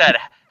Ulysses said.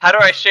 How do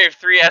I shave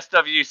 3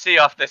 SWC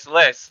off this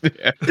list?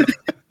 Yeah.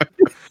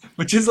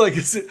 Which is like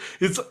it's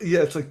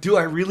like, do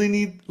I really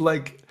need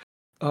like?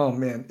 Oh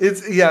man,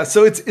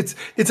 So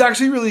it's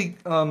actually really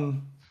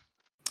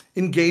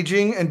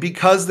engaging, and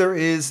because there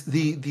is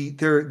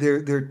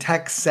their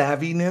tech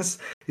savviness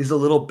is a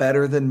little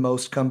better than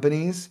most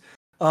companies,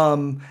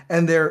 and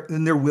their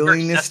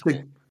willingness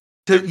to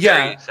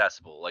very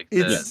accessible, like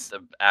the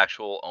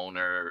actual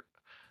owner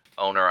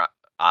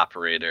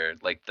operator,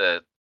 like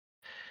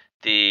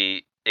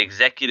the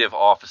executive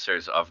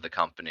officers of the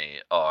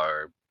company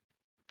are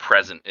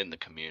present in the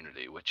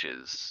community, which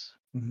is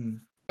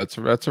that's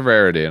a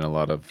rarity in a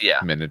lot of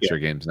miniature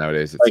games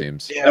nowadays. It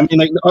seems. I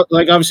mean,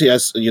 like obviously,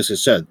 as you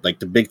said, like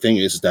the big thing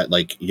is that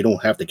like you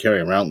don't have to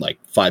carry around like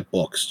 5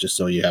 books just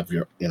so you have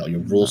your your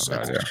rule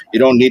set. You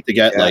don't need to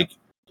get like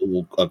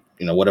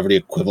whatever the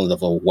equivalent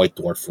of a white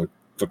dwarf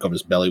for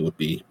Covetous Belly would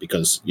be,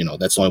 because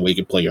that's the only way you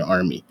can play your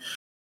army.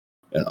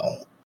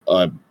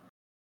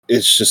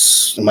 It's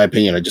just, in my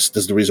opinion, this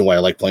is the reason why I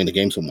like playing the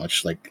game so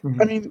much. Like,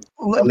 I mean,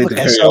 I need to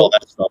carry all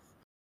that stuff.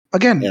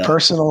 Again,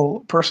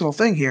 personal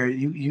thing here.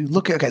 You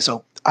look at,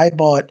 so I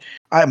bought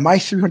my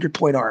 300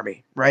 point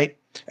army, right?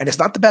 And it's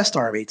not the best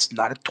army. It's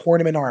not a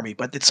tournament army,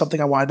 but it's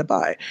something I wanted to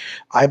buy.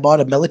 I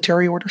bought a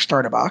military order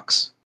starter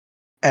box,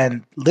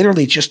 and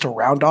literally just to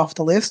round off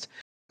the list,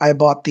 I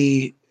bought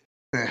the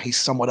he's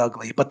somewhat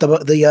ugly, but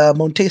the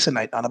Montesa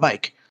Knight on a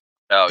bike.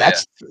 Oh,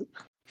 that's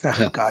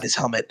oh God, his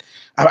helmet.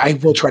 I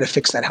will try to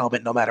fix that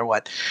helmet no matter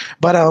what.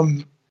 But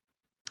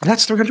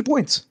that's 300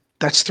 points.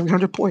 That's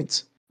 300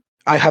 points.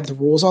 I have the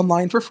rules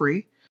online for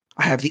free.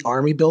 I have the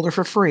army builder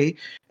for free,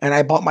 and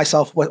I bought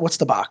myself what's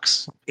the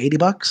box?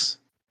 $80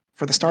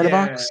 for the starter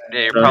box. Yeah,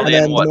 you're probably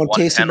in what,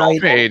 80 and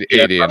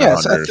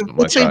 100.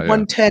 Let's say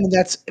 110, and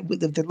that's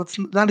let's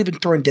not even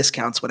throw in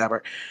discounts,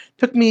 whatever.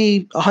 Took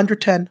me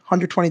 $110,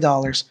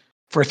 $120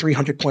 for a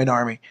 300 point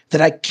army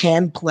that I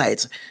can play.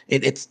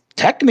 It's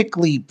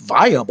technically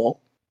viable,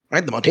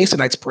 right? The Montesa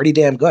Knight's pretty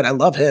damn good. I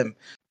love him.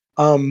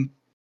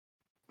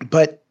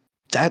 But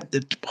that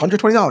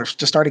 $120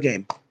 to start a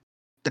game.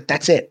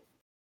 That's it.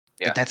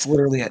 Yeah. That's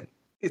literally it.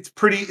 It's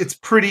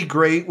pretty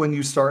great when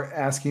you start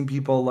asking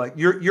people, like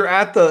you're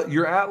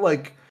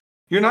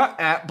not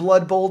at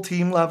Blood Bowl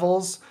team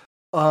levels,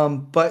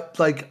 but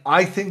like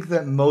I think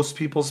that most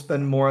people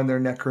spend more on their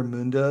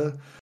Necromunda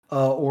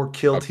or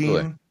Kill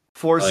Team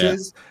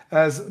forces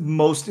as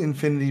most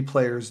Infinity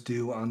players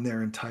do on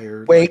their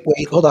entire. Wait,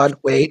 hold on.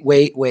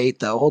 Wait,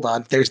 though. Hold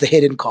on. There's the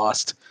hidden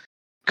cost,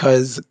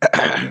 because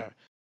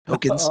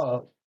tokens.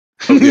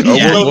 We'll get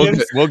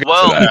to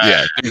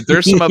that. Yeah,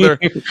 there's some other.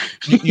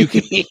 You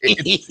can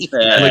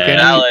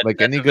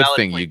like any good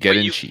thing, you get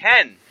in cheap.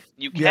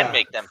 You can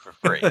make them for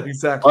free.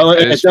 Exactly.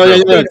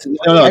 Actually,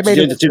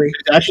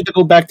 to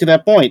go back to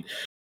that point,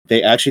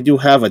 they actually do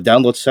have a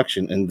download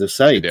section in the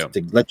site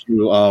to let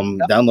you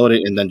download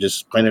it and then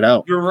just print it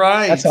out. You're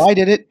right. That's how I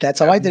did it.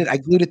 I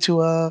glued it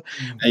to a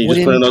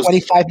wooden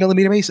 25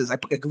 millimeter bases. I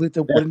glued it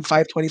to wooden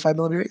 25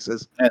 millimeter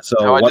bases. Yeah,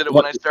 so I did it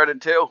when I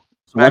started too.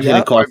 So what did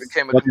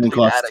it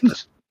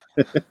cost?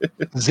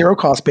 Zero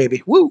cost,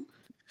 baby. Woo!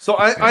 So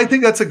I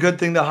think that's a good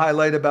thing to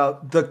highlight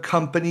about the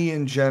company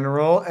in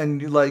general,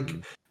 and like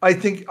I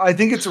think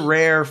it's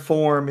rare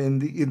form in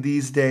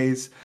these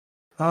days.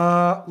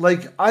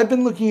 Like I've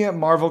been looking at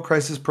Marvel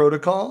Crisis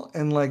Protocol,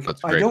 and like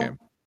that's a great game.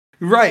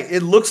 Right,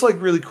 it looks like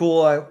really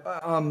cool.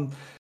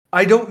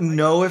 I don't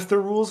know if the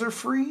rules are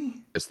free.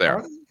 It's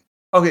there.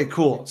 Okay,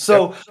 cool.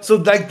 So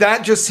like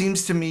that just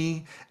seems to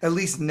me, at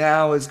least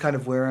now, is kind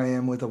of where I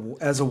am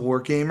as a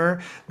war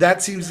gamer.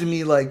 That seems to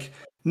me like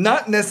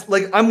not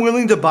necessarily like I'm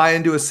willing to buy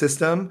into a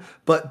system,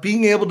 but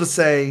being able to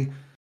say,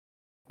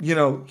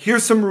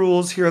 here's some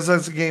rules, here's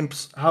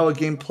how a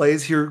game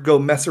plays. Here, go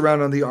mess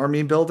around on the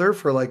army builder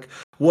for like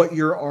what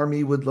your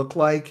army would look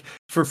like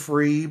for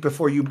free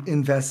before you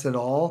invest at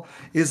all.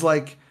 Is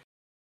like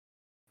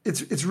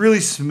it's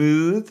really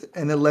smooth,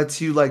 and it lets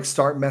you like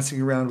start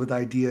messing around with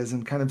ideas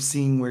and kind of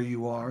seeing where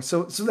you are.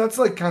 So that's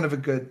like kind of a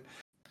good.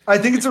 I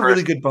think it's a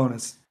really good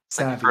bonus.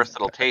 Like your first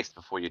little taste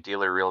before your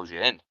dealer reels you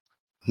in.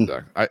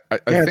 I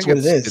think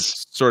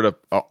it's sort of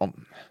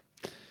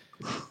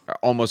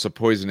almost a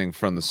poisoning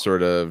from the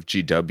sort of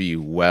GW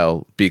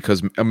well,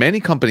 because many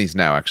companies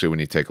now, actually, when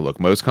you take a look,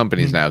 most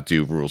companies now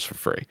do rules for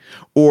free,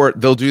 or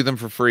they'll do them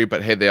for free,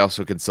 but hey, they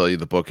also can sell you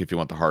the book if you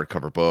want the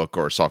hardcover book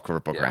or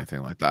softcover book or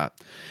anything like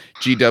that.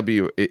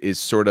 GW is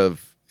sort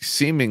of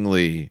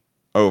seemingly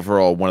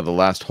overall one of the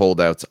last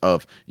holdouts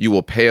of you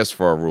will pay us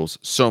for our rules,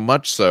 so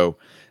much so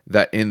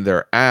that in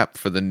their app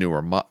for the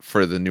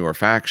newer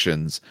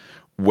factions,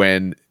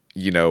 when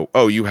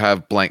you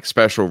have blank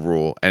special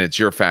rule and it's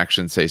your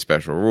faction say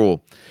special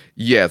rule.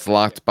 Yeah, it's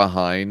locked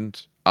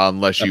behind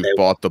unless you've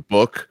bought the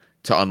book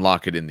to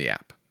unlock it in the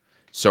app.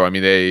 So I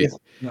mean they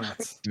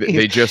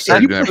just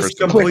started doing that for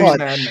complete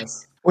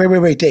madness.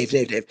 Wait, Dave.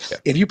 Yeah.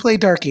 If you play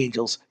Dark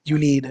Angels, you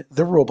need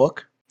the rulebook.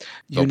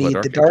 You need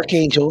the Dark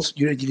Angels.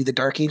 You need the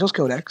Dark Angels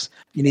Codex.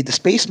 You need the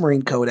Space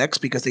Marine Codex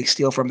because they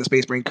steal from the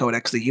Space Marine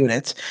Codex the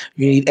units.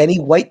 You need any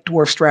White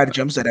Dwarf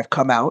stratagems that have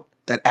come out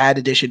that add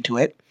addition to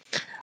it.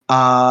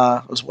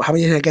 How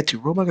many did I get to?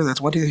 Rulebook? That's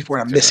 1, 2, 3, 4.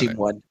 I'm missing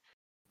one.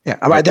 Yeah,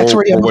 that's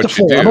where I'm up to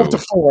 4. I'm up to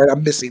 4, and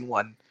I'm missing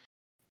one.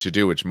 To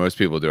do, which most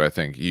people do, I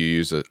think you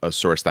use a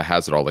source that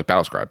has it all, like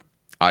Battlescribe,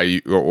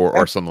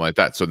 or something like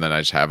that. So then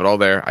I just have it all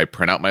there. I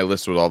print out my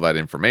list with all that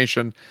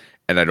information,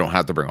 and I don't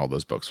have to bring all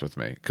those books with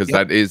me because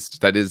that is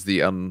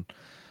the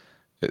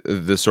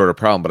sort of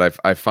problem. But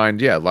I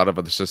find a lot of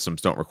other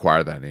systems don't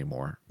require that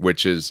anymore,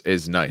 which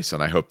is nice,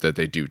 and I hope that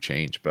they do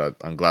change. But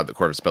I'm glad that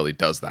Corvus Belli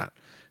does that.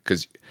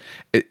 Because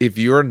if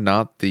you're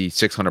not the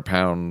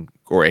 600-pound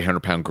or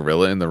 800-pound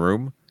gorilla in the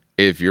room,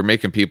 if you're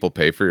making people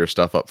pay for your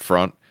stuff up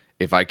front,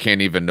 if I can't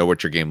even know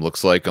what your game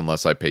looks like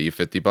unless I pay you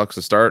 $50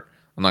 to start,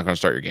 I'm not going to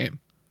start your game.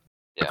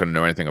 I'm not going to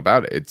know anything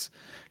about it. It's,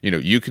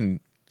 you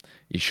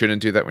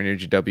shouldn't do that when you're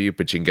GW,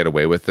 but you can get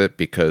away with it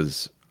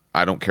because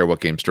I don't care what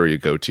game store you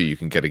go to. You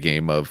can get a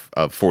game of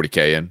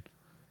 40K in.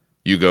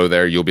 You go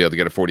there, you'll be able to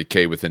get a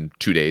 40K within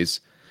 2 days.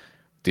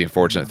 The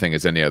unfortunate thing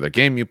is any other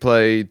game you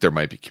play, there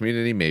might be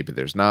community, maybe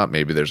there's not,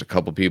 maybe there's a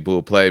couple people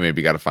who play,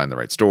 maybe you got to find the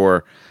right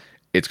store.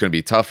 It's going to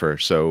be tougher,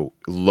 so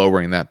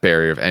lowering that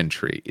barrier of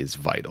entry is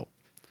vital.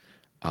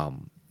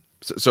 Towards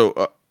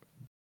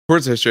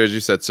history, as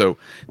you said, so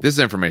this is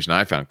information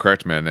I found.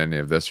 Correct me on any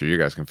of this, or you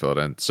guys can fill it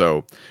in.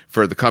 So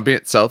for the company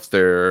itself,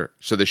 they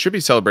should be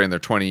celebrating their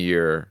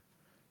 20-year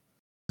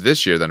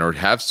this year, then, or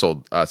have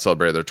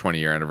celebrated their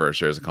 20-year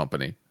anniversary as a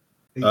company.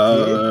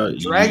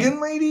 Dragon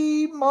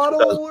Lady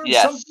model or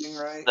something,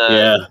 right?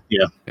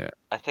 Yeah.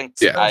 I think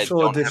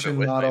special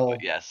edition model. Me,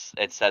 but yes,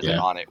 it says it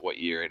on it what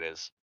year it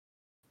is.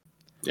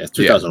 Yeah,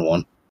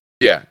 2001.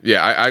 Yeah.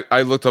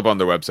 I looked up on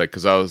their website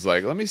because I was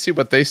like, let me see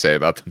what they say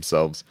about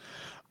themselves.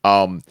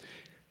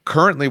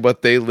 Currently,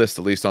 what they list,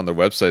 at least on their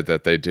website,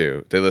 that they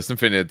list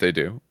Infinity that they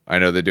do. I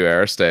know they do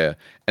Aristea,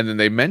 and then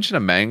they mention a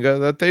manga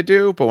that they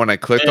do. But when I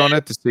clicked on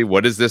it to see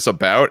what is this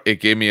about, it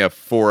gave me a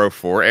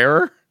 404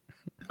 error.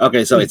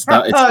 Okay, so it's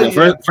not.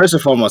 First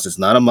and foremost, it's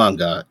not a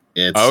manga.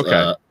 It's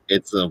okay.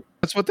 It's a.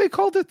 That's what they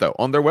called it, though.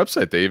 On their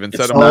website, they even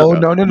said a manga.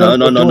 No.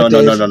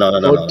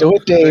 Don't do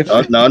it, Dave.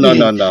 No.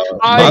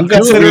 I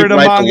consider it a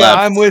manga.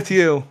 I'm with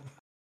you.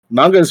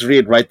 Mangas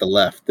read right to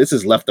left. This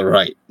is left to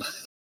right.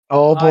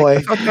 Oh boy,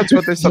 I thought that's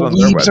what they said on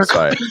their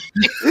website.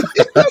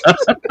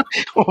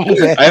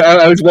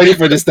 I was waiting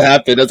for this to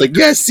happen. I was like,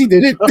 yes, he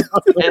did it.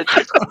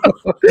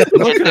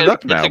 Looking it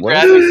up now.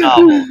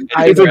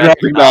 It's a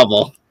graphic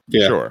novel.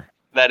 Yeah. Sure.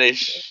 That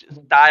is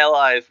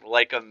stylized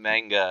like a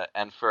manga,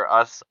 and for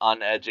us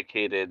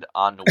uneducated,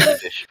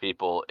 unweebish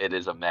people, it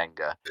is a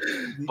manga.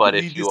 But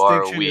if you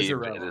are a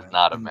weeb, it is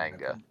not a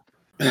manga.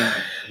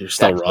 You're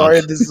still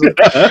wrong.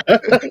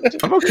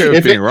 I'm okay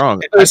with being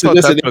wrong. Listen,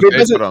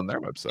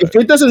 if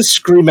it doesn't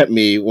scream at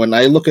me when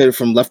I look at it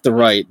from left to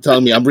right,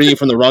 telling me I'm reading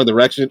from the wrong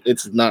direction,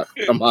 it's not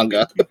a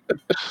manga.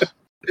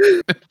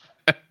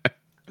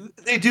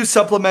 They do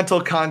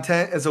supplemental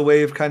content as a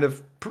way of kind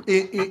of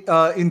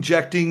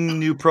injecting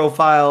new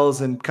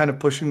profiles and kind of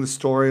pushing the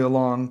story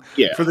along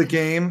for the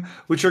game,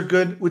 which are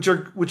good. Which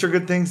are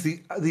good things.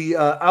 The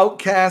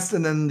Outcast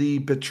and then the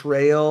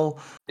Betrayal,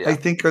 I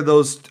think, are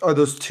those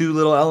two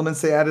little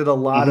elements. They added a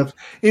lot of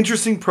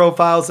interesting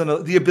profiles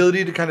and the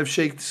ability to kind of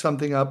shake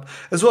something up,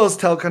 as well as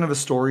tell kind of a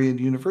story and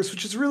universe,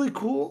 which is really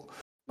cool.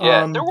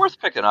 Yeah, they're worth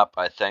picking up.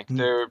 I think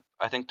they're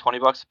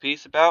 $20 a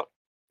piece about.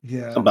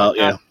 Yeah,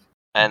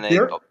 and they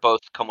both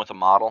come with a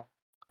model.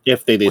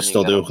 If they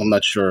still do, I'm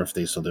not sure if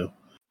they still do.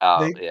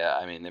 Oh They- yeah,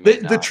 I mean they may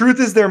The not. truth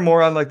is they're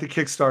more on like the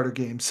Kickstarter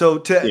game.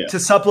 So Yeah. to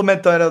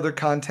supplement that other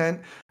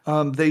content,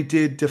 they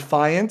did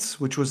Defiance,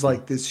 which was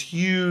like this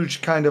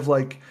huge kind of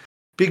like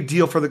big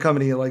deal for the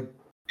company. It, like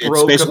It's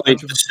broke a basically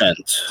bunch of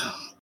Descent.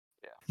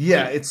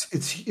 yeah,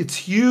 it's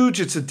huge.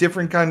 It's a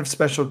different kind of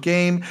special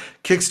game.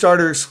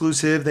 Kickstarter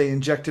exclusive. They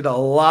injected a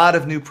lot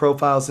of new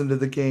profiles into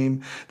the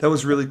game. That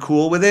was really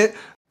cool with it.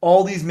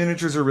 All these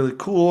miniatures are really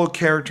cool,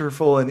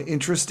 characterful, and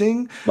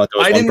interesting. But there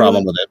was I one didn't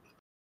problem really- with it.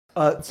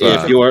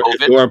 Yeah. If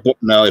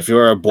you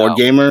were a board No.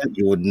 gamer,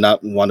 you would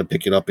not want to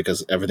pick it up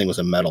because everything was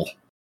in metal.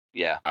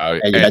 Yeah.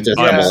 And you had to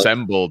assemble it.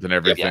 unassembled and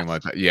everything Yes.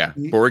 like that. Yeah,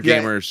 Y- board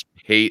yeah. gamers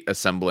hate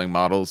assembling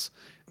models.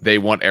 They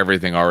want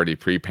everything already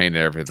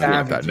pre-painted, everything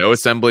like that. No Savages.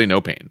 assembly,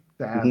 no paint.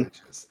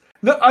 Savages.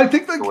 No, I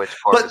think like For which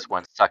part but- just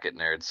went suck it,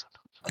 nerds.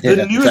 the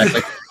Yeah, new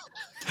exactly.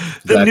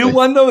 the new Exactly.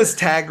 one though is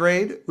Tag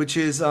Raid, which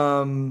is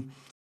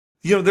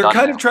they're Done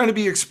kind now. of trying to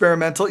be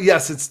experimental.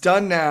 Yes, it's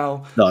done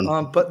now.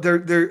 Done. But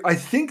they're I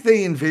think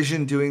they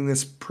envision doing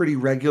this pretty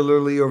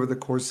regularly over the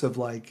course of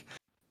like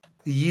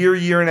a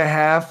year and a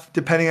half,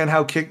 depending on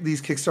how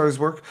these Kickstarters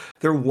work.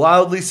 They're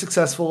wildly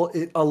successful.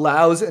 It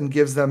allows and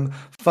gives them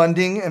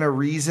funding and a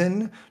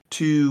reason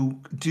to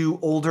do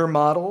older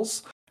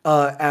models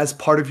as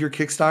part of your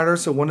Kickstarter.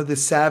 So one of the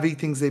savvy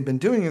things they've been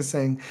doing is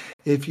saying,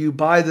 if you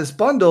buy this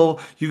bundle,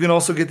 you can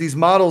also get these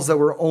models that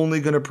we're only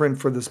going to print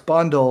for this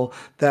bundle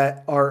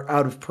that are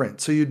out of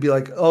print. So you'd be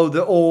like, oh,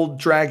 the old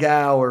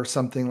Dragao or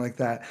something like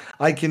that.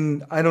 I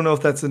don't know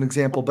if that's an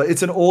example, but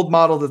it's an old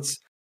model that's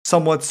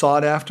somewhat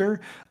sought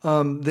after.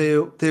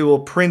 They will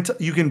print,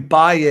 you can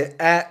buy it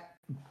at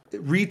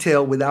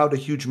retail without a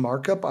huge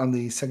markup on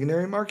the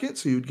secondary market.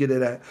 So you'd get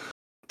it at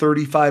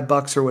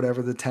 $35 or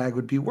whatever the tag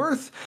would be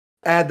worth.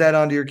 Add that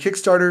onto your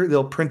Kickstarter.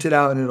 They'll print it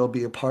out and it'll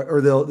be a part,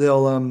 or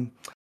they'll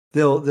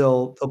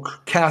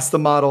cast the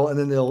model and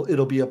then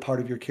it'll be a part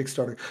of your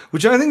Kickstarter,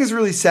 which I think is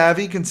really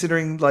savvy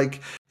considering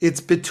like it's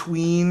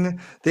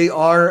between, they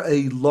are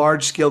a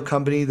large scale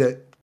company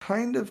that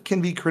kind of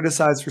can be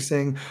criticized for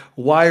saying,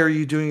 why are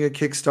you doing a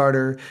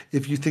Kickstarter?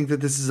 If you think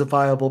that this is a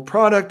viable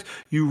product,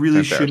 you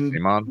really shouldn't.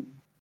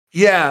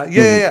 Yeah.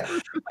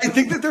 I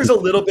think that there's a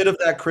little bit of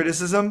that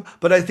criticism,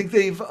 but I think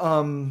they've,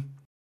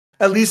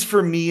 at least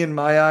for me in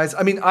my eyes,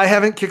 I mean, I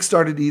haven't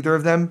Kickstarted either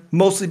of them,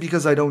 mostly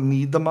because I don't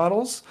need the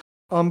models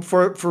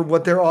for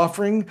what they're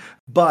offering.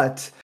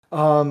 But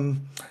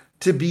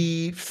to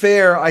be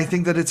fair, I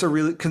think that it's a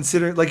really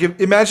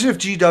imagine if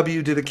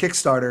GW did a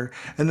Kickstarter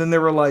and then they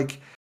were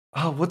like,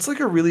 oh, what's like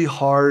a really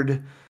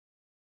hard,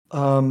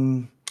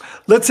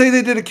 let's say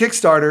they did a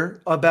Kickstarter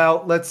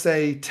about, let's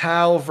say,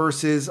 Tau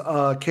versus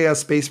Chaos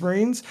Space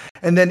Marines.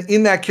 And then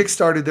in that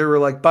Kickstarter, they were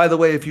like, by the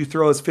way, if you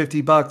throw us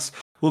 $50,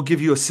 we'll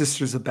give you a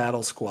Sisters of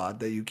Battle squad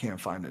that you can't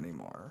find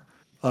anymore.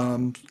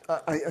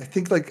 I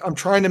think like I'm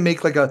trying to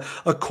make like a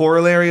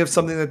corollary of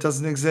something that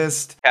doesn't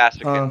exist.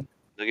 Castrican.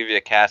 They'll give you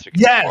a Castrican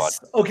Yes.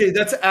 squad. Okay,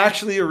 that's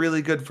actually a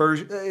really good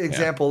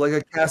example, like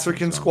a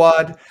Castrican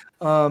squad.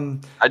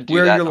 I'd do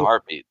where that you're in a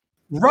heartbeat.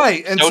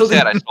 Right. And So so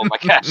sad I sold my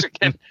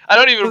Castrican. I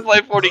don't even play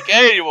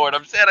 40K anymore, and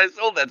I'm sad I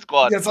sold that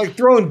squad. yeah, it's like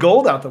throwing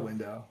gold out the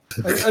window.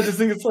 I just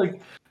think it's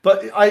like,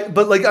 but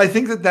I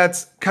think that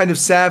that's kind of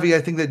savvy. I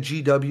think that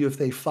GW, if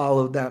they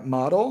followed that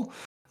model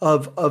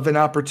of an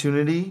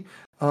opportunity,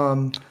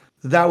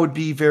 that would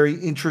be very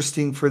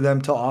interesting for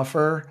them to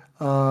offer.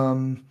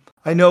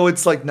 I know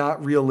it's like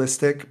not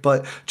realistic,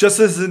 but just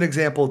as an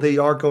example, they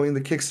are going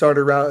the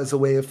Kickstarter route as a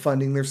way of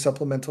funding their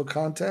supplemental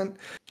content.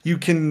 You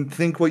can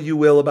think what you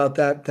will about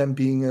that, them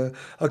being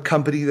a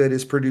company that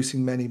is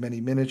producing many,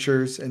 many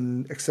miniatures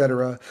and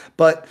etc.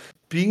 But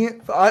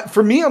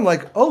for me, I'm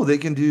like, oh, they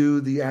can do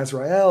the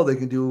Azrael. They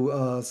can do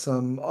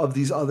some of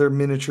these other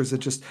miniatures that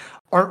just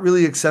aren't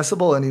really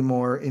accessible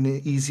anymore in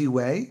an easy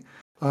way.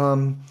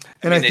 And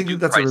I think they do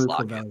that's a price really lock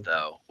cool it, value.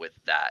 though, with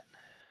that,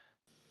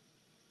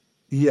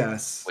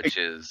 Yes. which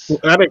is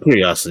Out of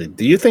curiosity,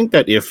 do you think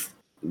that if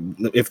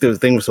the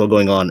thing was still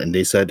going on and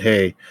they said,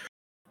 hey,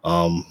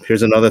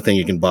 here's another thing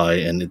you can buy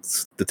and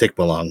it's the Tick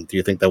Belong, do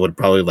you think that would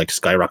probably like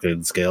skyrocket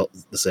the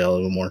sale a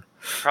little more?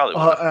 probably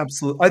would.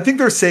 Absolutely. I think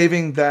they're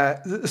saving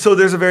that. So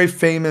there's a very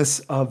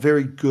famous,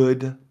 very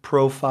good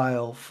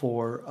profile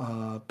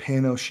for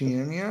Pan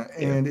Oceania,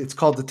 and it's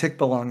called the Tick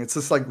Belong. It's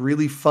this like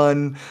really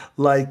fun,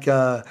 like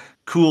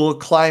cool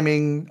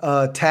climbing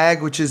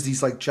tag, which is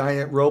these like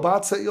giant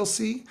robots that you'll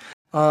see.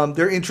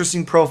 They're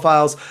interesting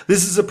profiles.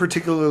 This is a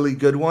particularly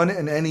good one,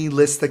 and any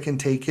list that can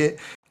take it,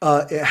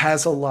 it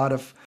has a lot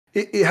of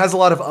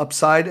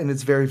upside, and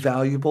it's very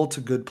valuable to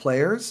good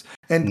players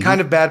and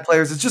kind of bad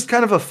players. It's just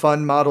kind of a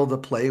fun model to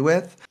play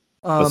with.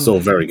 But still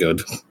very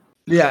good.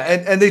 Yeah,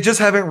 and they just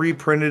haven't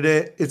reprinted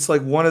it. It's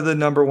like one of the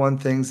number one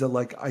things that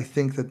like I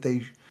think that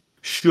they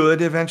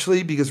should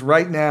eventually, because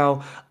right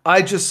now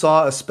I just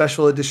saw a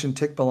special edition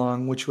Tick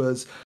Belong, which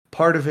was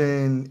part of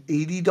an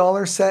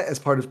 $80 set as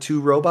part of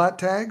 2 robot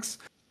tags.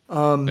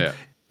 The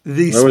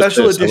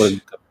special edition. I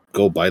would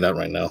go buy that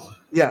right now.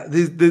 Yeah,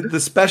 the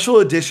special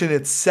edition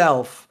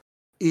itself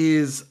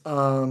is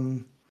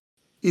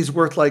is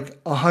worth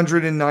like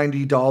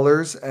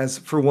 $190 as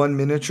for one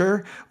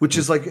miniature, which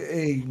is like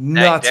a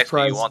nuts Dexter,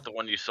 price. you want the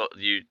one you sold?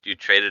 You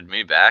traded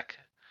me back?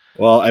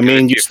 Well, I Give it mean,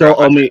 to you you still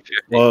for owe me.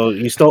 150. Well,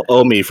 you still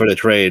owe me for the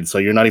trade, so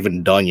you're not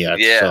even done yet.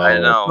 Yeah, so I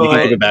know. you can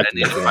But- give it back I to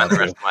me need if to you find want the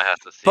rest to. of my house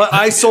to see. But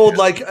I sold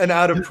like an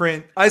out of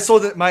print. I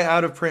sold my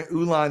out of print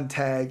Ulan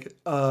tag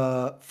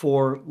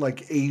for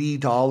like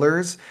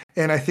 $80,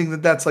 and I think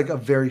that that's like a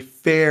very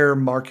fair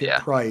market Yeah.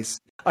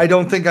 price. I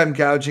don't think I'm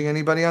gouging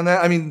anybody on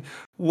that. I mean,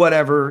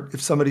 whatever.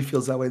 If somebody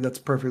feels that way, that's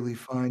perfectly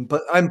fine.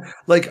 But I'm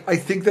like, I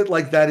think that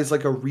like that is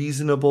like a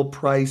reasonable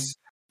price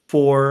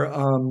for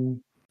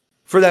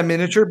that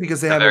miniature because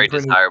they It's a haven't very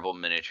printed. desirable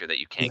miniature that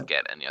you can't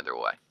get any other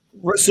way.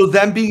 So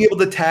them being able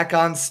to tack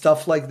on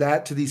stuff like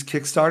that to these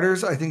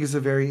Kickstarters, I think is a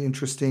very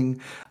interesting.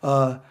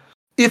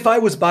 If I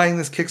was buying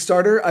this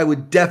Kickstarter, I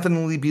would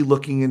definitely be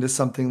looking into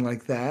something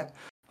like that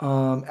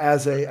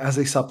as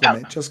a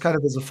supplement, just kind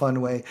of as a fun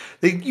way.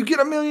 You get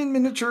 1 million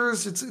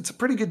miniatures. It's a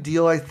pretty good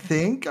deal, I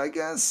think. I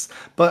guess,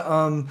 but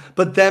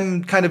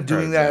them kind of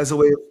doing that as a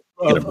way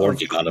Get a of board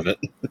game out of it.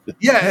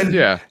 yeah, and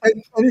Yeah.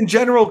 and in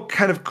general,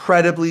 kind of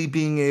credibly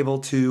being able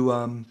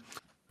to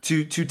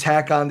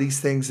tack on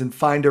these things and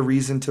find a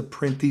reason to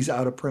print these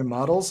out of print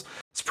models.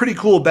 It's pretty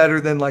cool,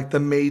 better than like the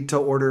made to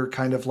order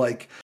kind of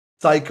like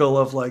cycle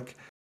of like,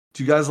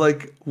 do you guys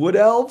like wood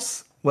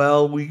elves?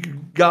 Well, we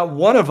got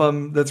one of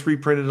them that's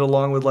reprinted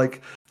along with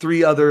like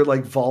 3 other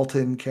like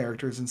Vaulton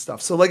characters and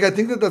stuff. So like, I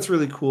think that that's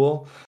really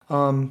cool.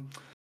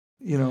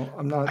 You know,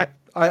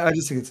 I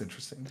just think it's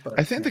interesting. But,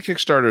 I think the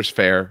Kickstarter's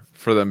fair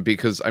for them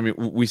because, I mean,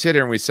 we sit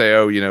here and we say,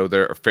 oh, you know,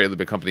 they're a fairly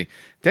big company.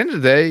 At the end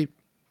of the day,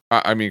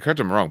 I mean, correct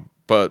me if I'm wrong,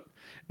 but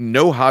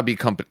no hobby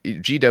company,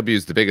 GW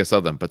is the biggest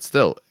of them, but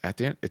still, at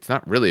the end, it's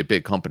not really a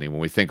big company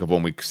when we think of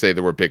when we say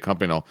that we're a big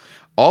company.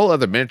 All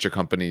other miniature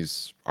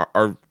companies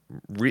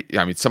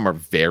I mean, some are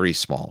very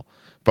small,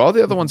 but all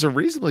the other ones are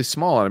reasonably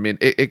small. I mean,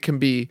 it can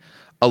be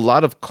a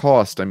lot of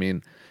cost. I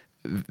mean,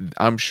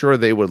 I'm sure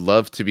they would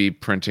love to be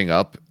printing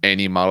up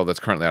any model that's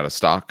currently out of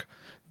stock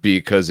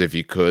because if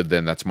you could,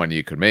 then that's money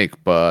you could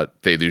make. But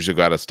they usually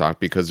go out of stock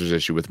because there's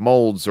issue with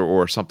molds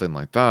or something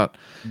like that.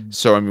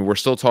 So, I mean, we're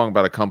still talking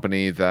about a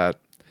company that,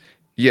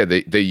 yeah,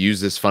 they use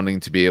this funding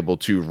to be able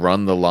to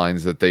run the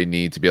lines that they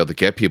need to be able to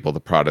get people the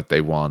product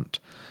they want.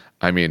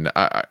 I mean,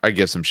 I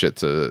give some shit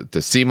to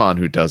CMON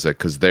who does it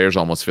because theirs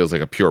almost feels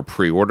like a pure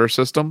pre-order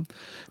system.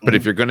 But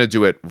if you're going to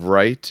do it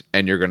right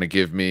and you're going to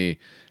give me,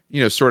 you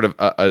know, sort of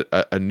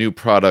a new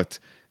product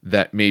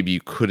that maybe you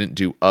couldn't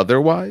do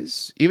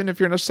otherwise, even if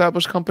you're an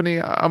established company,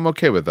 I'm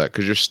okay with that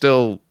because you're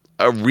still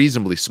a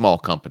reasonably small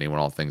company when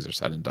all things are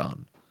said and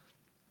done.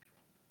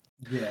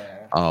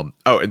 yeah.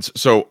 And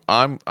so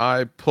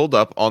I pulled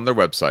up on their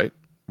website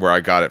where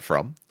I got it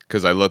from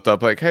because I looked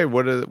up like, hey,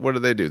 what do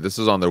they do? This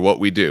is on their What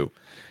We Do,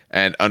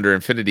 and under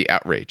Infinity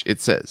Outrage,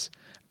 it says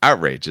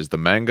Outrage is the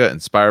manga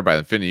inspired by the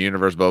Infinity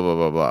Universe, blah blah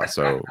blah blah.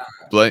 So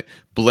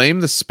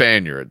blame the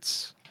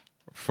Spaniards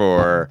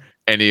for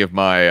any of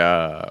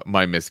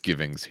my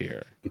misgivings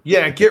here.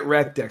 Yeah, get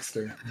wrecked,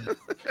 Dexter.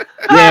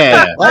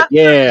 Yeah.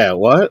 Yeah.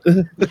 What?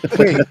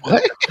 Wait,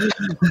 what?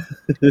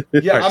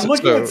 Yeah, Alright, I'm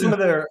looking at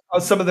so-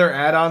 some of their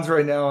add-ons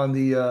right now on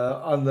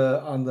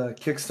the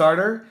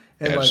Kickstarter,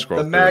 and Yeah, like just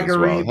scroll the through it as well.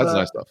 Magariba. It has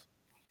nice stuff.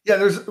 Yeah,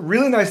 there's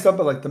really nice stuff,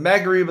 but like the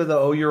Magariba, the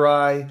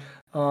Oyurai,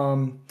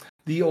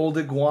 the old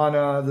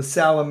iguana, the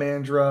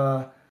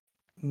salamandra.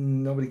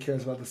 Nobody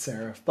cares about the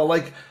seraph, but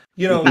like,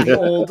 you know, the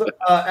old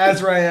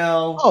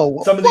Azrael.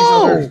 Oh, some of these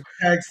whoa. other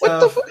tag What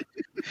the stuff.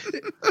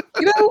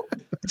 You know, I'm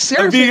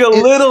Seraph being a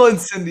is- little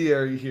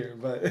incendiary here,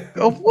 but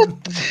Oh, what?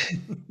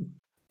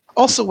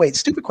 Also, wait,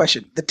 stupid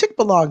question. The Tick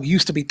Belong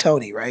used to be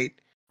Tony, right?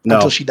 No.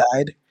 Until she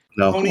died.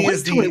 No. Tony What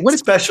is is Tony? the What is-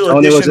 special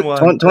Tony was edition one.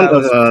 Tony, That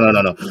was-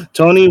 no.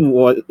 Tony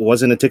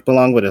wasn't a Tick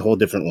Belong, but a whole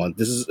different one.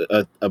 This is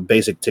a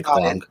basic Tick Got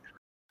it. Belong.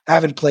 I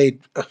haven't played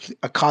a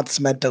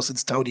Consummento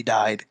since Tony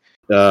died.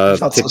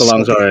 Felt Tick so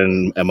Belongs silly. are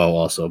in MO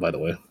also, by the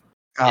way.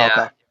 Oh, Yeah.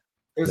 okay.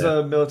 There's Yeah.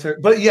 a military,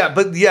 but yeah,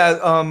 they are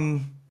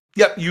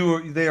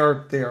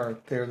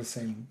the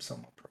same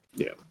somewhat.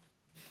 Yeah.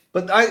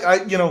 But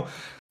I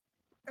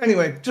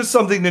anyway, just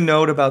something to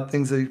note about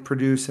things they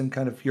produce and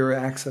kind of your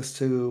access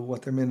to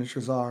what their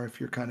miniatures are. If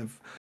you're kind of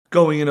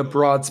going in a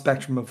broad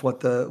spectrum of what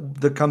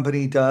the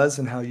company does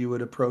and how you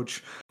would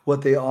approach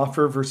what they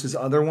offer versus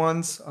other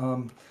ones,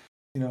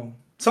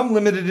 some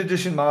limited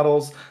edition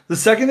models. The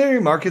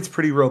secondary market's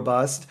pretty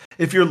robust.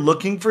 If you're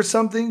looking for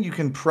something, you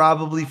can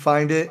probably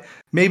find it.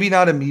 Maybe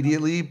not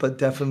immediately, but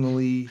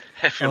definitely.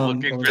 If you're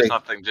looking for okay.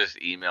 something,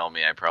 just email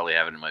me. I probably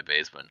have it in my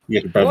basement.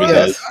 Yeah, probably What?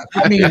 does.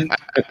 I mean,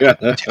 Yeah.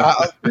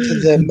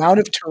 the amount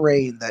of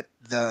terrain that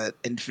the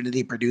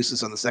Infinity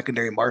produces on the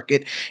secondary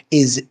market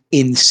is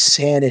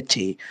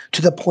insanity,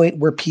 to the point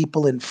where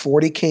people in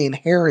 40K and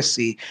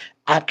Heresy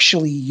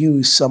actually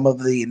use some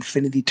of the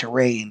Infinity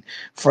terrain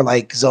for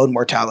like Zone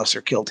Mortalis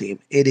or Kill Team.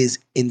 It is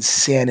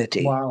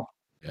insanity. Wow.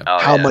 Oh,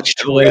 How yeah. much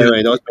I terrain? believe it.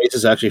 Anyway, those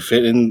bases actually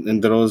fit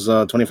into those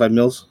 25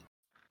 mils.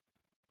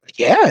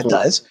 Yeah, it Cool.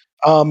 does.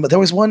 There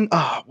was one.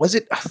 Was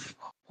it?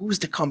 Who was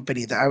the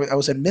company that I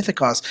was at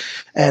Mythicos,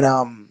 and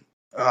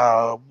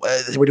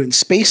they were doing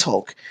Space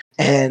Hulk,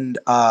 and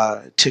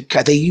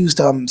they used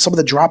some of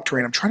the drop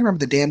terrain. I'm trying to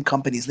remember the damn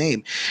company's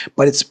name,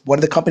 but it's one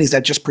of the companies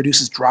that just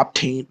produces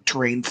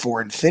terrain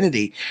for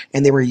Infinity,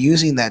 and they were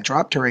using that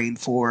drop terrain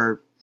for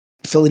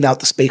filling out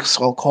the Space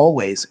Hulk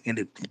hallways, and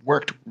it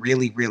worked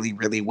really, really,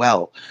 really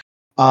well.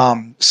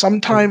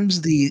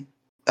 Sometimes the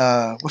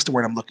what's the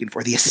word I'm looking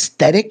for? The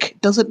aesthetic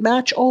doesn't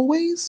match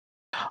always.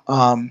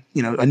 A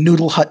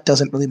noodle hut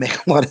doesn't really make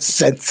a lot of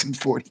sense in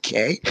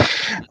 40K.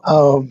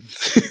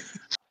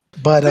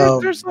 But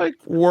There's like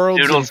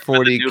worlds in Noodles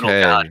for the noodle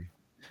god. 40K.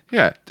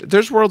 Yeah,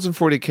 there's worlds in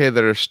 40K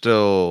that are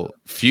still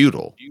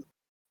feudal.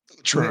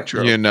 true.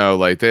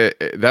 Like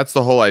that's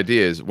the whole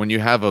idea is when you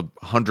have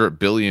 100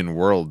 billion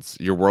worlds,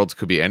 your worlds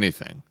could be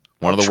anything.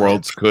 One of the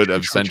worlds could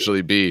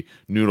essentially be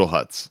noodle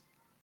huts.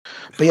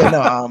 But yeah,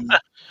 no,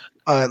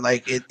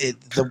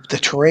 the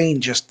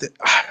terrain just.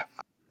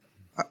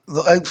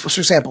 For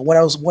example, one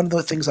of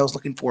the things I was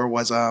looking for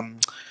was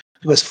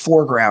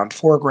Foreground.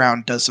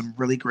 Foreground does some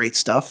really great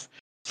stuff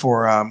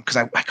for because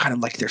I kind of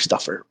like their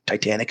stuff for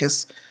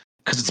Titanicus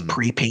because it's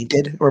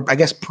pre-painted or I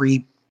guess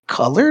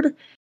pre-colored.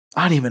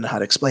 I don't even know how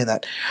to explain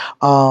that.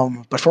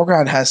 But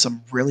Foreground has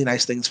some really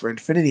nice things for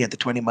Infinity at the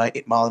 20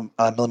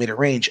 millimeter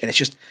range, and it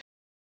just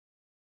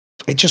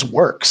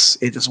works.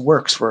 It just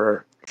works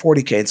for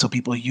 40K, and so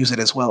people use it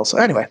as well. So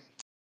anyway,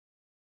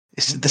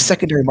 the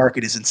secondary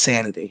market is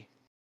insanity.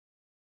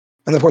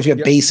 And of course, you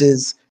have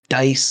bases,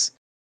 dice,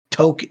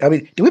 token. I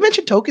mean, did we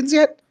mention tokens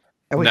yet?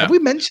 Have we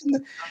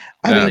mentioned?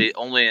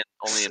 Only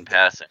in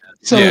passing.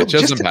 So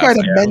just to kind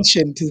of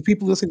mention to the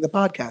people listening to the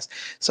podcast.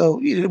 So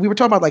we were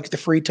talking about like the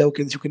free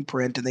tokens you can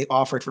print, and they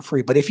offer it for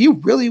free. But if you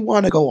really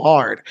want to go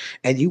hard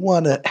and you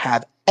want to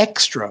have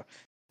extra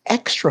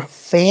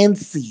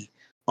fancy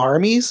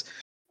armies,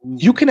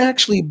 you can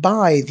actually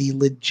buy the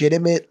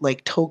legitimate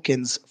like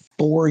tokens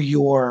for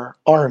your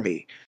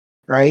army,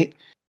 right?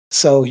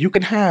 So you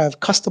can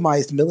have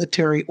customized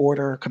military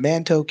order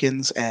command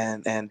tokens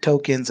and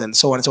tokens and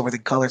so on and so forth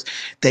in colors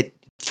that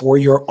for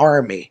your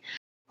army.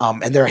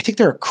 And I think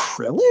they're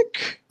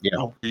acrylic.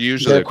 Yeah,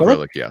 usually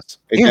acrylic. Yes.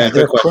 Yeah,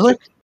 they're acrylic.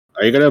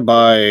 Are you gonna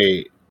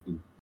buy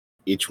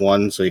each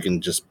one so you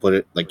can just put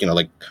it like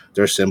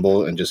their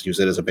symbol and just use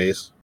it as a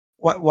base?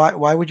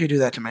 Why would you do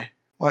that to me?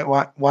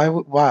 Why?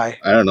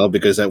 I don't know,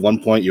 because at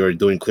one point you were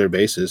doing clear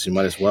bases. You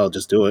might as well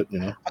just do it.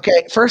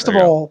 Okay. First of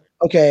all,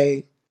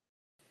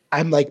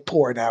 I'm like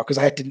poor now because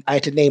I had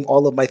to name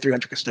all of my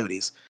 300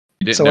 custodies.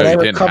 So when I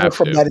recover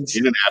from that,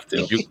 you didn't have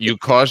to. You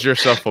caused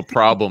yourself a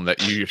problem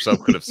that you yourself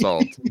could have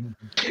solved.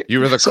 You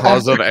were the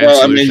cause of it.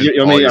 Well,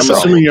 I'm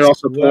assuming you're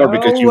also poor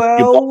because you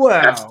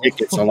bought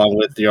tickets along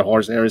with your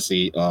Horse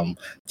Heresy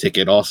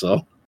ticket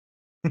also.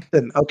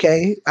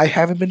 Okay, I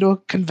haven't been to a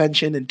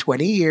convention in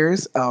 20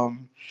 years.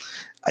 Coming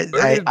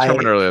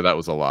earlier, that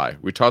was a lie.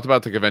 We talked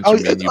about the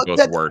convention and you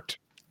both worked.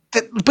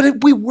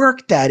 We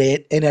worked at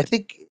it, and I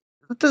think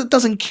it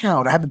doesn't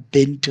count. I haven't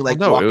been to like.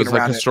 No, it was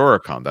like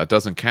Historicon. That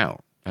doesn't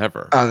count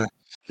ever.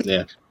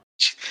 Yeah.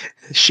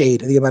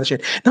 Shade, the amount of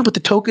shade. No, but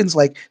the tokens,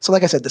 like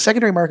I said, the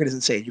secondary market is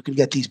insane. You can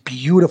get these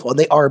beautiful, and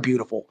they are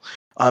beautiful.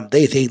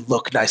 They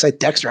look nice.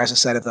 Dexter has a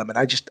set of them, and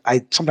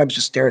I sometimes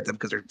just stare at them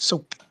because they're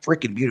so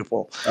freaking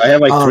beautiful. I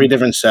have like 3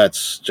 different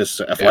sets,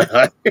 just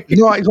FYI.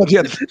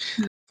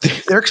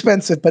 They're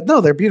expensive, but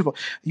no, they're beautiful.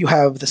 You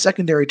have the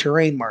secondary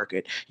terrain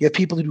market. You have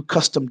people who do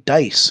custom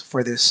dice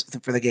for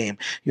the game.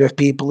 You have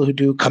people who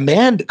do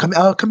command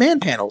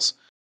panels.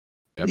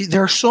 Yep.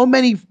 There are so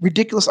many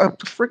ridiculous.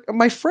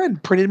 My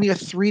friend printed me a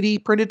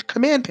 3D printed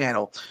command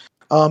panel,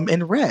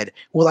 in red.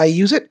 Will I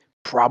use it?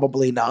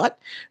 Probably not,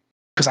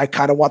 because I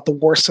kind of want the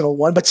Warsenal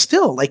one. But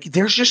still, like,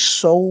 there's just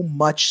so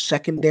much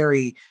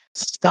secondary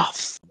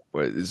stuff.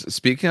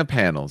 Speaking of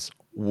panels,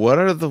 what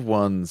are the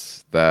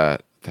ones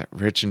that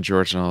Rich and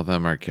George and all of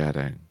them are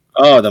getting?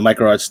 Oh, the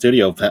Micro Art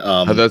Studio.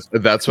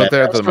 That's what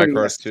they're the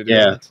Micro Art Studio.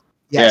 Yeah.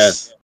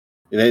 Yes.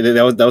 Yeah.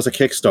 That was a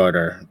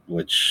Kickstarter,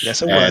 which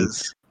yes, it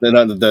was.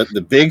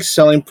 The big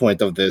selling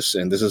point of this,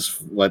 and this is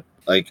what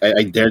I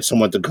dared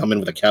someone to come in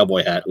with a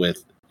cowboy hat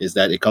with, is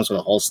that it comes with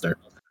a holster.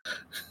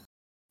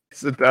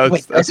 Yes, it does.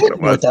 Wait, that's what it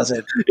was. No, it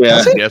doesn't. Yeah.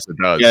 Does it? Yes, it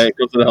does. Yeah, it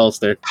comes with a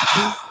holster.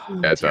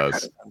 Yeah, it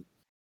does.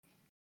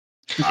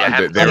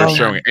 Yeah, they were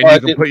showing it. And you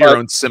can put your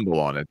own symbol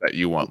on it that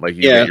you want. Like,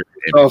 you get your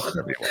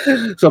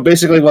so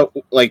basically what,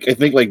 like, I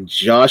think like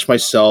Josh,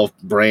 myself,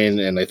 Brain,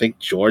 and I think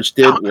George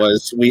did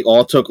was we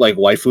all took like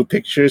waifu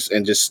pictures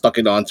and just stuck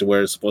it on to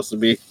where it's supposed to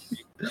be.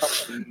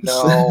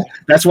 No.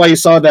 That's why you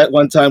saw that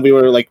one time we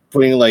were like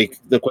putting like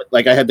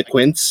I had the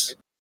Quints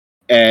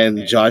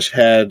and Josh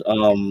had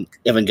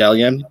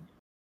Evangelion.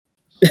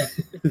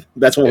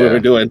 That's what we were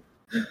doing.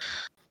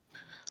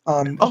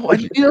 And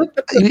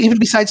even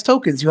besides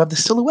tokens, you have the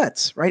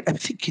silhouettes, right? I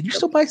think, can you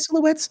still buy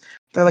silhouettes?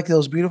 They're like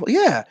those beautiful.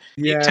 Yeah.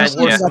 Yeah.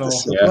 You got the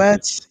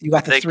silhouettes. You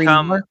got the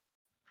 3D.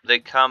 They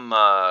come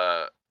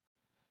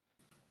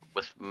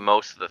with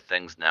most of the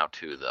things now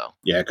too, though.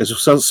 Yeah,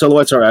 because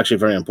silhouettes are actually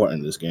very important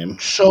in this game.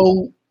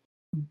 So,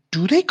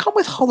 do they come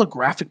with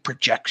holographic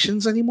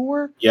projections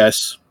anymore?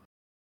 Yes.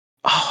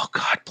 Oh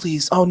God,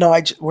 please. Oh no,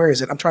 where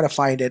is it? I'm trying to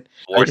find it.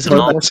 War Is it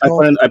Snow?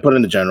 I put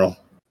in the general.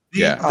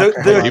 Yeah. Okay,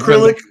 The hold on. You put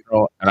in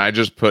acrylic. and I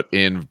just put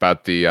in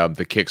about the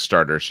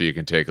Kickstarter so you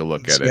can take a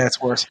look at Yeah, it.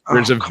 it's worse.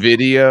 There's a come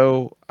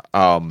video.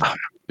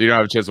 You don't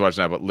have a chance to watch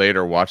now, but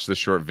later watch the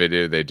short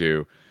video they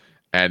do,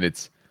 and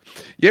it's.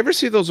 You ever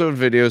see those old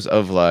videos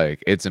of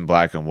like it's in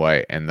black and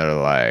white, and they're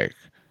like,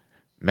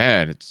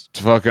 "Man, it's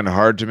fucking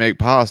hard to make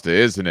pasta,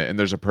 isn't it?" And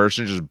there's a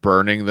person just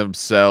burning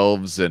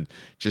themselves and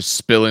just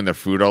spilling their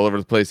food all over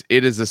the place.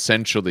 It is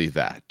essentially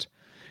that.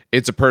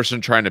 It's a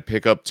person trying to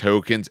pick up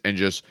tokens and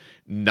just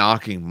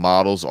knocking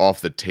models off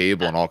the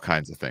table and all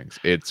kinds of things.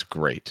 It's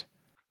great.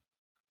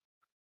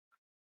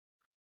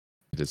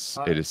 It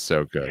is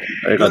so good.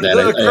 There you go, The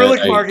Dan.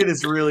 acrylic market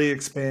is really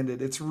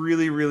expanded. It's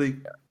really, really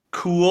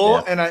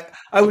cool. Yeah. And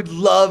I would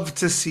love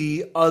to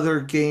see other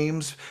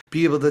games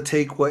be able to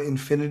take what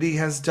Infinity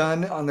has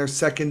done on their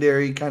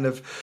secondary kind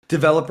of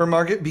developer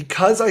market,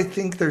 because I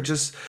think they're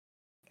just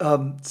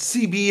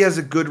CB has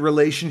a good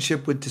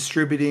relationship with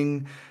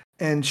distributing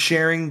and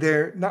sharing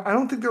their. I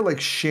don't think they're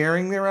like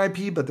sharing their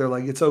IP, but they're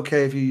like, it's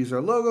okay if you use our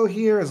logo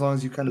here as long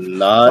as you kind of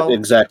Not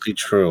exactly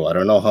true. I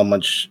don't know how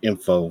much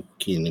info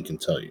Keenan can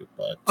tell you,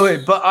 but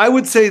okay. But I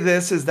would say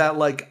this is that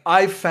like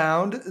I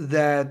found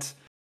that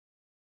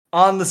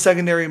on the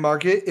secondary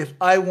market, if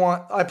I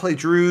play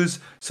Drews,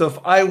 so if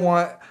I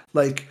want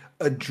like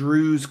a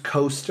Drews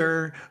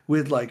coaster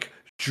with like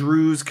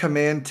Drews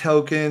command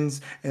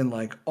tokens and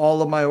like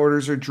all of my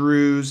orders are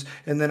Drews,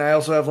 and then I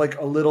also have like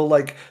a little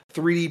like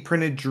 3D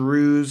printed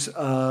Drews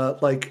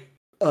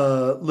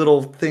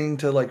little thing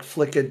to like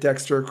flick at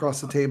Dexter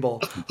across the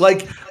table.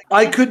 Like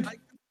I could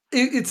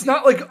it's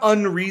not like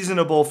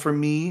unreasonable for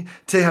me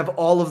to have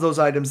all of those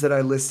items that I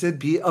listed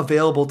be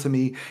available to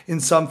me in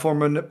some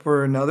form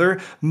or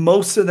another.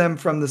 Most of them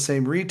from the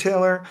same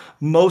retailer.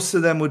 Most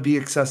of them would be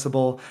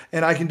accessible,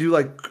 and I can do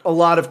like a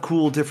lot of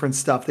cool different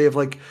stuff. They have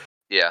like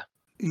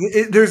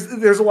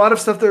there's a lot of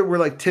stuff there where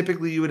like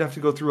typically you would have to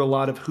go through a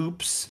lot of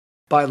hoops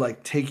by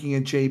like taking a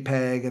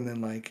JPEG and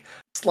then like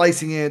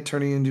slicing it,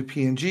 turning it into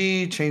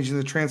PNG, changing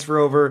the transfer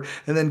over,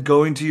 and then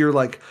going to your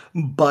like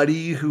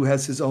buddy who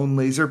has his own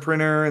laser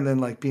printer and then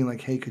like being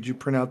like, hey, could you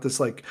print out this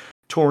like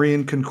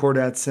Taurian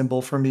Concordat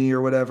symbol for me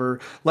or whatever?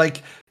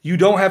 Like you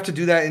don't have to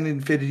do that in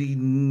Infinity.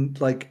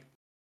 Like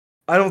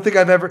I don't think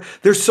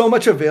there's so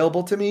much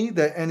available to me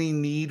that any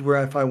need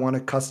where if I want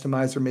to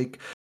customize or make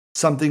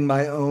something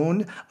my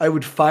own, I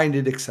would find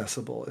it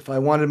accessible. If I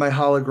wanted my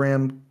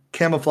hologram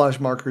camouflage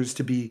markers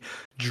to be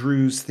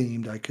Drew's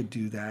themed, I could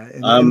do that.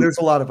 And there's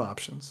a lot of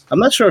options. I'm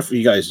not sure if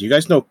you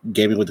guys know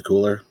Gaming with the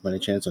Cooler by any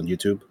chance on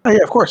YouTube? Oh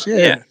yeah, of course.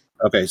 Yeah.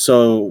 Okay,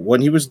 so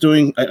when he was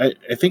doing, I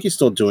think he's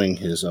still doing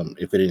his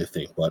Infinity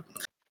thing, but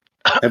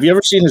have you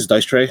ever seen his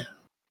dice tray?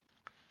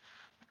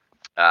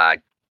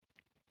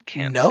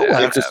 Can't No,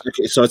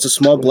 say so it's a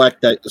small black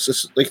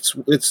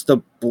it's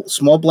the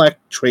small black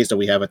trays that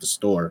we have at the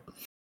store,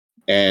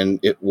 and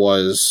it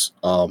was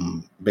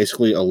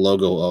basically a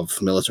logo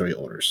of military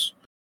orders.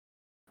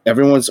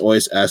 Everyone's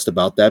always asked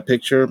about that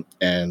picture,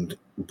 and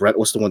Brett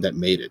was the one that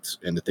made it.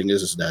 And the thing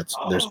is that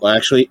there's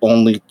actually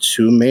only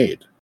 2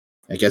 made.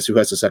 And guess who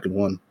has the second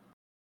one?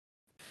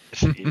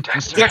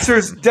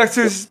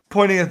 Dexter's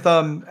pointing a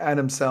thumb at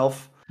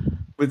himself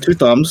with 2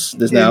 thumbs.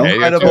 There's now.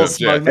 Incredible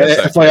smugness.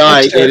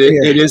 FYI,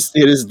 it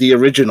is the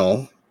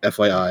original.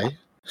 FYI.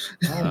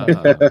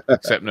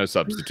 Except no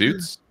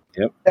substitutes.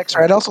 Yep.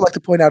 Dexter, I'd also like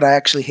to point out I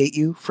actually hate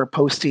you for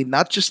posting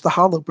not just the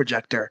holo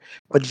projector,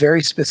 but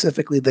very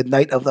specifically the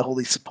Knight of the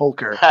Holy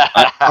Sepulchre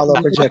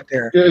holo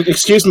projector.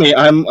 Excuse me,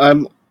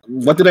 I'm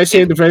what did I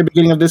say at the very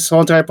beginning of this whole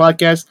entire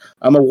podcast?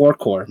 I'm a war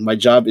core. My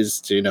job is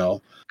to,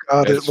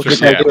 God, it looks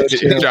so Yeah, good.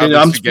 the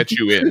job is to get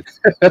you in.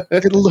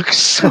 It looks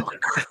so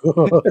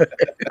good.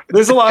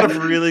 There's a lot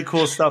of really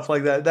cool stuff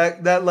like that.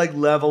 That like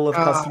level of Oh,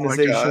 my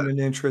customization God. and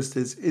interest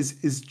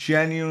is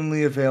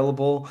genuinely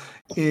available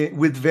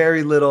with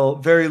very little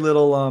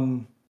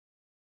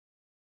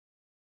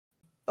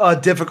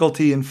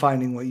difficulty in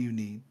finding what you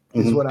need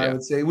is what I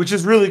would say, which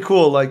is really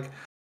cool. Like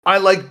I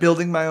like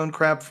building my own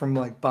crap from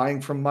like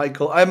buying from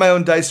Michael. I have my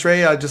own dice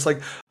tray. I just like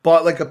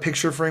bought like a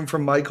picture frame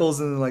from Michael's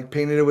and then like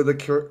painted it with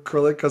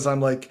acrylic because I'm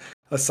like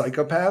a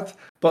psychopath.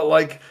 But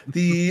like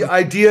the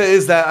idea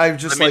is that I've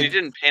just you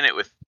didn't paint it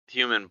with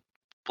human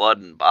blood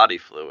and body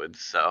fluids,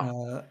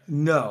 so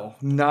no,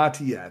 not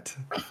yet.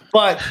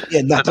 But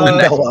Yeah, not that we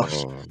know of.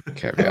 Oh,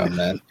 caveat.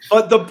 man.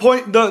 But the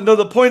point,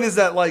 the point is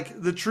that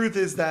like the truth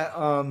is that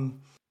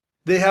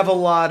they have a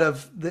lot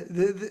of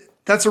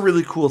that's a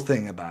really cool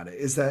thing about it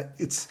is that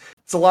it's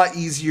a lot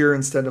easier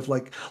instead of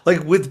like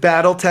with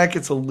BattleTech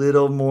it's a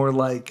little more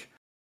like,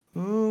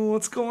 oh,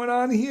 what's going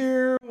on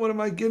here? What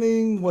am I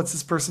getting? What's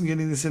this person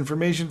getting this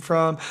information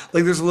from?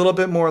 Like there's a little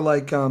bit more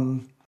like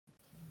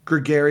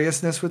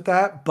gregariousness with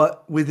that,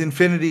 but with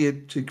Infinity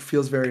it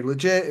feels very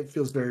legit. It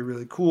feels very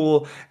really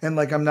cool, and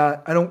like I'm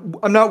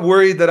not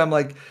worried that I'm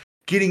like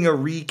getting a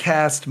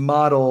recast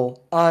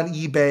model on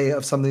eBay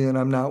of something that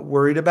I'm not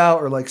worried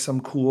about, or like some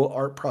cool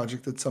art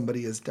project that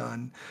somebody has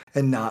done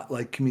and not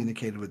like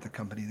communicated with the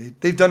company.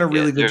 They've done a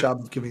really good job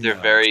of giving they're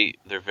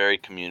that very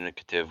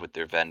communicative with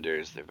their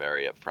vendors. They're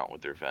very upfront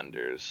with their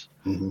vendors,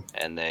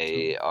 and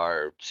they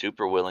are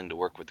super willing to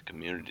work with the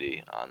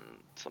community on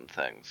some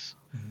things,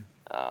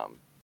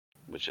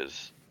 which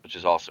is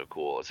also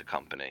cool as a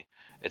company.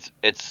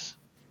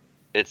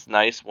 It's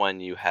nice when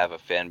you have a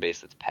fan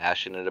base that's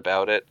passionate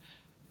about it,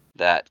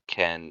 that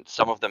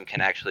some of them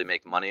can actually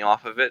make money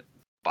off of it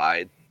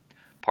by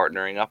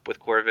partnering up with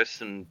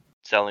Corvus and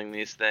selling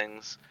these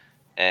things.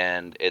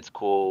 And it's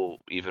cool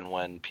even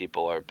when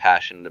people are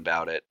passionate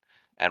about it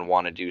and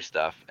want to do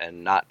stuff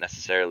and not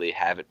necessarily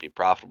have it be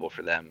profitable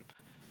for them,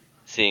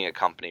 seeing a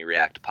company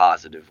react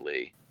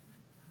positively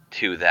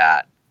to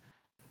that,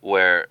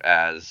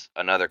 whereas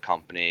another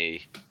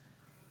company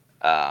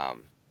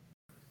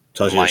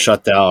tells you to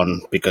shut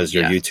down because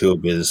your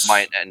YouTube is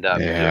might end up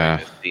doing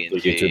a your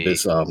YouTube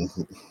is going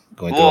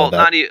through well, all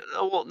that.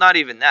 not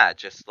even that.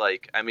 Just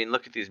like, I mean,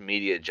 look at these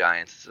media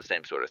giants. It's the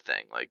same sort of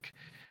thing. Like,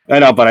 I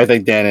know, but I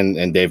think Dan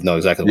and Dave know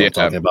exactly what I'm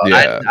talking about.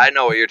 Yeah. I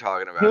know what you're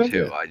talking about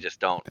too. I just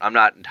don't. I'm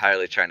not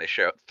entirely trying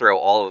to throw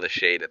all of the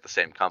shade at the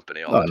same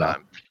company all the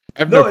time. I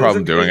have no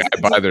problem doing it.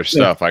 I buy their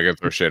stuff. I get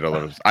throw shade all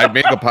over. I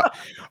make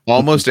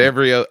almost at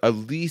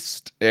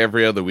least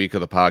every other week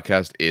of the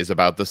podcast is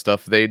about the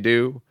stuff they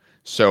do.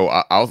 So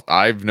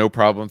I've no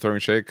problem throwing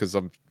shade because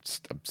I'm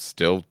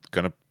still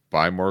gonna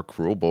buy more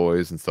Cruel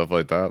Boys and stuff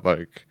like that.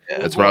 Like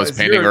that's what I was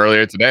painting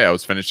earlier today. I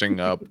was finishing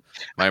up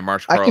my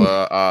March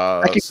Carla.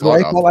 I can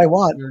gripe all I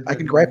want. I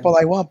can gripe all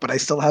I want, but I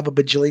still have a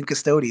bajillion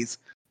custodies.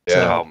 Yeah.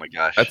 So. Oh my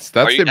gosh. That's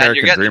the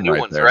American dream the new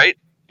right ones, there. right?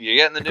 You're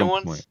getting the new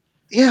ones?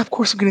 Yeah, of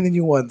course I'm getting the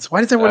new ones.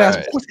 Why does everyone ask?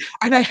 Of course,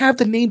 and I have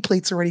the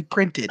nameplates already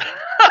printed.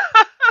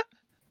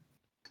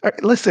 All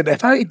right, listen,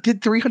 if I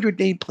did 300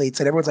 nameplates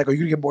and everyone's like, "Are you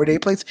gonna get more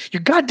nameplates?"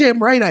 You're goddamn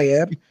right, I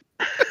am.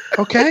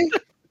 Okay,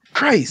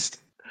 Christ.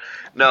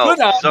 No.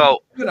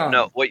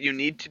 No. What you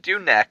need to do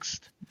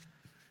next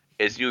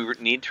is you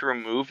need to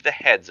remove the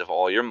heads of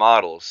all your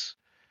models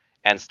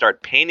and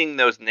start painting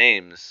those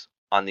names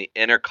on the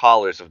inner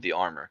collars of the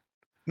armor.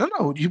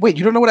 No. You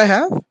don't know what I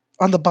have?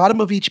 On the bottom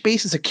of each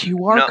base is a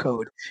QR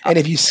code, and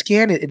if you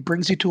scan it, it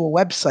brings you to a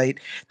website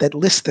that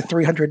lists the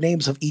 300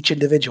 names of each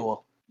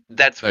individual.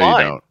 That's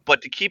fine,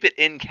 but to keep it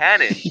in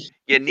canon,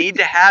 you need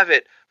to have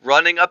it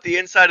running up the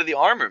inside of the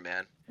armor,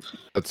 man.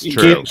 That's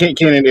true.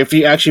 Kenan, if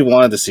you actually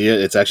wanted to see it,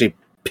 it's actually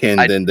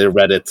pinned in the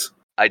Reddit.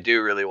 I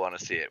do really want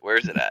to see it. Where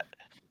is it at?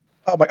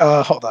 Oh my!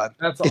 Hold on.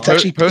 It's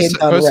actually pinned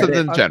on Post Reddit. it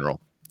in general.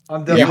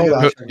 I'm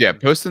definitely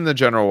post in the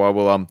general. While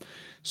we'll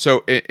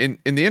So in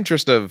the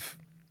interest of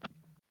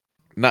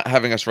not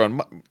having us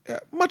run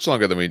much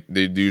longer than we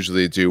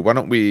usually do, why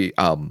don't we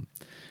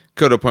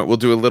go to a point? We'll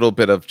do a little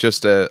bit of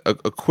just a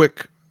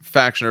quick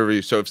faction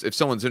overview. So if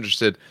someone's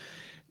interested,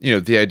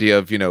 the idea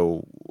of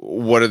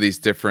what are these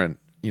different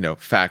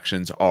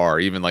factions are,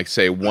 even like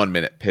say 1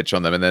 minute pitch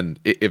on them, and then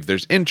if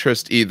there's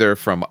interest either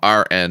from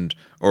our end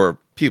or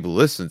people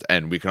listen,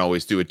 and we can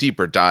always do a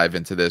deeper dive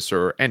into this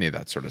or any of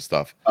that sort of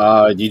stuff.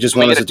 You just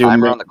want us to do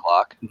timer on the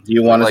clock? Do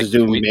you want us to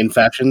do main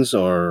factions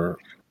or?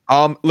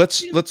 Let's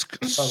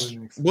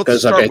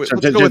start with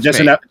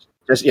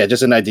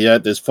just an idea.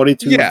 There's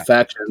 42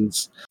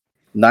 factions,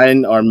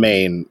 9 are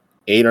main,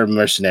 8 are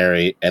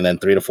mercenary, and then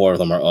 3 to 4 of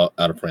them are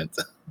out of print.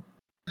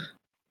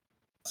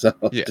 So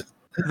yeah.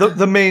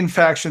 The main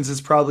factions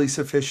is probably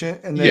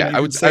sufficient, and then I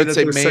would say there's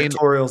main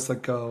sectorials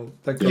that go.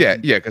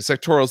 Because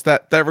sectorials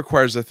that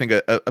requires, I think,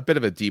 a bit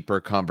of a deeper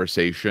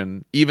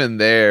conversation. Even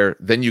there,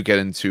 then you get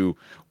into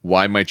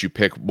why might you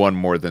pick one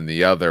more than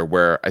the other.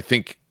 Where I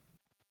think,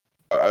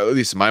 at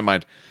least in my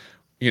mind,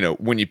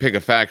 when you pick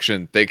a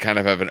faction, they kind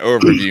of have an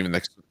overview, and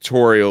the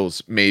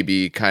tutorials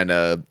maybe kind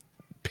of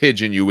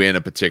pigeon you in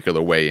a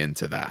particular way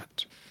into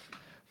that.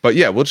 But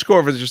yeah, we'll just go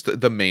over just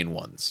the main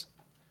ones,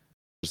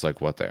 just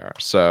like what they are.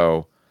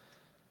 So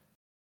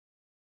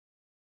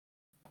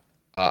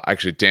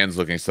actually, Dan's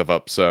looking stuff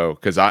up. So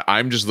because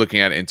I'm just looking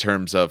at it in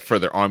terms of for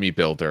their army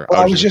builder. Well,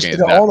 all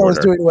I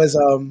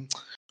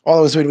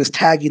was doing was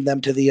tagging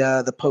them to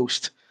the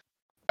post.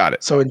 Got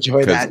it. So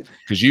enjoy that.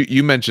 Because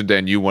you mentioned,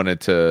 Dan, you wanted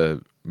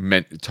to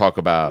talk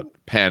about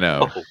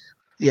Pano.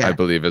 Yeah, I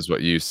believe is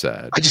what you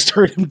said. I just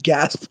heard him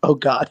gasp. Oh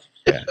God.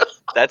 Yeah.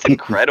 That's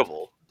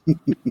incredible.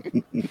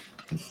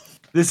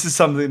 This is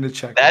something to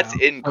check. That's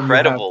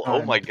incredible.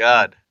 Oh my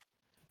God.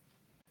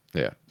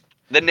 Yeah.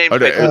 The name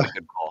was a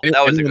good call.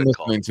 That was a good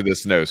call. Listening to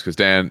this knows because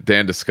Dan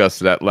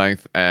discussed it at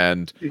length,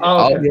 and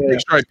I'll make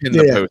sure I pin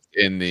the post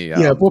in the.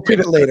 We'll pin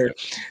it later.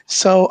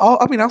 So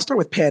I'll start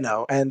with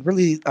Pano, and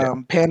really,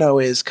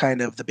 Pano is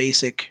kind of the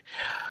basic.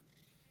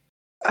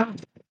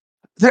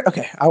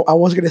 Okay, I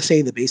was gonna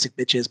say the basic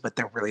bitches, but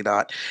they're really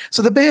not.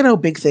 So the Pano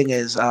big thing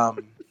is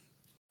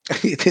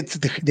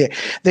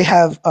they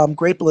have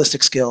great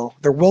ballistic skill.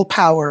 Their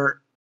willpower,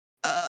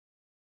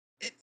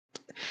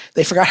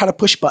 they forgot how to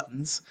push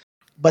buttons,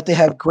 but they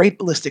have great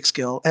ballistic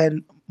skill.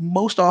 And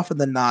most often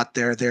than not,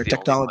 their The only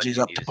technology is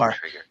button up you to use par.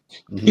 trigger.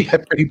 Yeah,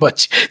 pretty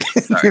much.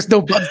 There's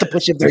no buttons to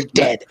push if they're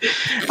dead.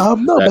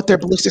 No, but their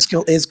ballistic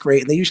skill is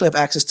great, and they usually have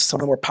access to some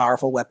of the more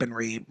powerful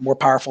weaponry, more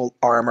powerful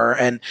armor,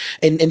 and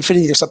in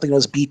Infinity there's something known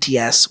as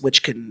BTS,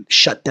 which can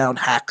shut down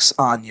hacks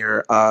on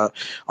your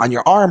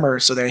armor,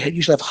 so they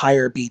usually have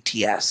higher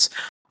BTS.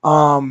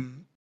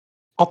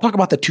 I'll talk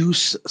about the two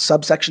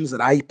subsections that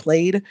I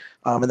played,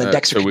 and then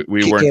Dexter So can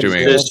we kick weren't in as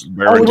doing well.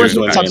 we Oh, we weren't weren't doing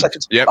doing main.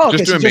 subsections. Yep, Oh, okay,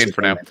 just so doing main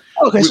for now.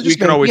 Okay, so We just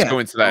can main, always yeah. go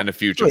into that in a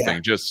future Oh, yeah.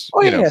 thing. Just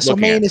Oh you yeah, know, so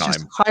looking main at is time.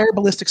 just higher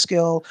ballistic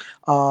skill,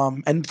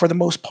 and for the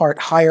most part,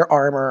 higher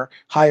armor,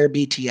 higher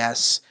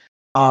BTS,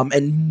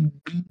 and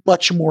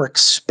much more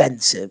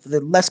expensive. There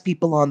are less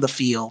people on the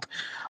field,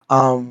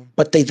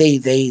 but they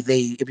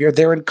if you're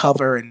there in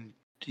cover and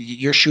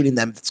you're shooting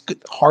them, it's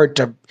hard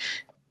to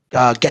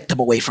get them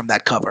away from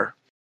that cover.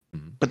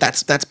 Mhm. But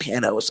that's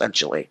piano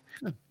essentially.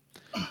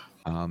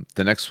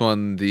 The next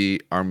one, the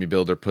army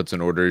builder puts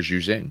in order is Yu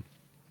Jing.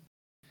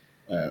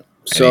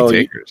 So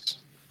Any takers?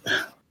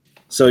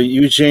 So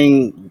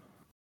Yujing,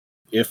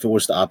 if it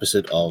was the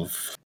opposite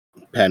of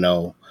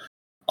Pano,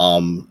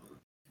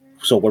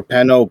 so where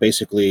Pano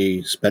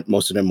basically spent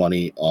most of their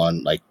money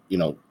on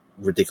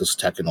ridiculous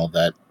tech and all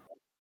that,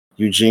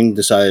 Yujing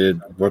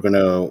decided we're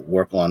gonna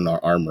work on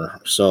our armor.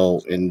 So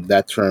in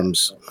that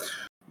terms,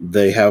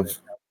 they have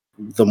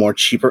the more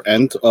cheaper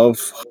end of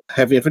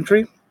heavy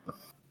infantry.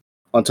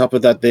 On top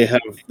of that,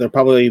 they're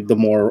probably the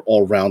more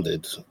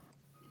all-rounded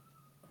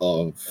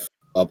of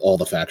all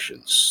the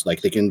factions.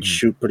 Like they can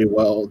shoot pretty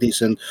well,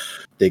 decent.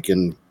 They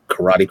can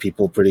karate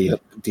people pretty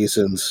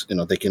decent.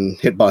 They can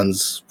hit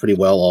buttons pretty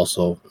well.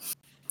 Also,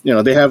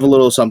 they have a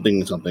little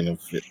something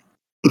of it.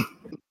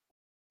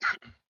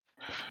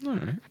 All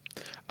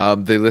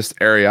right. They list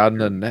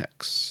Ariadna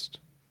next.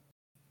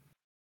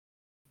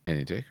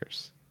 Any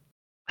takers?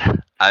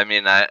 I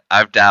mean,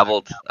 I've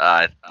dabbled.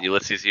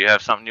 Ulysses, you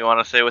have something you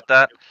want to say with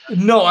that?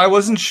 No, I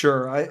wasn't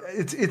sure.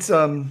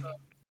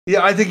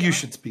 Yeah, I think you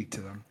should speak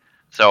to them.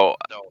 So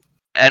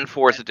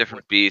N4 is a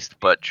different beast,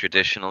 but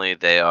traditionally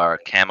they are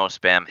camo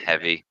spam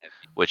heavy,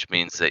 which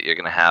means that you're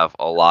going to have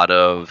a lot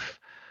of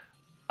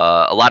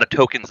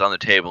tokens on the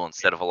table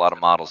instead of a lot of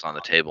models on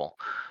the table.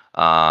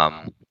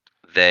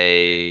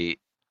 They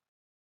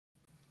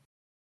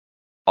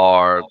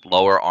are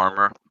lower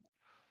armor,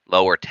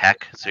 lower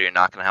tech, so you're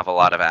not going to have a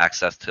lot of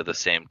access to the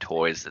same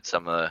toys that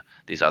some of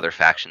these other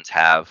factions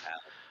have.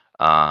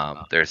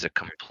 There's a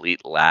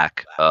complete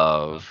lack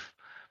of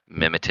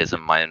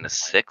mimetism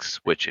 -6,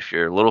 which if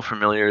you're a little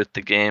familiar with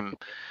the game,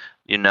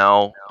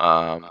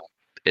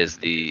 is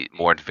the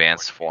more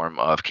advanced form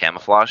of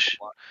camouflage.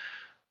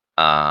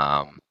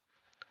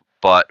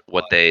 But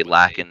what they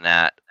lack in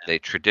that, they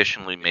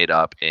traditionally made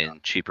up in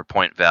cheaper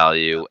point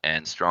value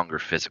and stronger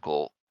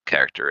physical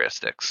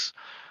characteristics.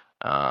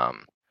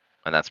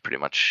 And that's pretty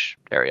much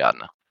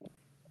Ariadna.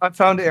 I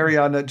found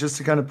Ariadna, just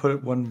to kind of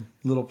put one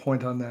little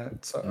point on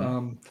that.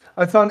 So,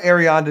 I found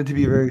Ariadna to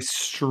be a very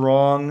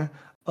strong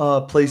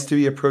place to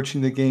be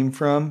approaching the game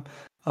from.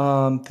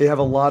 They have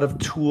a lot of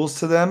tools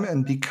to them,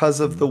 and because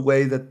of the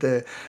way that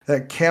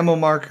that camo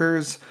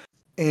markers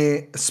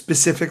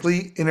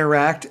specifically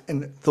interact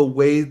and the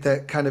way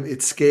that kind of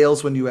it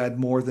scales when you add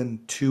more than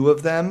 2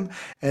 of them,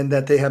 and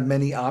that they have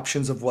many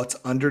options of what's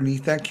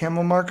underneath that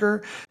camo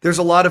marker, there's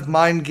a lot of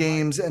mind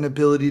games and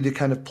ability to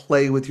kind of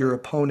play with your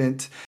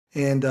opponent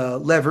and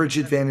leverage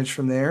advantage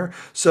from there.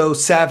 So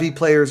savvy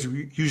players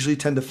usually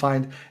tend to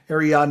find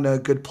Ariadna a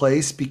good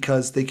place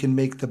because they can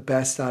make the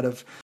best out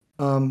of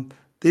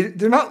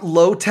they're not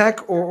low tech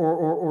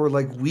or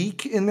like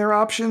weak in their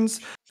options.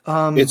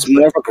 It's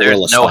more of a There's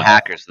guerrilla no style.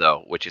 hackers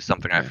though, which is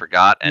something I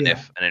forgot. And Yeah.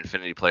 if an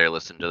Infinity player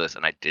listened to this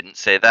and I didn't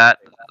say that,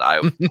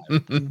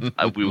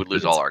 we would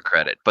lose all our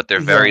credit. But they're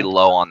very Yeah.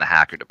 low on the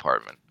hacker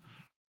department.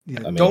 Yeah,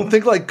 I mean- don't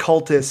think like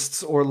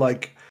cultists or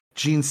like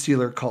gene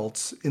stealer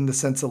cults in the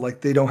sense of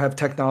like they don't have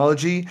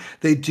technology.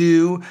 They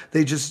do.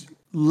 They just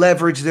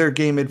leverage their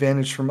game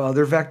advantage from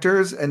other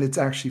vectors, and it's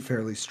actually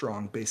fairly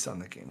strong based on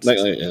the game Like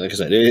system. I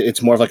said,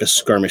 it's more of like a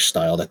skirmish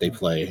style that they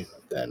play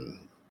than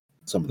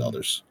some of the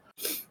others.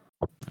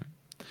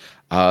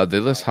 They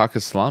list Haq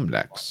Islam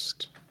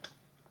next.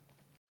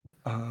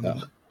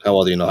 How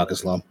well do you know Haq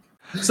Islam?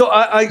 So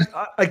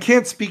I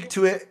can't speak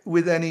to it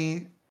with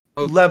any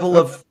level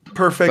of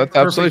perfect That's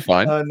absolutely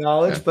fine.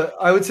 knowledge, Yeah. but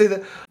I would say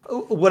that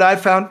what I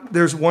found,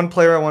 there's one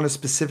player I want to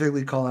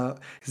specifically call out.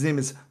 His name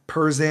is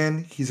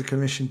Perzan. He's a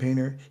commission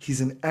painter. He's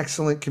an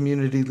excellent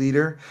community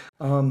leader.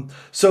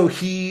 So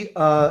he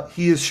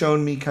has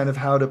shown me kind of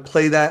how to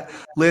play that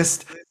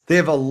list. They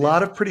have a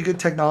lot of pretty good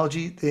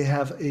technology. They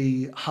have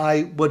a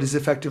high, what is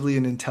effectively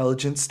an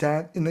intelligence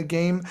stat in the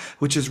game,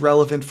 which is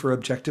relevant for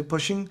objective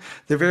pushing.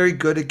 They're very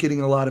good at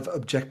getting a lot of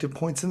objective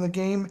points in the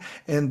game,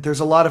 and there's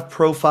a lot of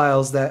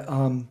profiles that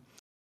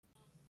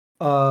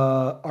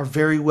are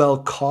very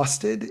well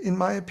costed, in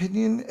my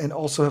opinion, and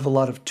also have a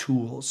lot of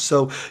tools.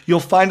 So you'll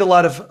find a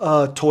lot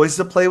of toys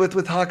to play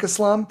with Haq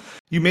Islam.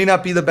 You may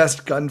not be the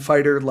best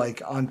gunfighter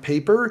like on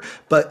paper,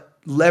 but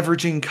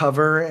leveraging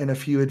cover and a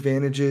few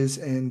advantages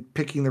and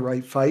picking the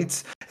right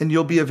fights, and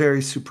you'll be a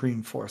very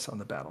supreme force on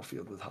the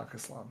battlefield with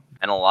Hakislam.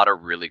 And a lot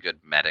of really good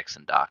medics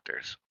and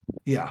doctors.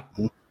 Yeah.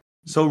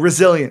 So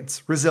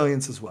resilience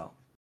as well.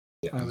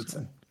 Yeah. I would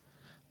say.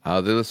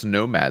 There's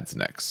Nomads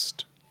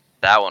next.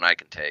 That one I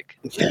can take.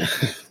 Yeah.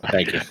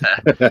 Thank you.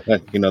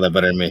 You know that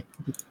better than me.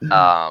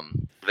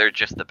 They're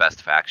just the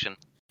best faction.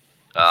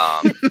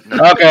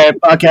 Okay,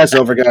 podcast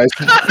over, guys.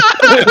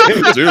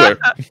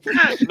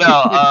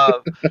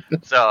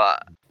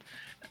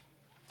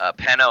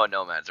 Pano and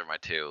Nomads are my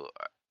two,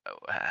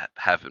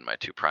 have been my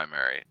two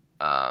primary.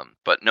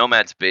 But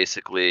Nomads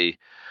basically,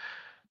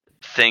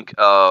 think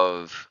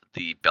of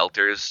the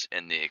Belters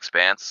in the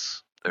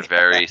Expanse. They're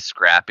very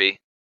scrappy.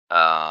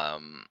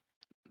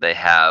 They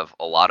have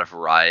a lot of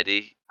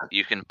variety.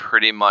 You can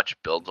pretty much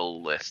build a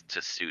list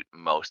to suit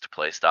most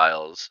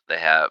playstyles.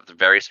 They're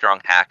very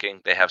strong hacking.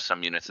 They have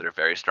some units that are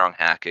very strong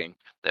hacking.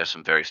 They have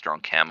some very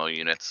strong camo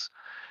units.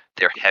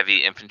 They're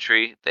heavy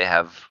infantry. They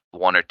have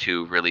one or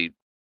two really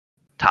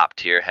top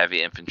tier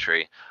heavy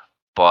infantry,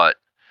 but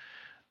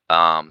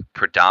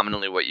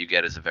predominantly what you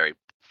get is a very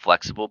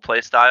flexible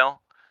playstyle.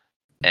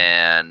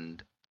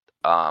 And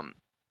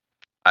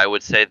I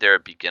would say they're a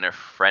beginner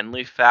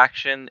friendly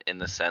faction in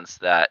the sense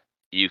that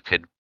you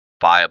could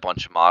buy a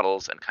bunch of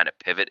models and kind of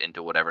pivot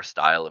into whatever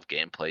style of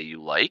gameplay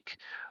you like,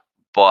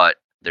 but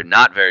they're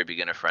not very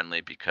beginner friendly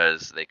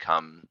because they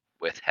come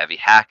with heavy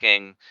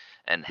hacking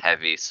and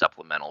heavy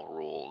supplemental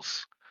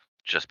rules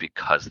just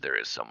because there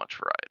is so much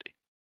variety.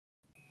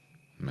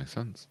 Makes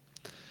sense.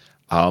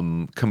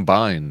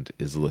 Combined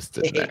is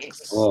listed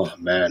next. Oh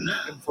man,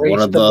 Embrace one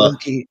of the the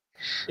monkey.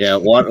 yeah.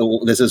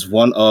 This is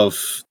one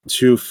of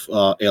two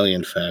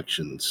alien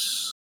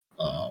factions.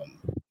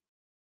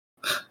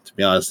 To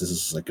be honest, this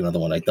is like another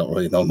one I don't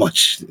really know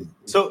much.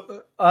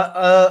 So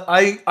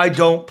I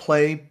don't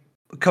play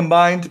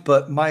Combined,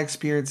 but my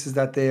experience is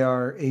that they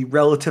are a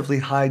relatively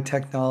high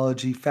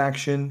technology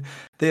faction.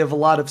 They have a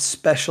lot of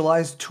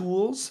specialized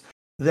tools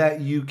that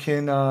you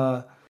can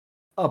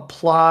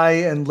apply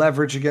and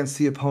leverage against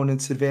the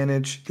opponent's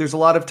advantage. There's a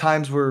lot of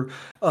times where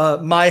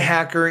my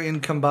hacker in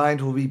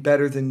Combined will be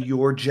better than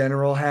your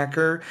general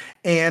hacker,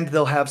 and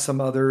they'll have some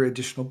other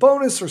additional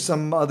bonus or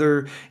some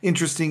other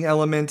interesting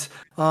element.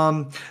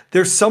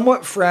 They're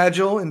somewhat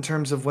fragile in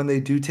terms of when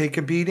they do take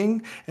a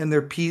beating, and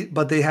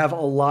but they have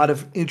a lot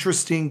of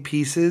interesting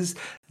pieces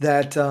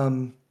that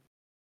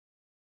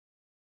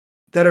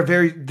that are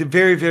very,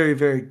 very, very,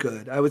 very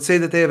good. I would say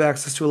that they have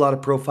access to a lot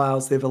of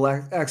profiles. They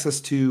have access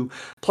to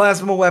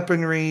plasma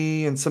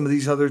weaponry and some of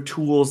these other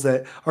tools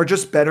that are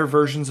just better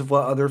versions of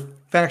what other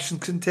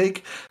factions can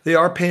take. They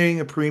are paying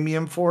a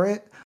premium for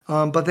it,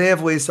 but they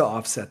have ways to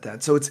offset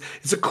that. So it's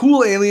a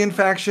cool alien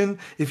faction.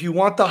 If you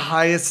want the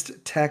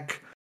highest tech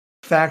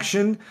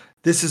faction,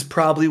 this is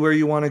probably where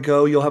you want to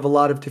go. You'll have a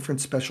lot of different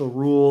special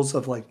rules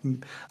of like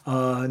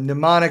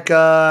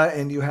mnemonica,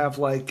 and you have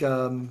like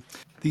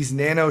these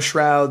nano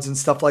shrouds and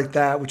stuff like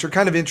that, which are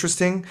kind of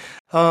interesting.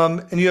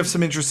 And you have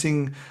some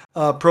interesting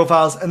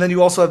profiles. And then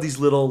you also have these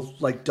little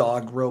like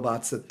dog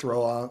robots that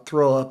throw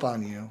up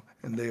on you,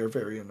 and they are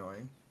very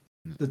annoying.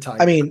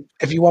 I mean,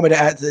 if you want me to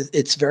add,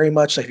 it's very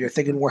much like if you're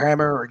thinking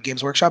Warhammer or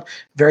Games Workshop,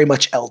 very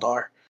much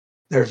Eldar.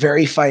 They're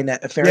very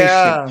finesse.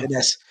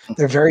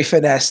 They're very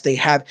finesse. They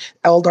have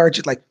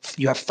Eldar, like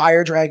you have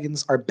fire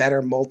dragons are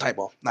better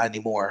not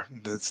anymore.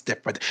 That's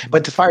different.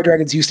 But the fire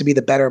dragons used to be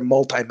the better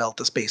multi-melt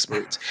of space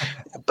marines.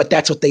 But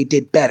that's what they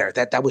did better.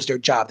 That was their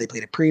job. They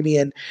played a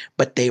premium,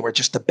 but they were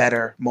just the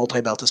better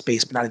multi-melt of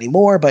space, but not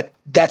anymore. But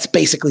that's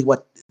basically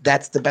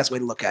that's the best way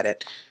to look at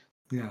it.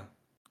 Yeah.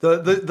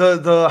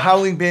 The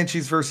Howling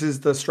Banshees versus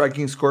the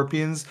Striking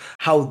Scorpions,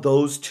 how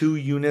those two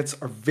units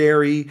are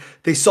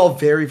they solve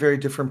very, very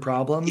different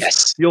problems.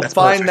 Yes. You'll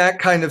find that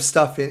kind of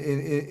stuff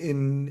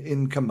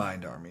in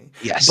Combined Army.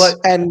 Yes.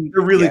 But they're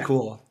really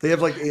cool. They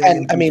have like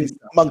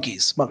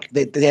monkeys.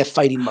 They have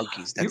fighting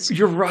monkeys.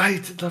 You're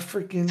right. The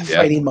freaking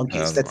fighting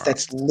monkeys.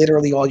 That's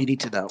literally all you need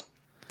to know.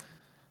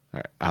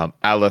 All right.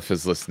 Aleph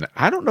is listening.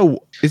 I don't know.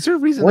 Is there a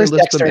reason they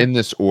list them in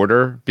this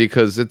order?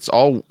 Because it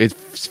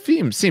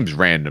seems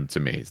random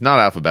to me. It's not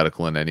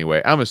alphabetical in any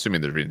way. I'm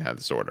assuming they didn't have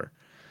this order.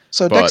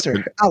 So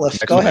Dexter, Aleph,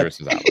 go ahead.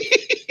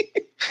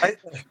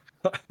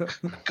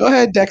 Go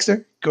ahead,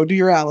 Dexter. Go do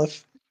your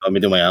Aleph. Let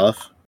me do my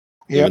Aleph.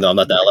 Yep. Even though I'm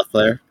not the Aleph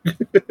player.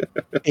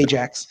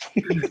 Ajax.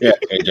 Yeah,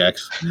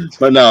 Ajax.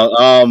 But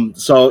no,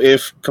 so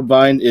if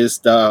Combined is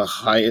the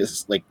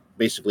highest, like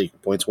basically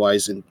points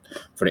wise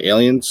for the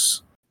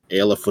aliens,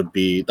 Aleph would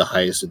be the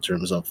highest in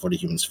terms of for the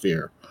human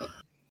sphere.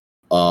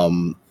 For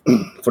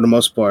the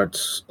most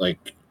part,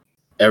 like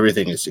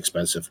everything is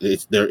expensive.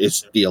 It's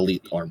the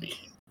elite army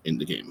in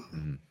the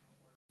game,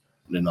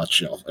 in a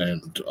nutshell.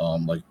 And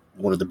like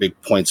one of the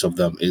big points of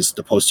them is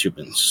the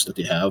posthumans that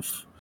they have,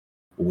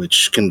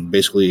 which can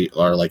basically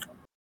are like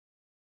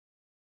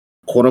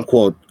quote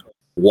unquote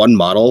one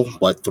model,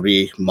 but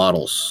 3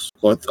 models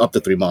or up to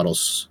 3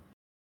 models,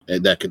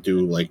 and that could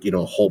do like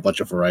a whole bunch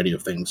of variety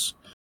of things.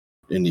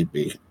 It need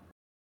be.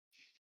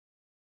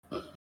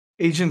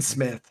 Agent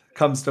Smith,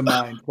 comes to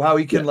mind. Wow,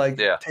 he can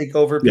Yeah. take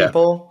over Yeah.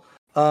 people.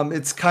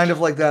 It's kind of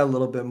like that, a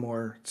little bit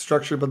more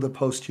structured, but the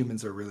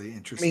post-humans are really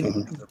interesting.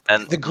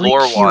 And The Greek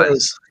lore-wise,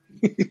 heroes.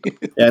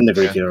 And the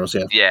Greek heroes,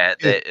 yeah. yeah,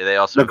 they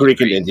also The Greek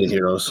and agree. Indian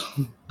heroes.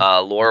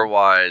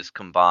 Lore-wise,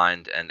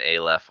 Combined and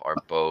Aleph are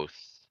both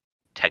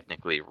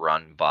technically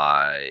run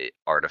by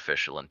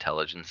artificial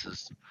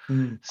intelligences.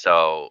 Mhm.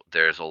 So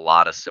there's a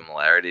lot of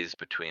similarities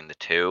between the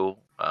two.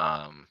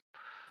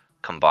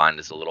 Combined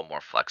is a little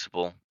more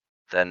flexible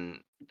than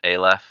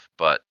Aleph,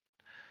 but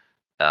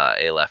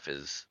Aleph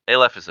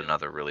is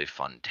another really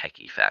fun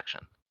techie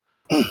faction.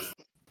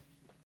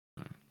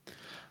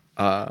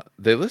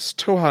 They list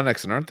Toha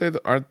next, and aren't they?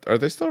 Are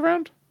they still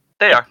around?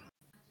 They are.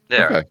 They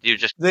are. Okay. You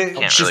just They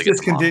can't just really get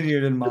them all.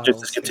 discontinued in Just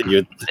models.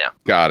 discontinued.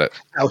 Got it.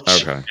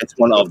 Ouch. Okay. It's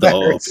one of the That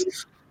OOPs.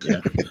 hurts.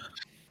 Yeah.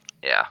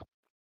 Yeah,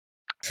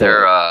 So,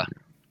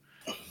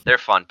 they're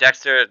fun.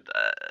 Dexter,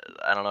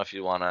 I don't know if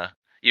you wanna.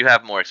 You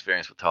have more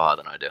experience with Toha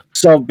than I do.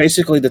 so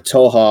basically, the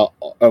Toha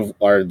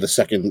are the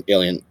second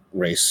alien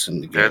race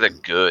in the game. They're the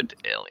good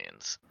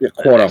aliens. Yeah,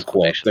 quote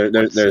unquote. Exclamation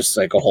points. There's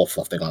like a whole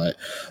fluff thing on it,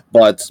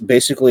 but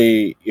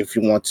basically, if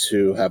you want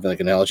to have like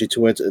an analogy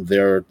to it,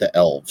 they're the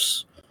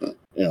elves.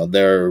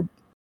 They're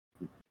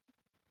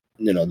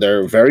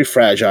very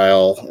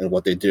fragile in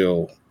what they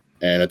do,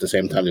 and at the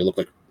same time, they look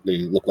like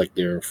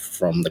they're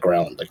from the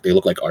ground. Like they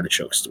look like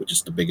artichokes, which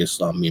is the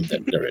biggest meme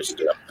that there is.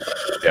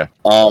 Yeah.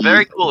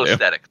 Very cool yeah.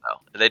 aesthetic, though.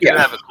 They do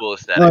Yeah. have a cool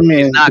aesthetic. I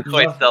mean, He's not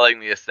quite selling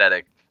the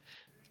aesthetic.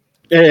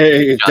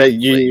 That's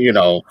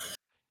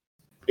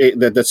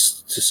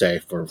to say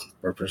for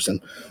a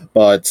person,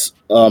 but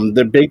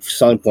the big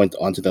selling point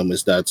onto them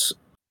is that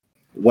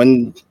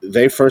when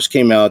they first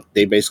came out,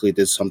 they basically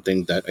did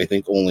something that I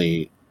think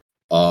only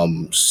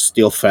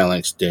Steel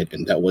Phalanx did,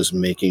 and that was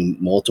making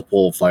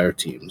multiple fire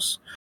teams,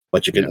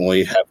 but you can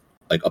only have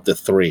like up to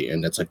 3,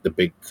 and that's like the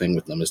big thing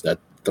with them is that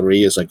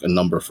 3 is like a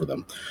number for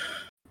them.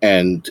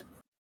 And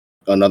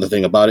another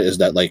thing about it is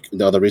that like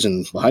the other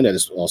reason behind that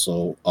is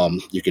also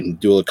you can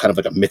do a kind of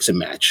like a mix and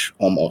match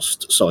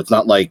almost. So it's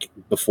not like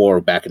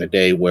before back in the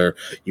day where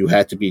you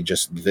had to be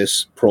just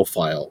this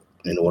profile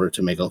in order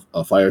to make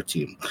a fire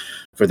team.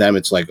 For them,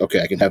 it's like,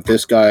 okay, I can have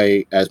this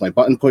guy as my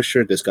button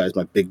pusher, this guy as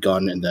my big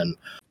gun, and then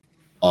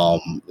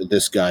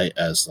this guy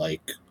as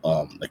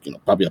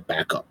probably a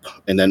backup,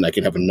 and then I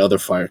can have another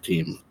fire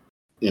team,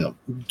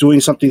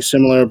 doing something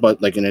similar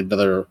but like in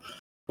another,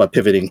 but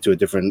pivoting to a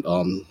different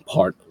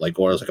part, like,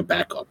 or as like a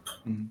backup.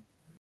 Mhm.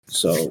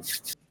 So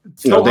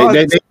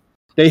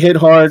they hit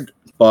hard,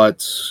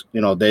 but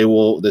they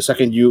will, the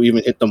second you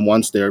even hit them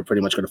once, they're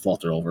pretty much going to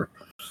falter over.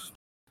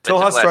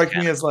 Toha strike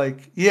me as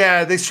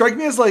they strike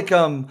me as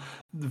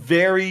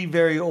very,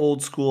 very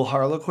old school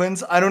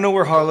Harlequins. I don't know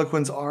where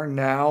Harlequins are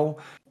now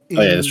in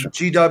that's true.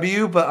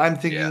 GW, but I'm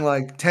thinking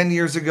 10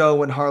 years ago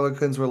when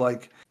Harlequins were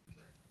like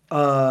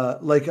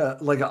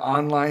an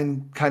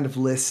online kind of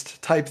list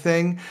type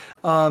thing.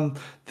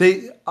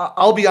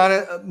 I'll be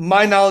honest,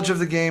 my knowledge of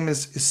the game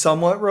is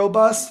somewhat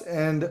robust,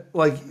 and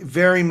like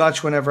very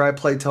much whenever I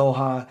play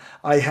Toha,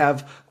 I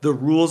have the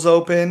rules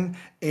open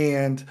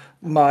and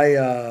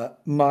my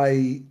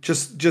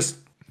just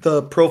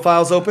the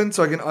profiles open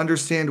so I can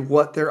understand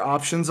what their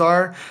options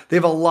are. They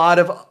have a lot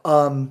of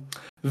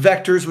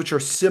vectors which are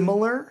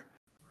similar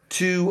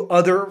to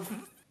other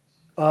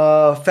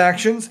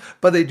factions,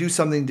 but they do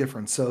something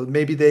different. So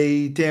maybe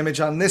they damage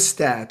on this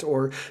stat,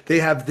 or they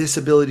have this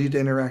ability to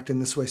interact in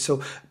this way.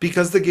 So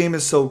because the game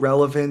is so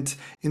relevant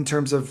in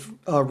terms of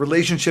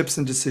relationships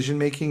and decision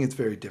making, it's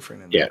very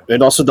different.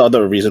 And also the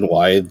other reason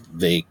why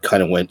they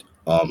kind of went,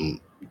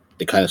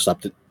 they kind of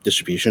stopped the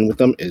distribution with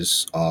them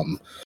is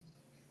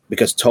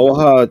because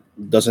Toha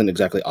doesn't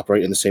exactly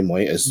operate in the same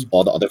way as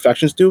all the other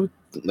factions do.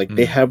 Like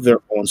they have their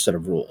own set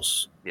of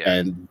rules. Yeah.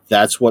 And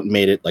that's what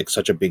made it like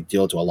such a big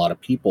deal to a lot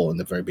of people in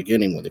the very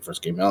beginning when they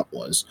first came out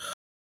was,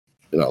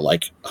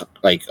 like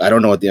I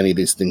don't know what any of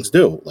these things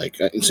do. Like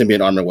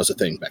symbiote armor was a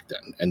thing back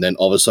then, and then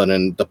all of a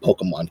sudden the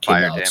Pokemon came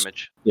Fire out.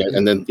 damage. Yeah,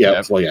 and then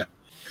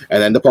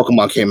and then the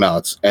Pokemon came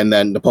out, and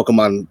then the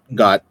Pokemon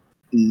got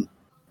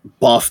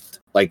buffed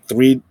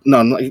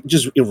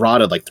just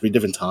eroded like 3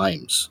 different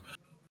times.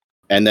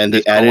 And then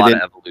There's they added a lot in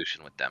of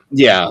evolution with them.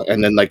 Yeah,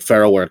 and then like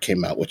Ferroware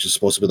came out, which is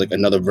supposed to be like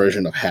another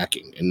version of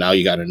hacking, and now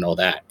you got to know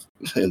that.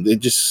 And it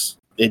just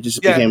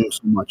became so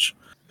much.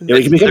 They're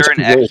an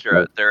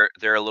extra.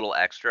 They're a little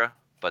extra,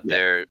 but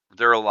they're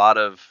a lot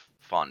of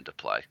fun to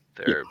play.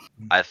 They're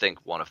I think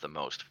one of the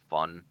most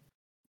fun.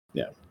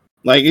 Yeah,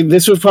 like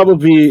this would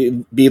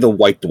probably be the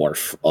White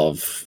Dwarf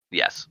of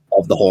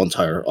the whole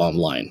entire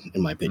line,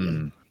 in my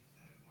opinion.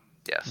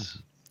 Yes,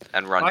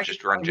 and run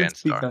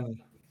Janstar.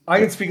 I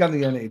can speak on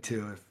the NA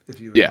too if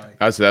you would like.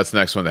 That's the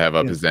next one they have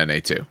up is the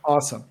NA2.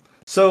 Awesome.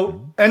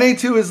 So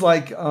NA2 is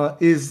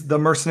is the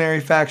mercenary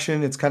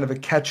faction. It's kind of a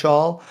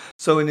catch-all.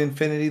 So in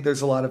Infinity,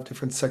 there's a lot of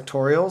different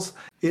sectorials.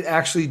 It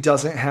actually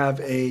doesn't have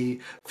a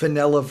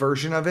vanilla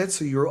version of it,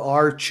 so you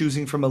are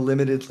choosing from a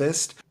limited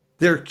list.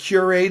 They're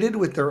curated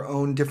with their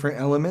own different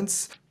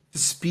elements.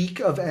 speak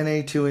of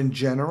NA2 in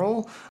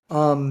general,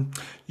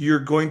 you're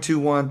going to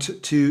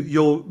want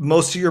to,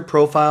 most of your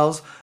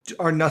profiles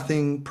are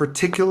nothing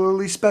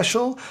particularly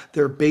special.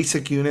 Their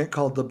basic unit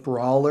called the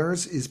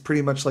Brawlers is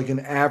pretty much like an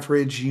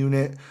average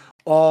unit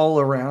all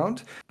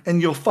around.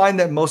 And you'll find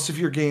that most of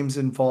your games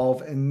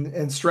involve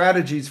and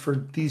strategies for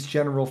these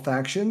general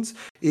factions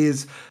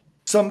is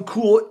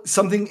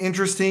something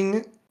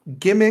interesting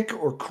gimmick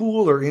or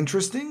cool or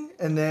interesting,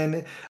 and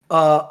then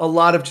a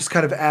lot of just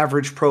kind of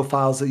average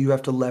profiles that you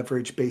have to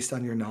leverage based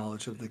on your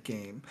knowledge of the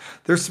game.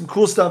 There's some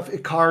cool stuff.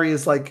 Ikari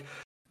is like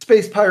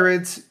space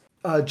pirates.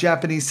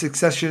 Japanese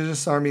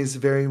Successionist Army is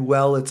very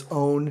well its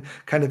own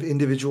kind of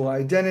individual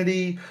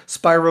identity.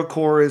 Spyro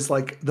Corps is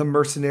like the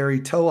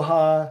mercenary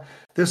Toha.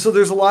 There's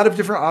a lot of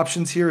different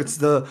options here. It's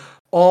the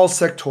all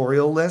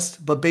sectorial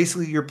list, but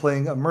basically you're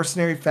playing a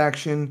mercenary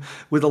faction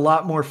with a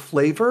lot more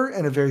flavor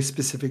and a very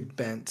specific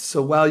bent.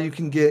 So while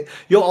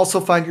you'll also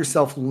find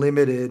yourself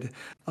limited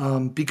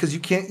because you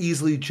can't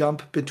easily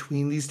jump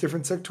between these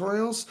different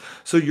sectorials.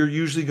 So you're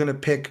usually going to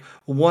pick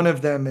one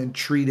of them and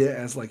treat it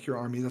as like your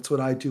army. That's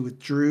what I do with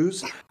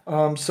Druze.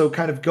 So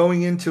kind of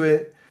going into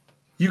it,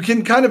 you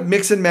can kind of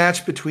mix and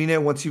match between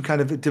it once you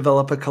kind of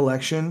develop a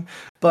collection.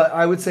 But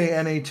I would say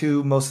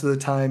NA2, most of the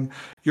time,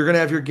 you're going to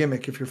have your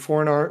gimmick. If you're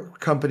foreign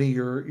art company,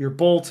 your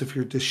bolts. If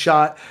you're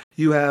Deshot,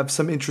 you have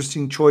some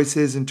interesting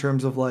choices in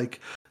terms of like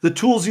the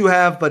tools you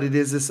have, but it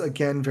is this,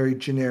 again, very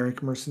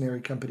generic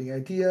mercenary company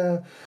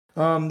idea.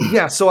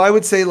 So I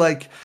would say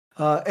like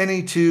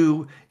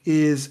NA2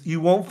 is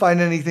you won't find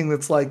anything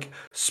that's like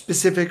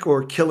specific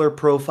or killer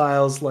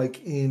profiles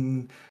like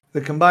in the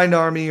Combined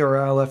Army or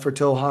LF or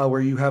Toha, where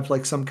you have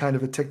like some kind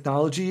of a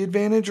technology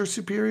advantage or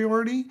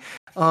superiority.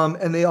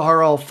 And they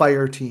are all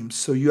fire teams.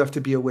 So you have to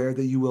be aware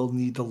that you will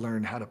need to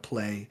learn how to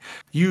play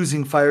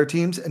using fire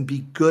teams and be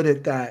good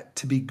at that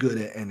to be good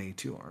at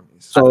NA2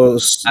 armies. So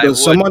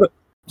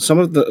some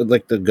of the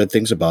like the good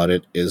things about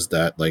it is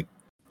that like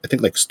I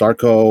think like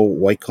Starco,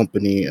 White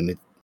Company, and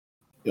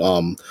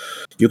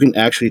you can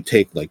actually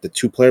take like the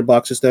 2-player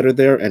boxes that are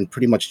there and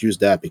pretty much use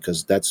that,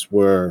 because that's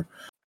where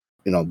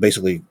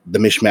basically the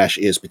mishmash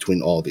is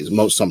between all these.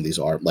 Some of these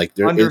are like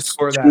there.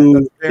 Underscore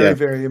that. That's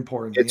very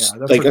important. It's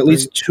like at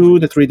least 2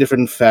 to 3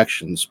 different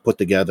factions put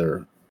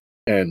together,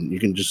 and you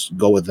can just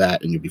go with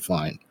that, and you'll be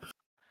fine.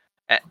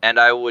 And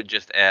I would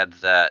just add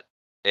that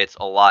it's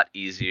a lot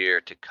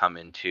easier to come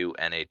into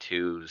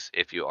NA2s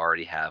if you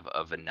already have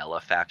a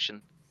vanilla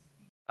faction.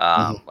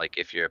 Like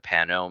if you're a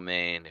Pano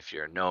main, if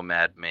you're a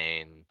Nomad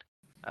main,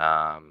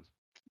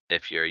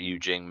 if you're a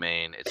Yujing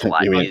main, it's a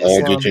lot easier. You mean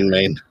all Yujing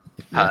main?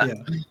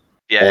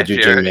 Yeah, if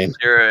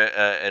you're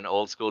an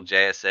old school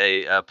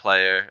JSA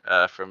player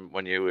from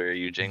when you were a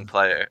Yujing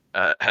player,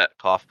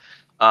 cough.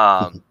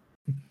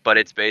 But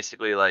it's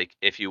basically like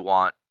if you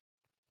want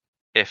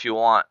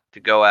to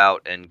go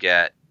out and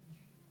get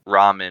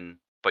ramen,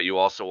 but you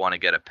also want to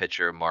get a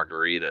pitcher of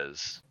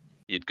margaritas,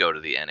 you'd go to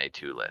the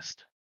NA2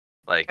 list.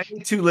 Like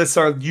NA2 lists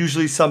are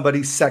usually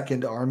somebody's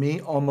second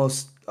army.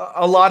 Almost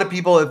a lot of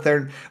people,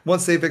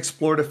 once they've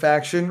explored a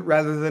faction,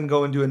 rather than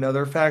go into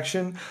another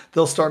faction,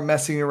 they'll start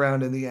messing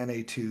around in the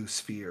NA2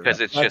 sphere.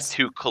 Because it's just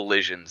 2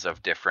 collisions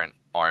of different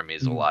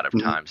armies. A lot of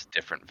times,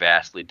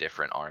 vastly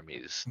different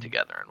armies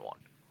together in one.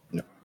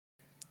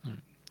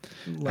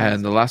 Yeah.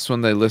 And the last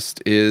one they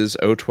list is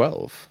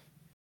O12.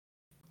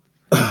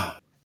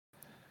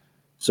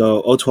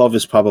 So O12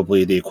 is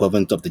probably the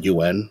equivalent of the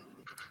UN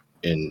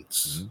in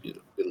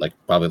like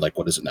probably like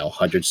what is it now,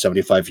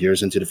 175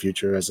 years into the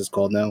future, as it's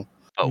called now.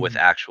 But with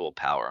actual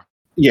power.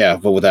 Yeah,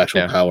 but with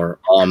actual power.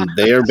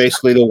 They are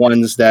basically the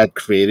ones that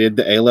created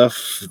the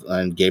Aleph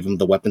and gave them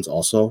the weapons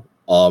also.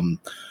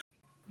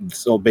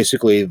 So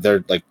basically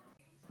they're like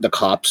the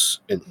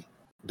cops, in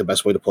the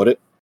best way to put it.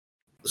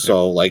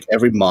 So like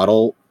every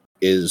model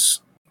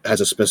has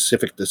a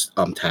specific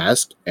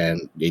task,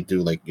 and they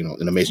do like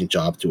an amazing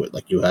job to it.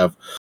 Like you have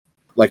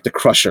like the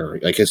Crusher,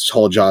 like his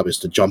whole job is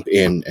to jump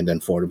in and then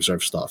forward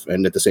observe stuff,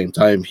 and at the same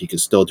time he can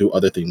still do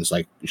other things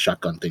like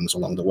shotgun things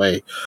along the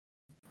way.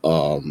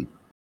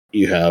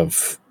 You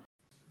have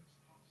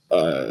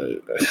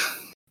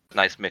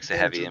nice mix of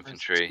heavy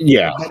infantry.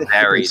 Yeah,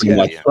 very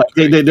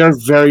they're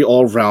very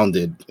all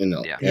rounded, and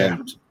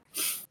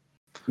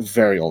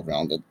very all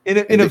rounded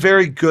in a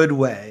very good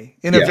way.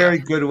 A very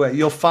good way.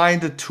 You'll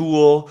find a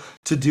tool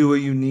to do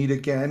what you need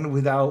again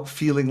without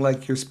feeling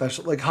like you're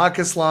special. Like Hak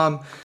Islam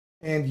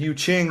and Yu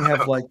Ching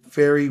have like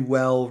very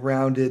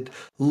well-rounded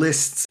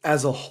lists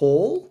as a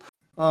whole.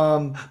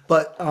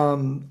 But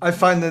I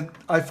find that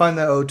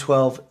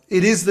O12,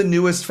 it is the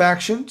newest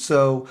faction,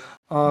 so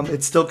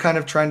it's still kind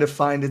of trying to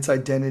find its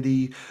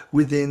identity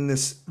within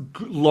this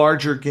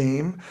larger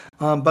game.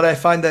 But I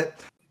find that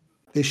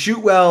they shoot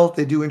well,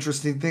 they do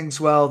interesting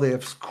things well, they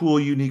have cool,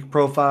 unique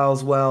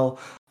profiles well,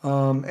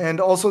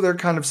 and also they're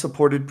kind of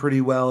supported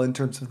pretty well in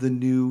terms of the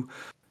new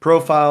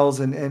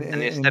profiles and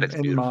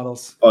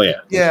models. Oh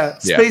yeah.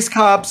 Space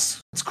Cops,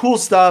 it's cool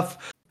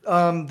stuff.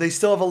 They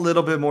still have a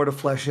little bit more to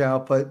flesh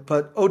out, but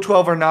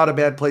O12 are not a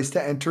bad place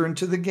to enter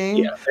into the game.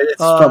 Yeah, it's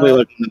probably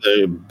like one of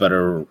the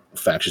better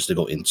factions to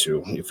go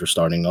into if you're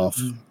starting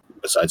off.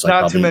 Besides, like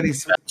not probably, too many.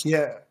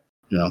 Yeah,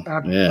 you know,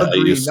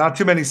 agreed. Not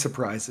too many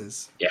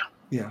surprises. Yeah.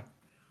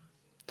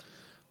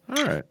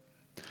 All right.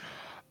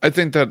 I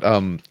think that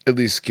at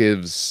least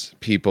gives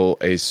people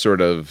a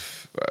sort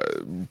of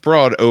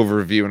broad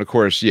overview, and of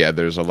course, yeah,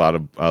 there's a lot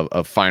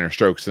of finer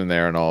strokes in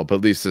there and all, but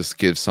at least this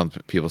gives some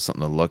people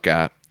something to look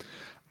at.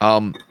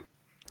 So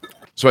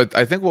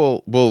I think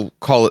we'll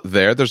call it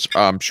there. There's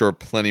I'm sure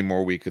plenty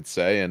more we could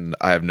say, and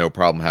I have no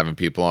problem having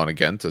people on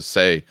again to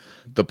say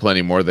the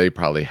plenty more they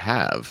probably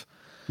have.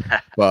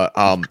 But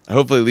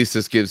hopefully at least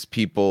this gives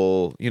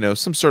people,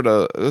 some sort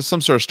of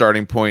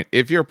starting point.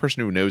 If you're a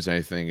person who knows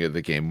anything of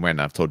the game, might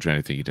not have told you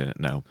anything you didn't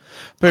know.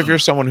 But if you're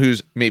someone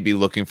who's maybe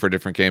looking for a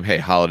different game, hey,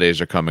 holidays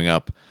are coming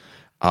up.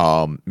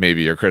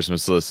 Maybe your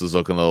Christmas list is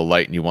looking a little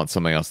light and you want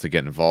something else to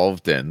get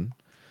involved in,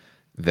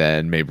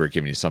 then maybe we're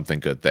giving you something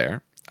good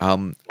there.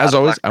 As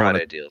always, Black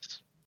Friday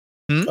deals.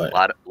 Oh,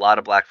 A lot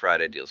of Black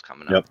Friday deals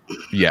coming up.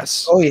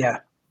 Yes. Oh yeah.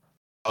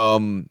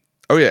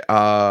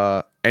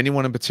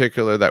 Anyone in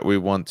particular that we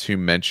want to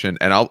mention,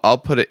 and I'll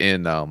put it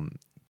in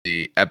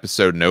the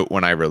episode note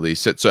when I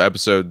release it. So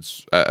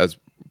episodes, as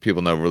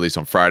people know, release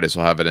on Fridays.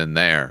 We'll have it in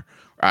there,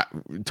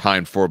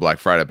 timed for Black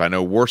Friday. But I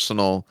know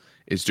Warsenal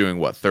is doing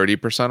what,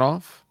 30%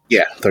 off?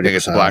 Yeah, 30%. I think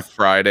it's Black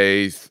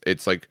Friday.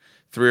 It's like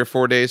 3 or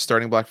 4 days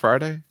starting Black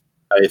Friday.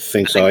 I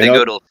think so. They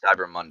go to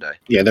Cyber Monday.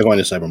 Yeah, they're going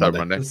to Cyber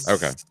Monday.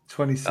 Okay.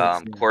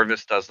 26.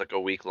 Corvus does like a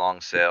week-long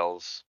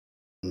sales,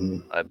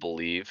 Mhm. I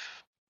believe.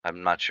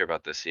 I'm not sure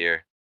about this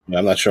year. Yeah,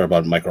 I'm not sure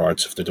about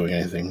MicroArts if they're doing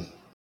anything.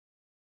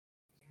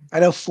 I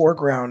know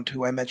Foreground,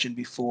 who I mentioned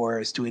before,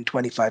 is doing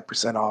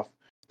 25% off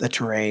the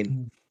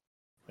terrain.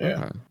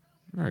 Yeah. Okay.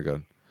 Very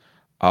good.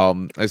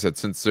 Like I said,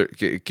 since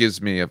it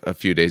gives me a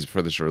few days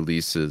before this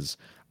releases,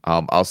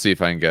 I'll see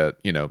if I can get,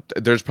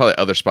 there's probably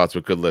other spots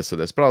with good lists of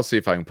this, but I'll see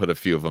if I can put a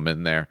few of them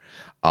in there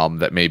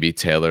that maybe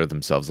tailor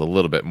themselves a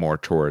little bit more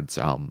towards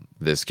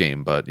this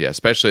game. But yeah,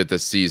 especially at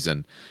this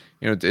season,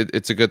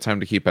 it's a good time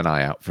to keep an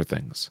eye out for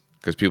things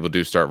because people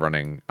do start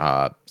running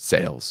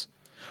sales.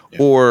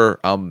 Yeah. Or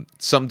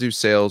some do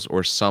sales,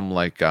 or some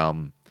like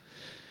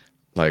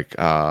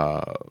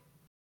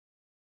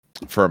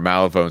for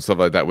Malvo and stuff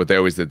like that, what they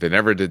always did, they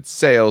never did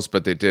sales,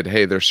 but they did,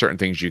 hey, there's certain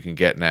things you can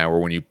get now, or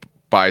when you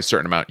buy a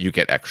certain amount, you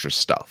get extra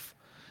stuff.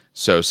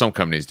 So some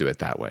companies do it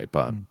that way,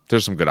 but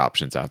there's some good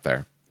options out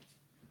there.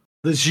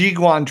 The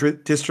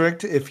Jiguan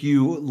district, if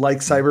you like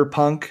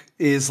Cyberpunk,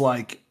 is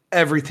like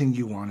everything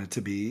you want it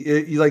to be.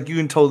 You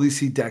can totally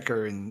see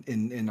Decker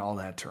in all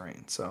that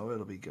terrain, so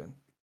it'll be good.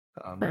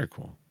 Very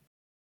cool.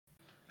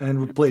 And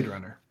with Blade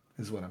Runner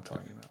is what I'm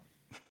talking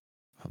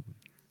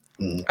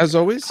about. As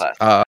always,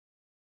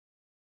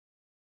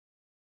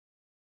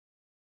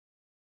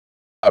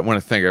 I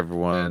want to thank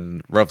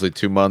everyone. Roughly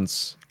 2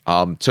 months.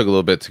 Took a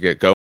little bit to get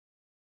going,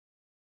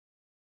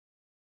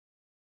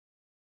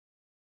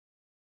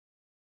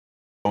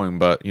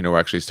 but we're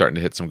actually starting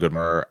to hit some good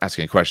more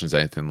asking questions,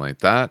 anything like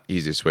that.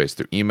 Easiest way is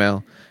through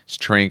email. It's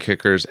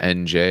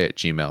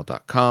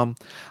trainkickersnj@gmail.com.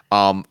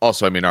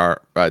 Also,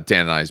 our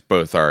Dan and I's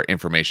both our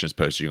information is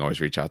posted. You can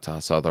always reach out to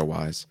us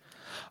otherwise.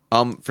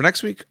 For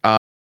next week,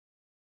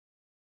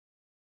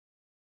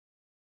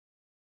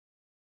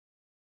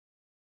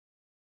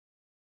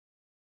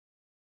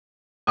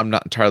 I'm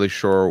not entirely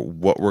sure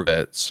what we're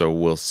at, so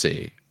we'll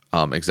see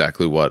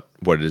exactly what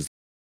it is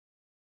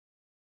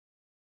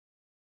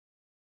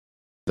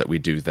that we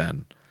do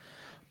then.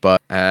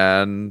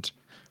 And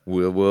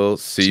we will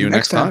see you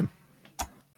next time.